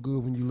feel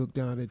good when you look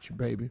down at your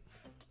baby,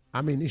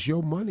 I mean, it's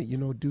your money, you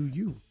know, do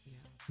you.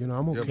 You know,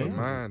 I'm okay. Yeah, but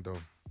mine, though.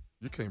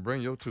 You can't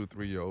bring your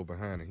 2-3-year-old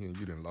behind in here and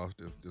you done lost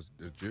this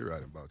jury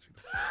I done bought you.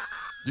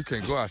 You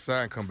can't go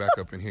outside and come back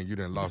up in here and you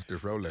done lost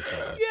this Rolex.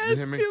 Yes, you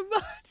hear me? too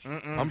much.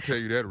 I'm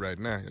telling you that right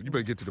now. You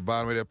better get to the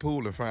bottom of that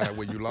pool and find out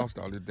where you lost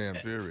all this damn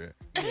jewelry at.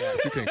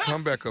 But you can't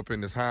come back up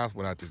in this house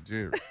without this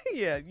jewelry.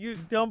 Yeah, you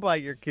don't buy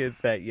your kids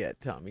that yet,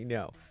 Tommy.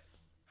 No.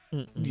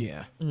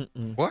 Yeah.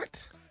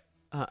 What?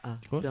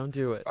 Don't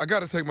do it. I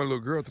got to take my little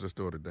girl to the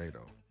store today,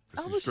 though.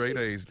 She's straight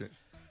A's.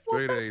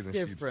 Straight A's, and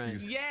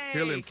she's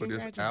healing for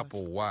this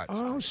Apple Watch.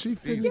 Oh, she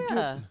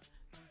finna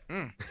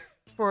get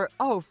for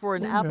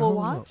an Apple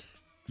Watch?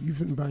 You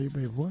finna buy your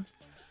baby what?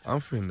 I'm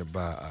finna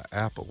buy an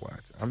Apple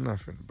Watch. I'm not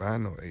finna buy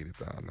no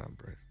 $80,000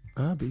 bracelet.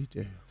 I'll be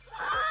there.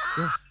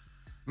 Yeah.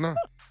 No.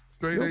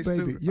 Straight A's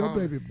student. Your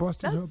baby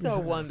busting her behind. That's so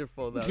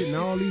wonderful, though. Getting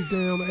all these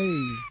damn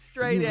A's.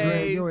 Straight A's.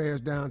 Drag your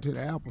ass down to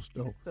the Apple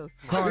store. So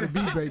Cardi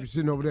B baby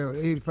sitting over there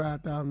with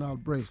 $85,000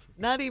 bracelet.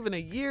 Not even a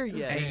year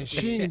yet. And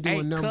she ain't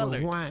doing nothing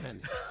but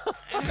whining.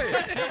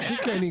 She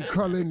can't even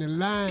color in the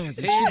lines,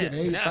 and she get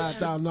an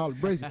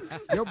 $85,000 bracelet.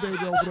 Your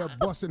baby over there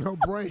busting her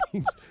brains,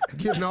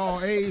 getting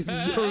all A's,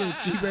 and your little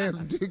cheap ass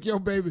took your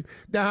baby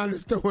down the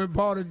store and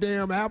bought a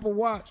damn Apple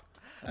Watch.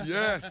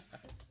 Yes.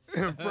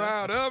 I'm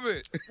proud of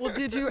it. Well,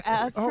 did you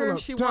ask her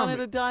if she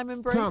wanted a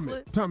diamond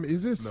bracelet? Tommy,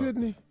 is this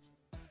Sydney?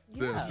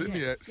 Yeah,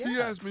 Sydney,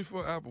 she asked me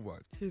for an Apple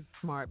Watch. She's a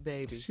smart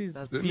baby. She's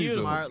a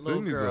smart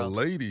little Sydney's girl. a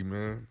lady,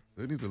 man.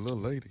 Sydney's a little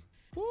lady.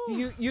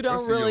 You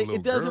don't really,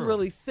 it doesn't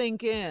really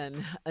sink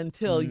in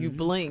until you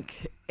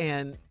blink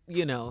and,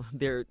 you know,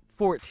 they're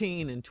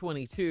 14 and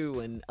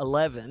 22 and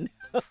 11.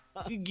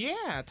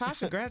 Yeah,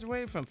 Tasha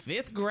graduated from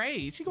 5th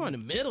grade. She's going to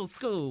middle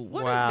school.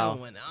 What is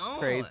going on?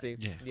 Crazy.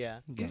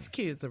 Yeah. These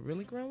kids are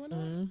really growing up.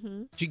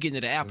 She getting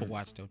to the Apple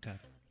Watch, though, Ty.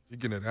 You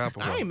getting that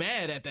Apple Watch? I ain't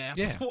mad at that.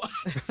 Yeah.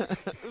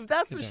 If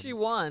that's what she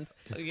wants.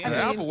 Yeah. The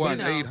Apple Watch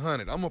you know.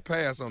 800. I'm gonna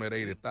pass on that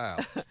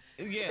 80,000.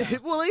 Yeah.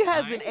 Well, he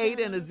has an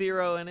 8 and a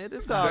 0 in it.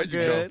 It's all There you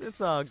good. go.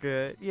 It's all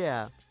good.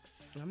 Yeah.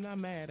 I'm not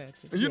mad at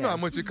you. And you know how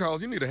much it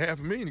costs? You need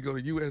 $500,000 to go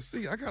to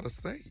USC. I gotta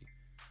say.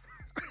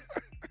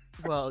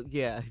 Well,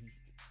 yeah.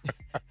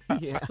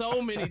 Yeah.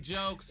 So many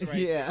jokes right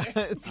Yeah,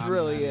 there. it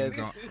really is.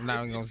 I'm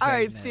not even gonna say All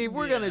right, that. Steve,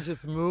 we're going to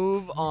just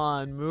move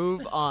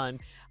on.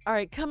 All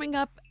right, coming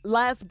up,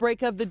 last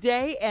break of the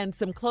day and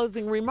some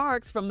closing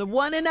remarks from the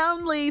one and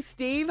only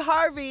Steve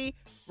Harvey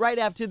right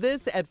after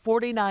this at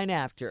 49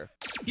 after.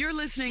 You're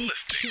listening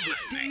to the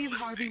Steve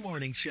Harvey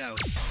Morning Show.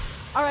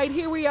 All right,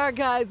 here we are,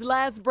 guys.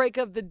 Last break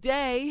of the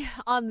day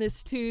on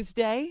this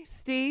Tuesday.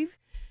 Steve,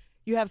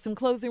 you have some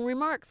closing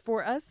remarks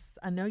for us.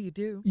 I know you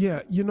do.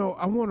 Yeah,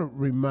 I want to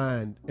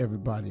remind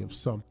everybody of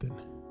something.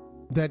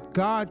 That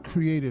God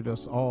created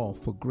us all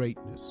for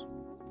greatness.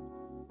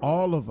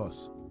 All of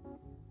us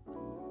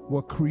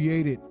were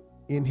created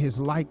in his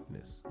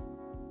likeness.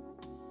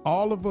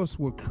 All of us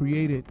were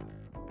created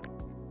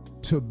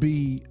to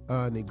be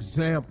an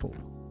example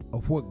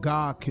of what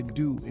God can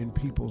do in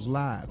people's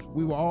lives.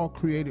 We were all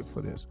created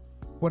for this.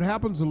 What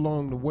happens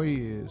along the way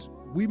is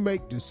we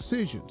make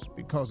decisions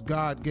because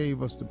God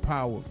gave us the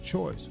power of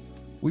choice.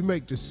 We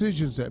make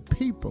decisions as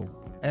people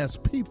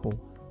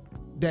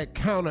that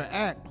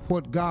counteract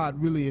what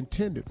God really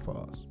intended for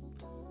us.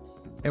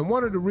 And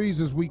one of the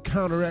reasons we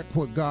counteract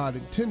what God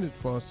intended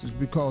for us is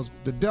because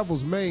the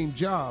devil's main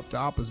job, the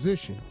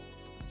opposition,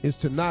 is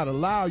to not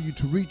allow you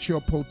to reach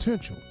your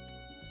potential.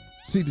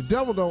 See, the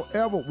devil don't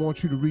ever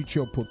want you to reach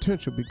your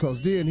potential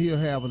because then he'll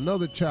have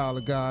another child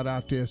of God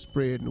out there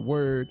spreading the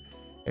word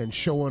and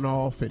showing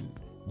off and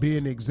being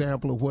an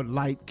example of what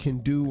light can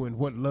do and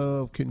what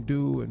love can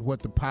do and what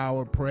the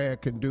power of prayer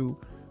can do.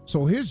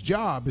 So his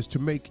job is to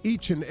make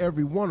each and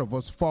every one of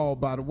us fall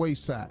by the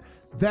wayside.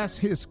 That's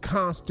his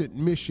constant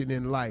mission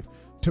in life,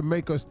 to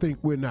make us think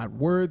we're not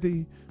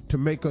worthy, to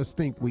make us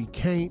think we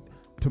can't,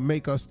 to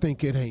make us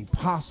think it ain't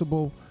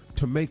possible,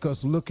 to make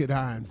us look at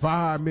our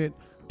environment,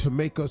 to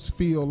make us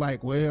feel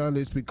like, well,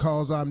 it's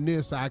because I'm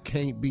this, I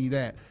can't be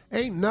that.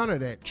 Ain't none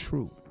of that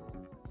true.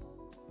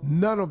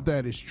 None of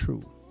that is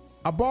true.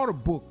 I bought a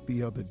book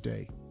the other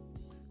day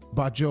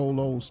by Joel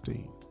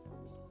Osteen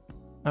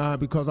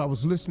because I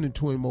was listening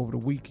to him over the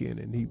weekend,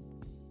 and he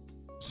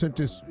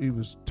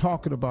was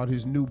talking about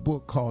his new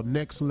book called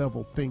Next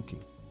Level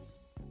Thinking.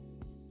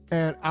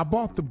 And I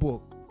bought the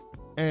book,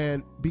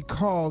 and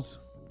because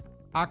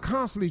I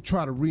constantly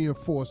try to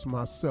reinforce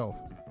myself,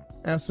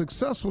 as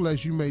successful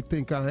as you may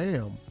think I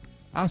am,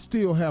 I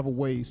still have a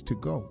ways to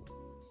go.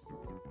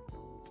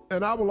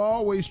 And I will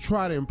always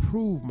try to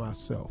improve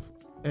myself.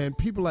 And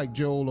people like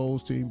Joel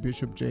Osteen,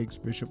 Bishop Jakes,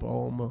 Bishop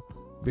Ulmer,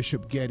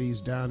 Bishop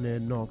Geddes down there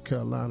in North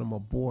Carolina, my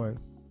boy.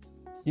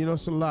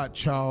 It's a lot.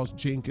 Charles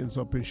Jenkins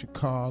up in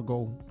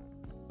Chicago.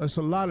 It's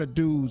a lot of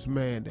dudes,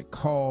 man, that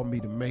call me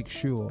to make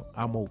sure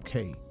I'm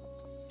okay.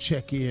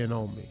 Check in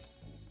on me.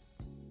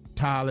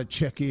 Tyler,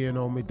 check in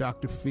on me.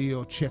 Dr.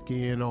 Phil, check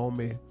in on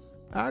me.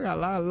 I got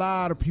a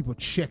lot of people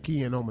check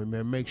in on me,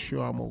 man, make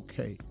sure I'm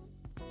okay.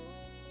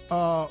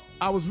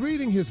 I was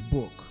reading his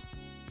book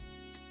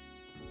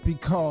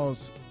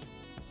because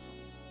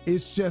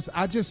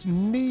I just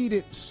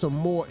needed some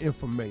more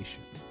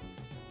information.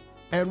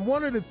 And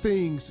one of the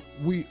things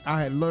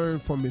I had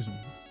learned from his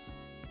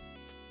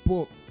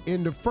book,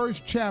 in the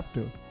first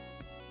chapter,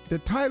 the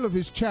title of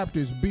his chapter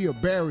is Be a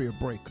Barrier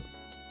Breaker.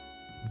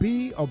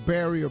 Be a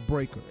barrier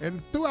breaker.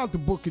 And throughout the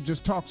book, it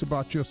just talks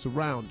about your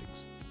surroundings,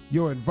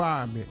 your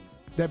environment.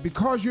 That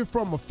because you're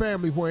from a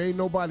family where ain't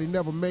nobody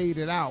never made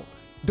it out,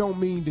 don't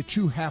mean that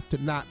you have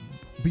to not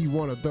be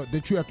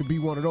that you have to be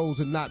one of those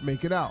and not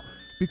make it out.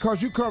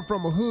 Because you come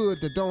from a hood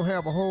that don't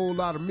have a whole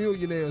lot of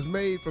millionaires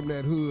made from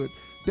that hood,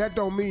 that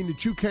don't mean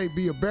that you can't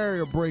be a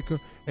barrier breaker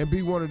and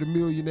be one of the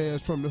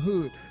millionaires from the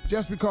hood.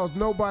 Just because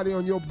nobody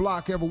on your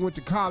block ever went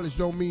to college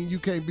don't mean you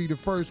can't be the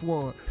first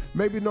one.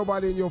 Maybe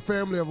nobody in your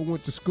family ever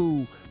went to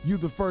school, you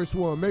the first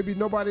one. Maybe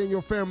nobody in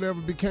your family ever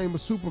became a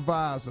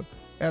supervisor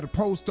at a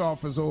post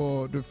office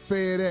or the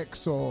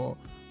FedEx or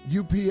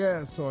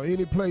UPS or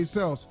any place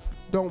else.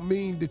 Don't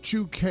mean that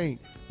you can't.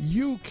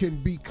 You can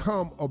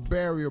become a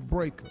barrier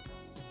breaker.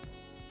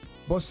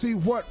 But see,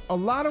 what a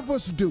lot of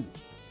us do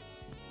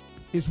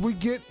is we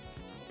get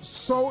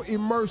so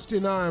immersed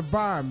in our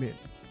environment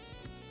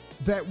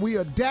that we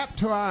adapt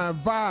to our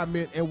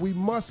environment and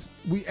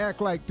we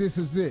act like this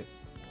is it.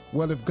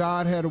 Well, if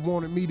God had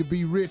wanted me to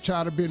be rich,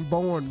 I'd have been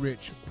born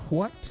rich.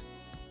 What?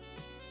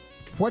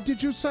 What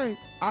did you say?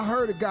 I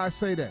heard a guy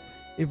say that.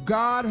 If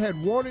God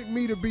had wanted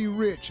me to be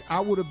rich, I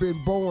would have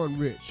been born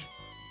rich.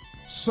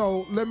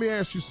 So let me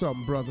ask you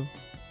something, brother.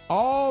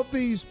 All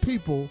these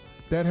people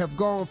that have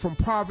gone from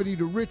poverty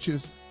to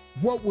riches,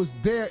 what was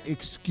their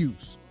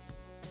excuse?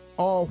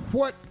 Or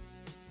what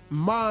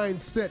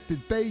mindset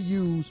did they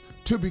use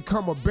to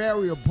become a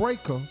barrier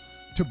breaker,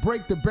 to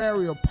break the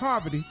barrier of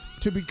poverty,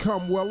 to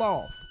become well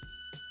off?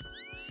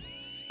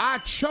 I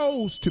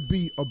chose to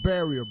be a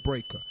barrier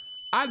breaker.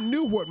 I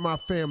knew what my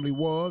family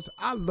was.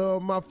 I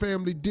love my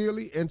family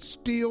dearly and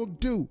still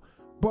do.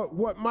 But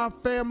what my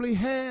family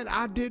had,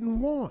 I didn't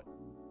want.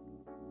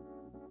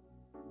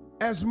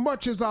 As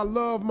much as I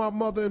love my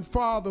mother and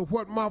father,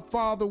 what my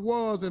father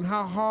was and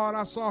how hard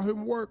I saw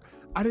him work,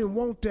 I didn't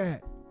want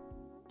that.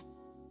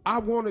 I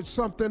wanted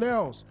something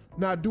else.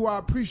 Now, do I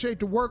appreciate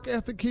the work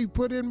ethic he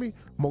put in me?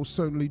 Most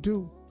certainly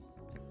do.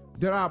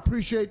 Did I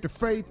appreciate the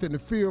faith and the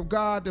fear of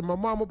God that my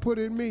mama put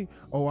in me?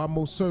 Oh, I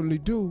most certainly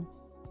do.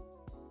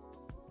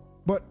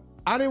 But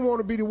I didn't want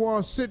to be the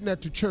one sitting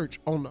at the church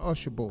on the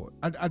usher board.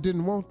 I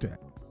didn't want that.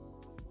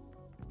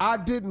 I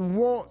didn't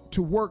want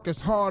to work as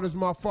hard as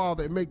my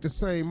father and make the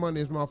same money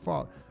as my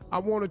father. I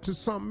wanted to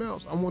something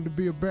else. I wanted to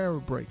be a barrier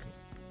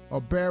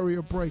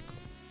breaker.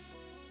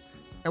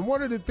 And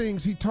one of the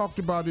things he talked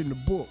about in the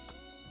book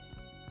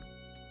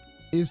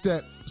is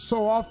that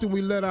so often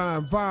we let our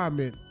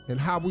environment and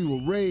how we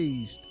were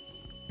raised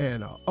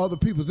and other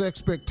people's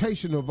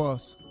expectation of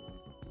us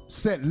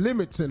set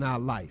limits in our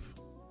life.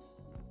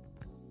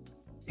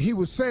 He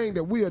was saying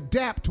that we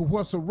adapt to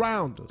what's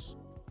around us.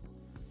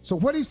 So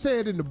what he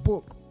said in the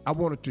book, I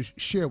wanted to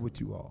share with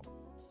you all.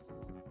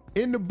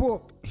 In the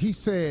book, he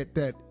said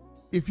that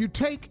if you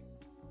take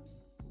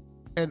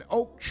an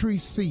oak tree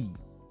seed,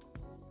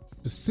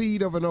 the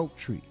seed of an oak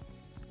tree,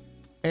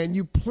 and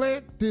you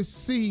plant this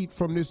seed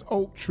from this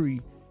oak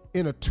tree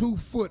in a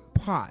 2-foot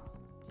pot,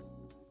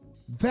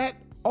 that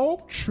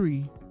oak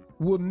tree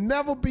will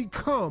never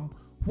become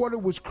what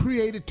it was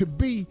created to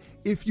be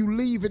if you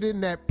leave it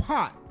in that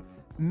pot.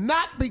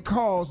 Not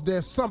because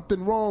there's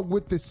something wrong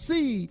with the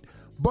seed,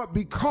 but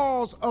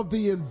because of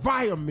the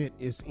environment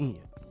it's in.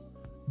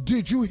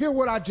 Did you hear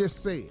what I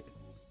just said?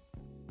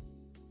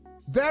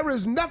 There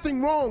is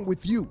nothing wrong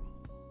with you.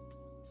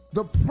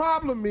 The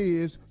problem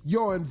is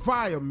your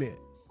environment.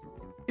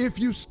 If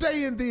you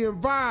stay in the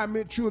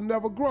environment, you'll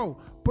never grow.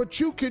 But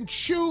you can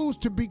choose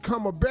to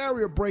become a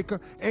barrier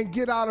breaker and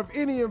get out of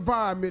any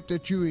environment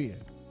that you're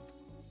in.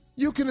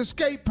 You can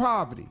escape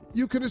poverty.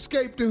 You can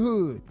escape the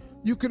hood.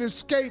 You can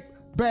escape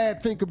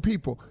bad thinking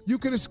people. You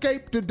can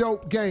escape the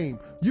dope game.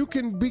 You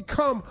can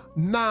become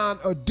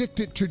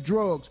non-addicted to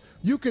drugs.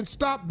 You can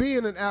stop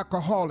being an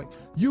alcoholic.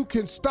 You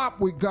can stop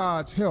with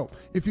God's help.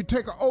 If you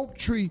take an oak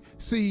tree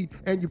seed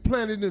and you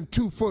plant it in a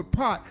 2-foot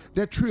pot,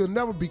 that tree will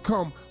never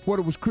become what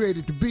it was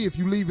created to be if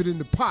you leave it in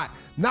the pot.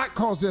 Not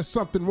because there's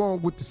something wrong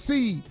with the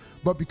seed,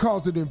 but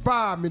because of the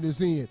environment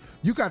it's in.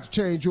 You got to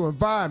change your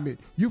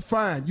environment. You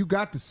fine. You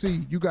got the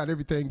seed. You got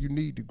everything you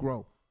need to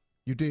grow.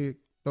 You dig?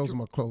 Those are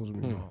my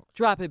closing remarks.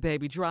 Drop it,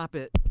 baby. Drop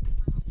it.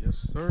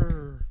 Yes,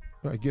 sir.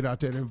 Gotta get out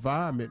that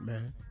environment,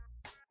 man.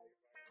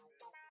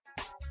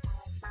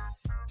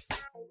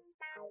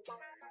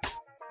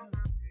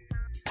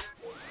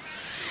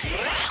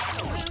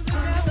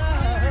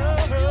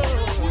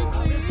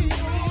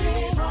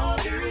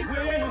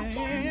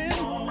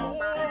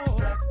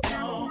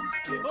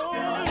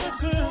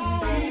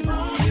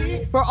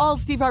 For all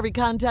Steve Harvey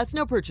contests,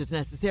 no purchase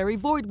necessary,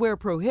 void where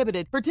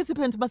prohibited.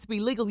 Participants must be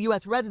legal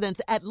U.S. residents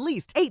at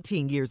least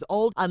 18 years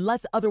old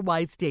unless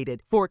otherwise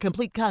stated. For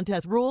complete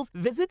contest rules,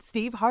 visit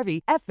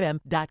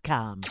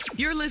SteveHarveyFM.com.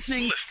 You're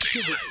listening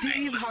to the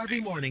Steve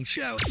Harvey Morning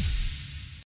Show.